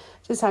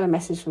 Just had a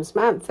message from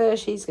Samantha.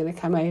 She's going to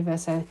come over,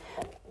 so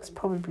it's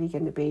probably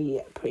going to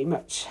be pretty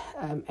much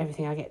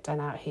everything I get done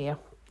out here.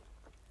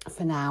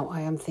 For now,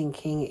 I am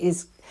thinking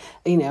is,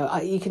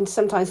 you can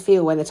sometimes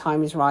feel when the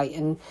time is right,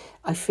 and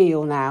I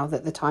feel now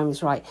that the time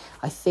is right.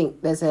 I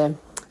think there's a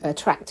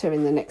tractor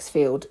in the next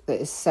field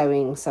that is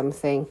sowing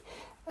something,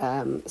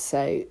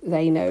 so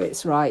they know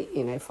it's right.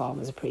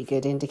 Farmers are a pretty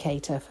good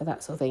indicator for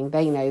that sort of thing.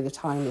 They know the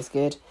time is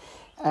good.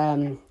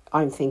 I'm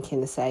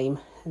thinking the same,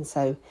 and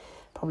so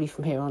probably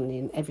from here on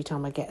in, every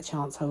time I get a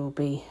chance, I will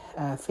be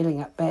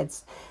filling up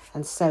beds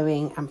and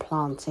sowing and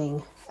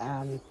planting,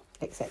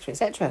 etc.,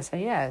 etc. So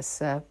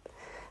it's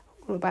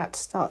all about to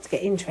start to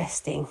get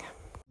interesting.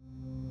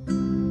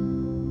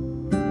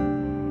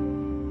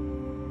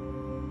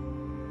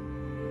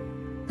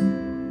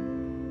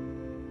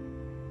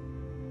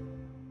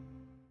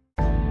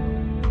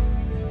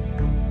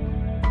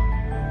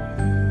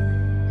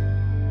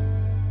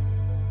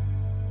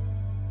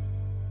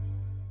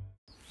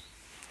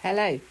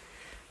 Hello,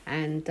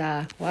 and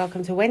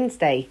welcome to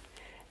Wednesday.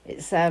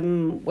 It's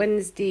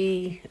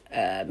Wednesday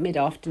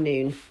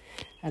mid-afternoon,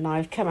 and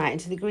I've come out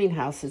into the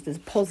greenhouse. There's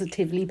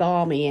positively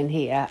balmy in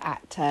here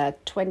at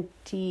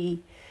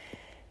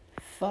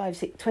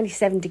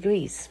 27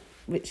 degrees,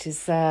 which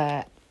is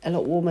a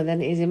lot warmer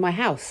than it is in my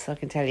house, I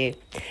can tell you.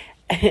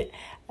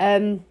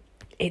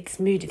 It's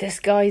moody. The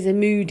skies are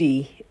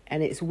moody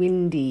and it's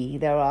windy.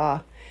 There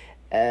are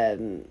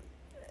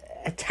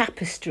a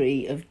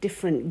tapestry of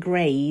different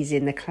greys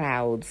in the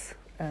clouds.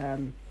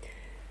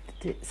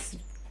 It's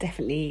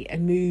definitely a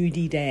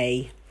moody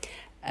day,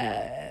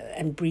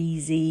 and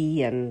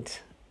breezy, and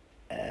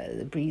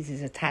the breeze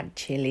is a tad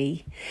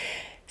chilly.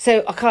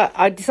 So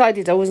I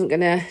decided I wasn't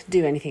going to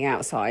do anything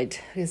outside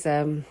because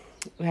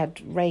we had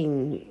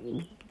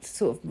rain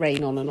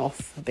on and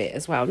off a bit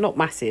as well. Not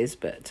masses,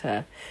 but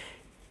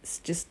it's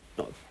just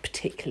not a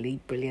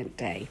particularly brilliant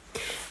day.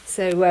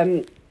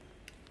 So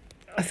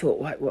I thought,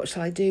 what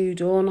shall I do,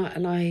 Dawn?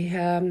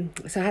 And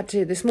so I had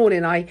to, this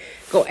morning I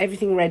got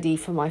everything ready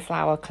for my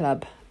flower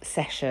club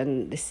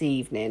session this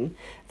evening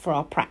for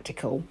our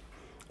practical,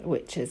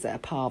 which is a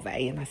parve,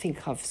 and I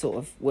think I've sort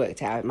of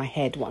worked out in my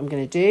head what I'm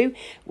going to do.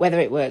 Whether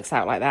it works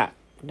out like that,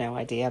 no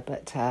idea,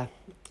 but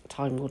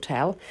time will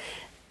tell.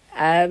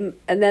 And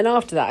then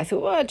after that I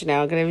thought, I'm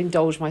going to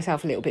indulge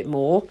myself a little bit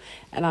more,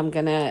 and I'm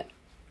going to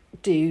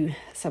do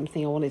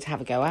something I wanted to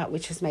have a go at,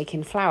 which is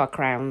making flower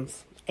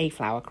crowns, a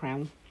flower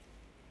crown.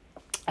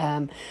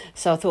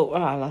 So I thought,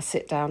 I'll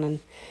sit down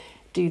and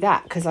do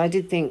that, because I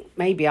did think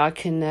maybe I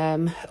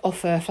can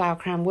offer flower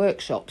crown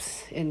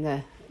workshops in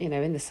the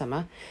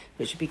summer,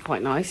 which would be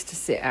quite nice to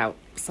sit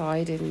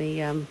outside in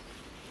the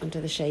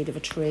under the shade of a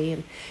tree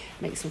and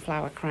make some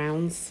flower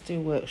crowns, do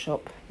a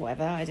workshop,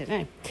 whatever, I don't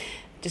know.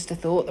 Just a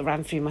thought that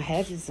ran through my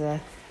head is an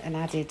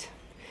added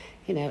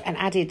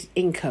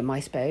income,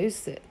 I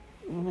suppose, that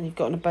when you've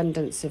got an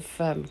abundance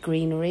of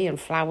greenery and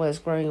flowers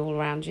growing all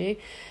around you.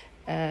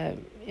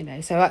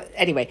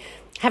 Anyway,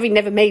 having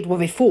never made one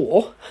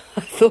before,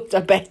 I thought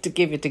I'd better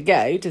give it a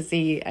go to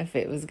see if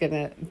it was going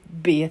to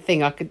be a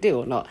thing I could do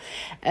or not.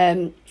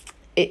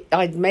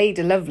 I'd made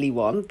a lovely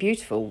one,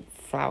 beautiful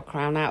flower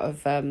crown out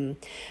of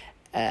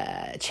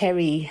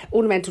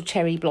ornamental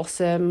cherry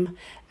blossom,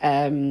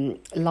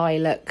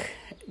 lilac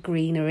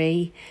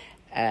greenery,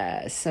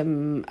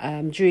 some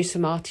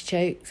Jerusalem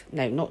artichokes.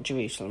 No, not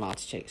Jerusalem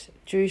artichokes.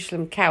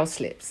 Jerusalem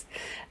cowslips,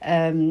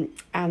 and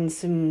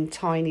some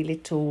tiny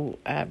little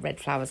red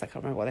flowers. I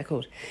can't remember what they're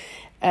called.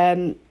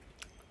 And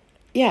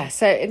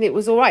it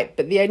was all right.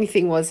 But the only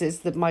thing is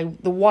that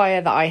the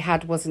wire that I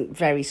had wasn't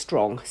very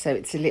strong, so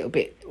it's a little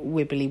bit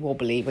wibbly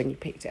wobbly when you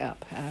picked it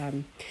up.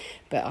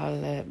 But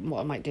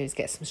what I might do is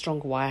get some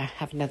stronger wire,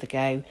 have another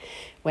go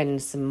when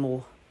some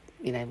more,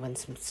 when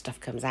some stuff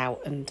comes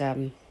out,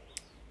 and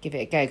give it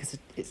a go, because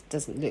it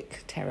doesn't look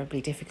terribly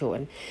difficult.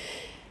 And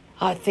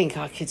I think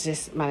I could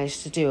just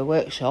manage to do a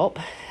workshop,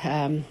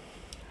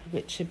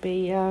 which should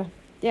be, as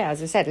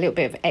I said, a little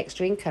bit of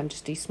extra income,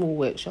 just do small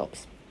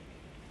workshops.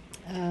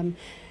 I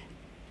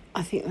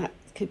think that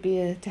could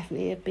be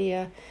definitely be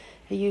a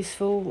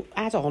useful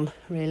add-on,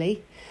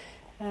 really.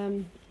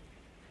 So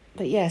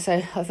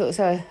I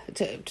thought,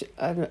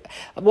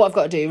 what I've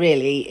got to do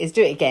really is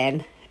do it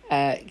again,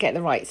 get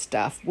the right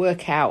stuff,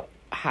 work out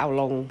how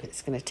long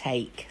it's going to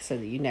take so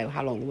that you know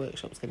how long the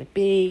workshop's going to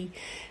be,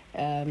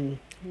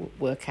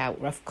 work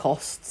out rough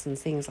costs and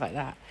things like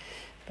that.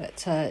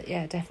 But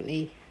yeah,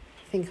 definitely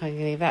think I'm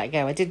going to give that a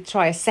go. I did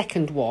try a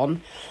second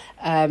one,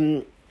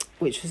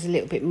 which was a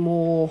little bit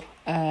more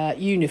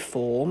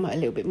uniform, a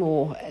little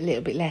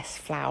bit less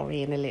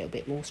flowery and a little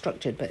bit more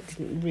structured, but it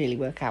didn't really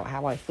work out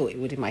how I thought it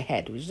would in my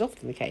head, which is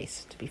often the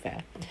case, to be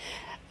fair.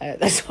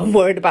 That's what I'm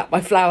worried about my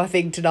flower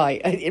thing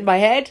tonight. In my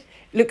head,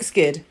 looks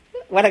good.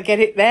 When I get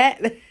it there,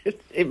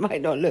 it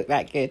might not look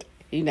that good.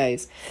 Who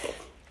knows?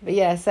 But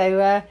yeah,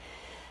 so...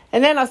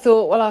 and then I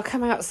thought, well, I'll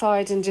come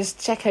outside and just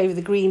check over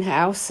the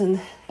greenhouse, and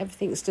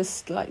everything's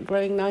just like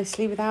growing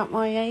nicely without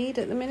my aid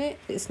at the minute.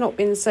 It's not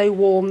been so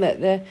warm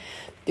that the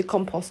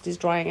compost is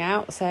drying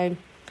out, so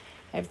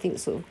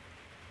everything's sort of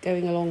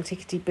going along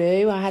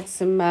tickety-boo. I had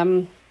some...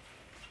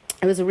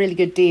 it was a really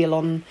good deal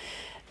on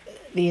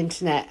the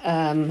internet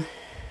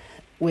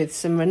with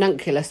some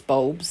ranunculus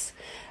bulbs.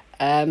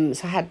 So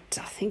I had,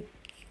 I think,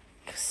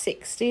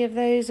 60 of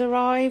those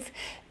arrive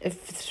of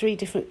 3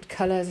 different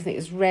colours. I think it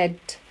was red,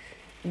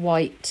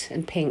 white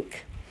and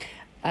pink.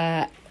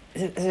 And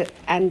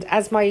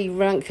as my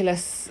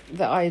ranunculus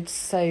that I'd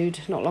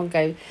sowed not long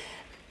ago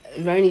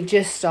are only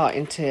just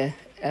starting to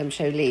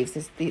show leaves,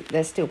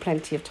 there's still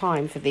plenty of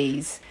time for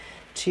these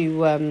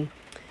to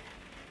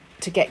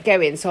get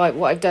going. So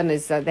what I've done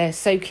is they're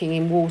soaking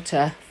in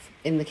water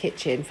in the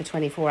kitchen for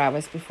 24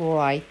 hours before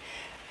I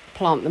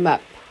plant them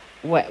up.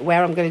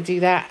 Where I'm going to do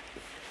that,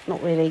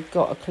 not really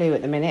got a clue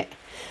at the minute.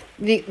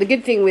 The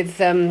good thing with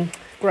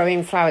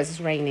growing flowers, is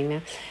raining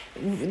now.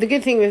 The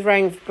good thing with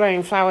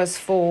growing flowers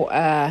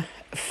for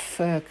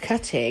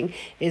cutting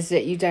is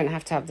that you don't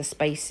have to have the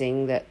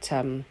spacing that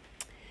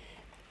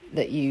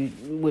you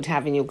would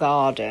have in your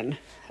garden.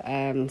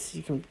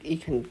 So you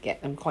can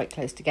get them quite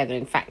close together.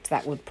 In fact,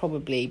 that would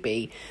probably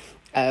be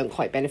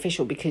quite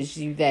beneficial, because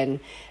you then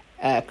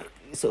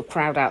sort of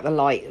crowd out the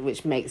light,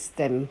 which makes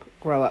them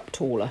grow up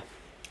taller.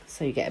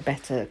 So you get a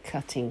better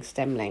cutting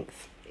stem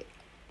length.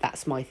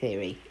 That's my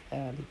theory.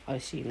 I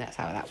assume that's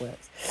how that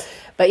works.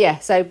 But yeah,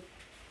 so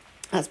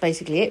that's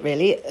basically it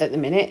really at the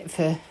minute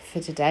for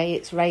today.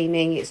 It's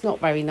raining. It's not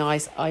very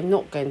nice. I'm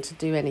not going to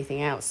do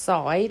anything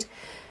outside.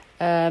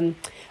 I'm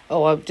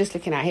just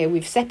looking at here.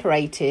 We've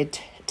separated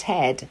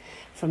Ted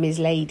from his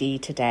lady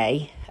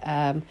today.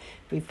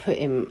 We've put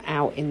him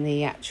out in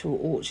the actual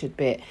orchard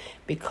bit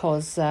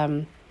because...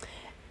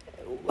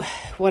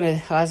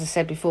 as I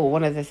said before,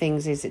 one of the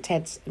things is that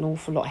Ted's an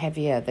awful lot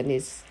heavier than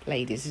his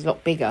ladies. He's a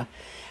lot bigger,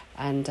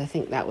 and I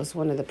think that was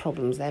one of the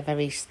problems. They're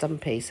very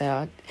stumpy.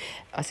 So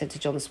I said to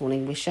John this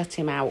morning, we shut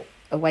him out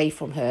away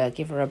from her,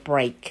 give her a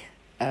break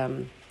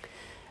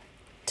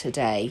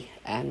today,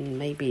 and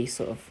maybe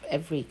sort of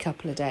every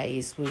couple of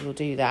days we will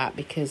do that,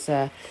 because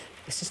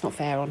it's just not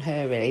fair on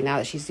her really, now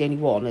that she's the only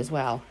one as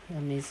well,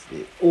 and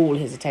all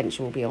his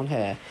attention will be on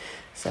her.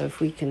 So if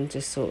we can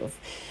just sort of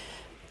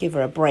give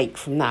her a break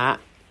from that.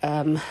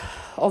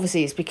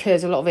 Obviously it's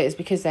because a lot of it is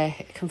because they're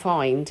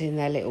confined in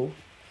their little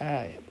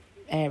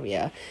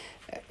area.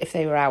 If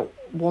they were out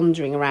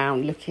wandering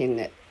around looking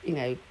at,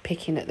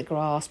 picking at the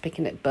grass,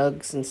 picking at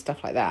bugs and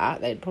stuff like that,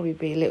 they'd probably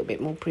be a little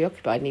bit more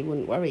preoccupied and he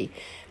wouldn't worry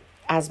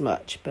as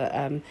much. But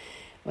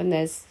when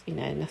there's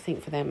nothing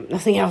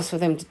else for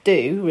them to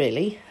do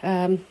really,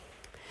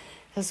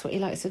 that's what he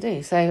likes to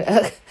do.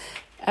 So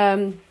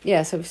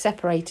so we've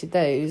separated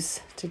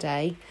those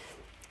today.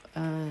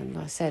 And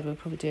like I said, we'll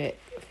probably do it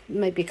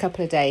maybe a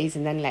couple of days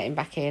and then let him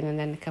back in, and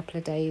then a couple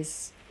of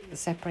days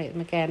separate them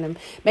again, and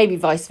maybe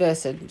vice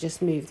versa,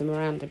 just move them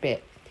around a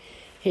bit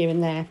here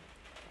and there.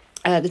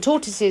 The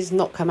tortoises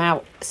not come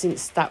out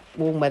since that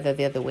warm weather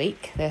the other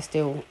week. They're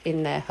still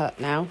in their hut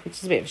now, which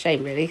is a bit of a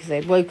shame really, because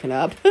they'd woken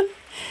up.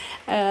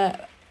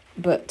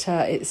 But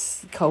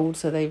it's cold,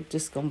 so they've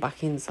just gone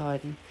back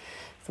inside and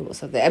thought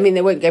something. I mean,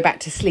 they won't go back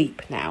to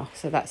sleep now,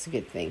 so that's a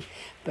good thing.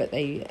 But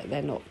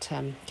they're not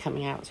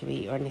coming out to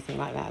eat or anything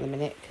like that at the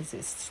minute, because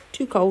it's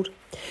too cold.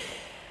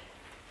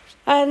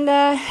 And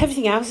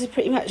everything else is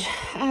pretty much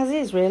as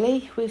is,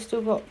 really. We've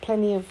still got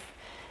plenty of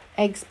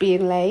eggs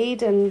being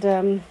laid, and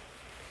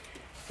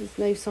there's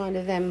no sign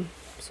of them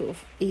sort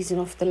of easing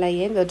off the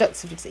lay-in. The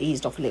ducks have just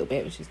eased off a little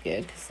bit, which is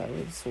good, because so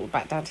we're sort of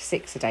back down to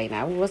 6 a day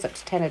now. We was up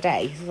to 10 a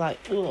day. It's like,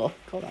 oh,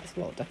 God, that's a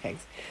lot of duck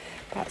eggs.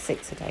 About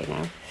 6 a day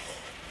now.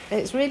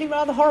 It's really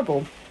rather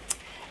horrible.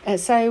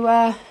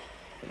 So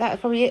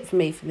that's probably it for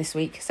me for this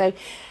week. So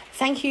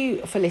thank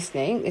you for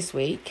listening this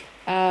week.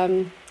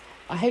 I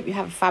hope you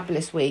have a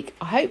fabulous week.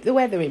 I hope the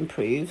weather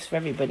improves for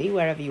everybody,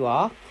 wherever you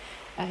are.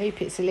 I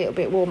hope it's a little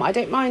bit warmer. I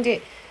don't mind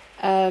it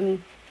if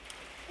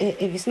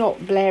it's not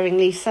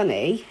blaringly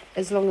sunny,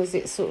 as long as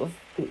it's sort of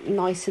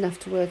nice enough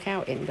to work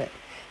out in. But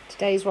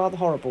today's rather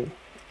horrible.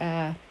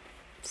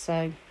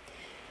 So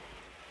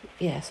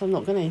I'm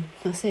not going to.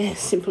 That's it. As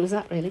simple as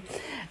that, really.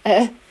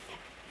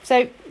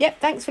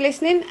 Thanks for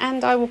listening,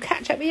 and I will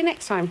catch up with you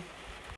next time.